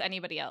us against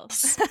anybody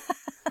else.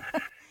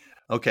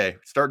 Okay,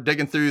 start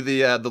digging through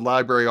the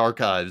library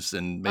archives,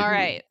 and maybe All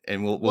right.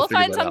 and we'll We'll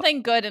figure find that out.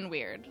 something good and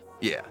weird.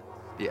 Yeah,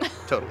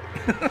 totally.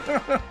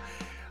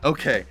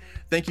 Okay,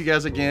 thank you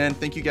guys again.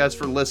 Thank you guys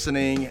for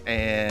listening,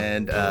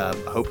 and I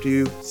hope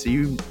to see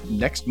you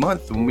next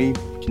month when we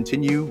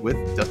continue with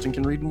Dustin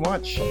Can Read and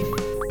Watch.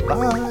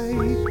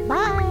 Bye.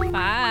 Bye.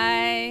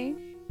 Bye.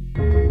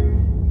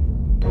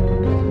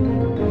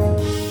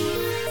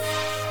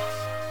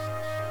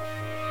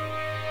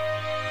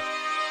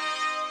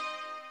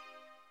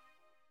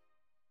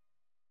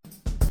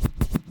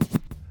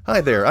 Hi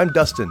there, I'm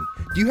Dustin.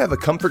 Do you have a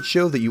comfort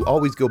show that you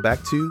always go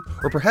back to?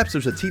 Or perhaps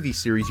there's a TV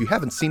series you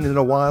haven't seen in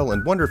a while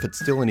and wonder if it's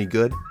still any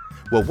good?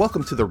 Well,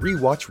 welcome to the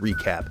Rewatch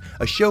Recap,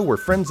 a show where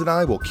friends and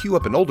I will queue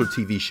up an older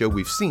TV show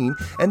we've seen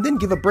and then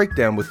give a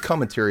breakdown with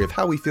commentary of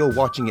how we feel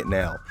watching it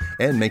now,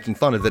 and making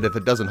fun of it if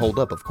it doesn't hold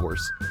up, of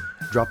course.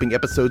 Dropping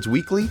episodes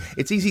weekly,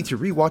 it's easy to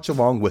rewatch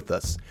along with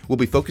us. We'll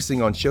be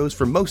focusing on shows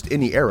from most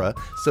any era,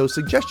 so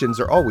suggestions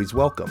are always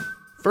welcome.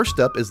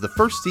 First up is the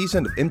first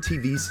season of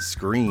MTV's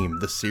Scream,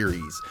 the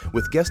series,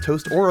 with guest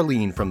host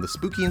Orlean from the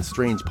Spooky and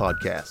Strange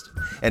podcast.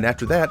 And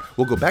after that,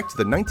 we'll go back to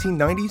the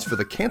 1990s for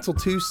the cancel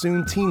too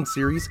soon teen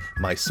series,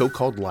 My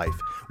So-Called Life,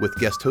 with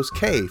guest host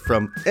Kay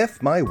from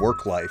F My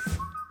Work Life.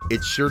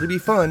 It's sure to be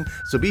fun,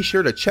 so be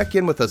sure to check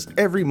in with us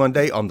every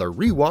Monday on the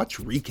Rewatch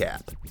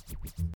Recap.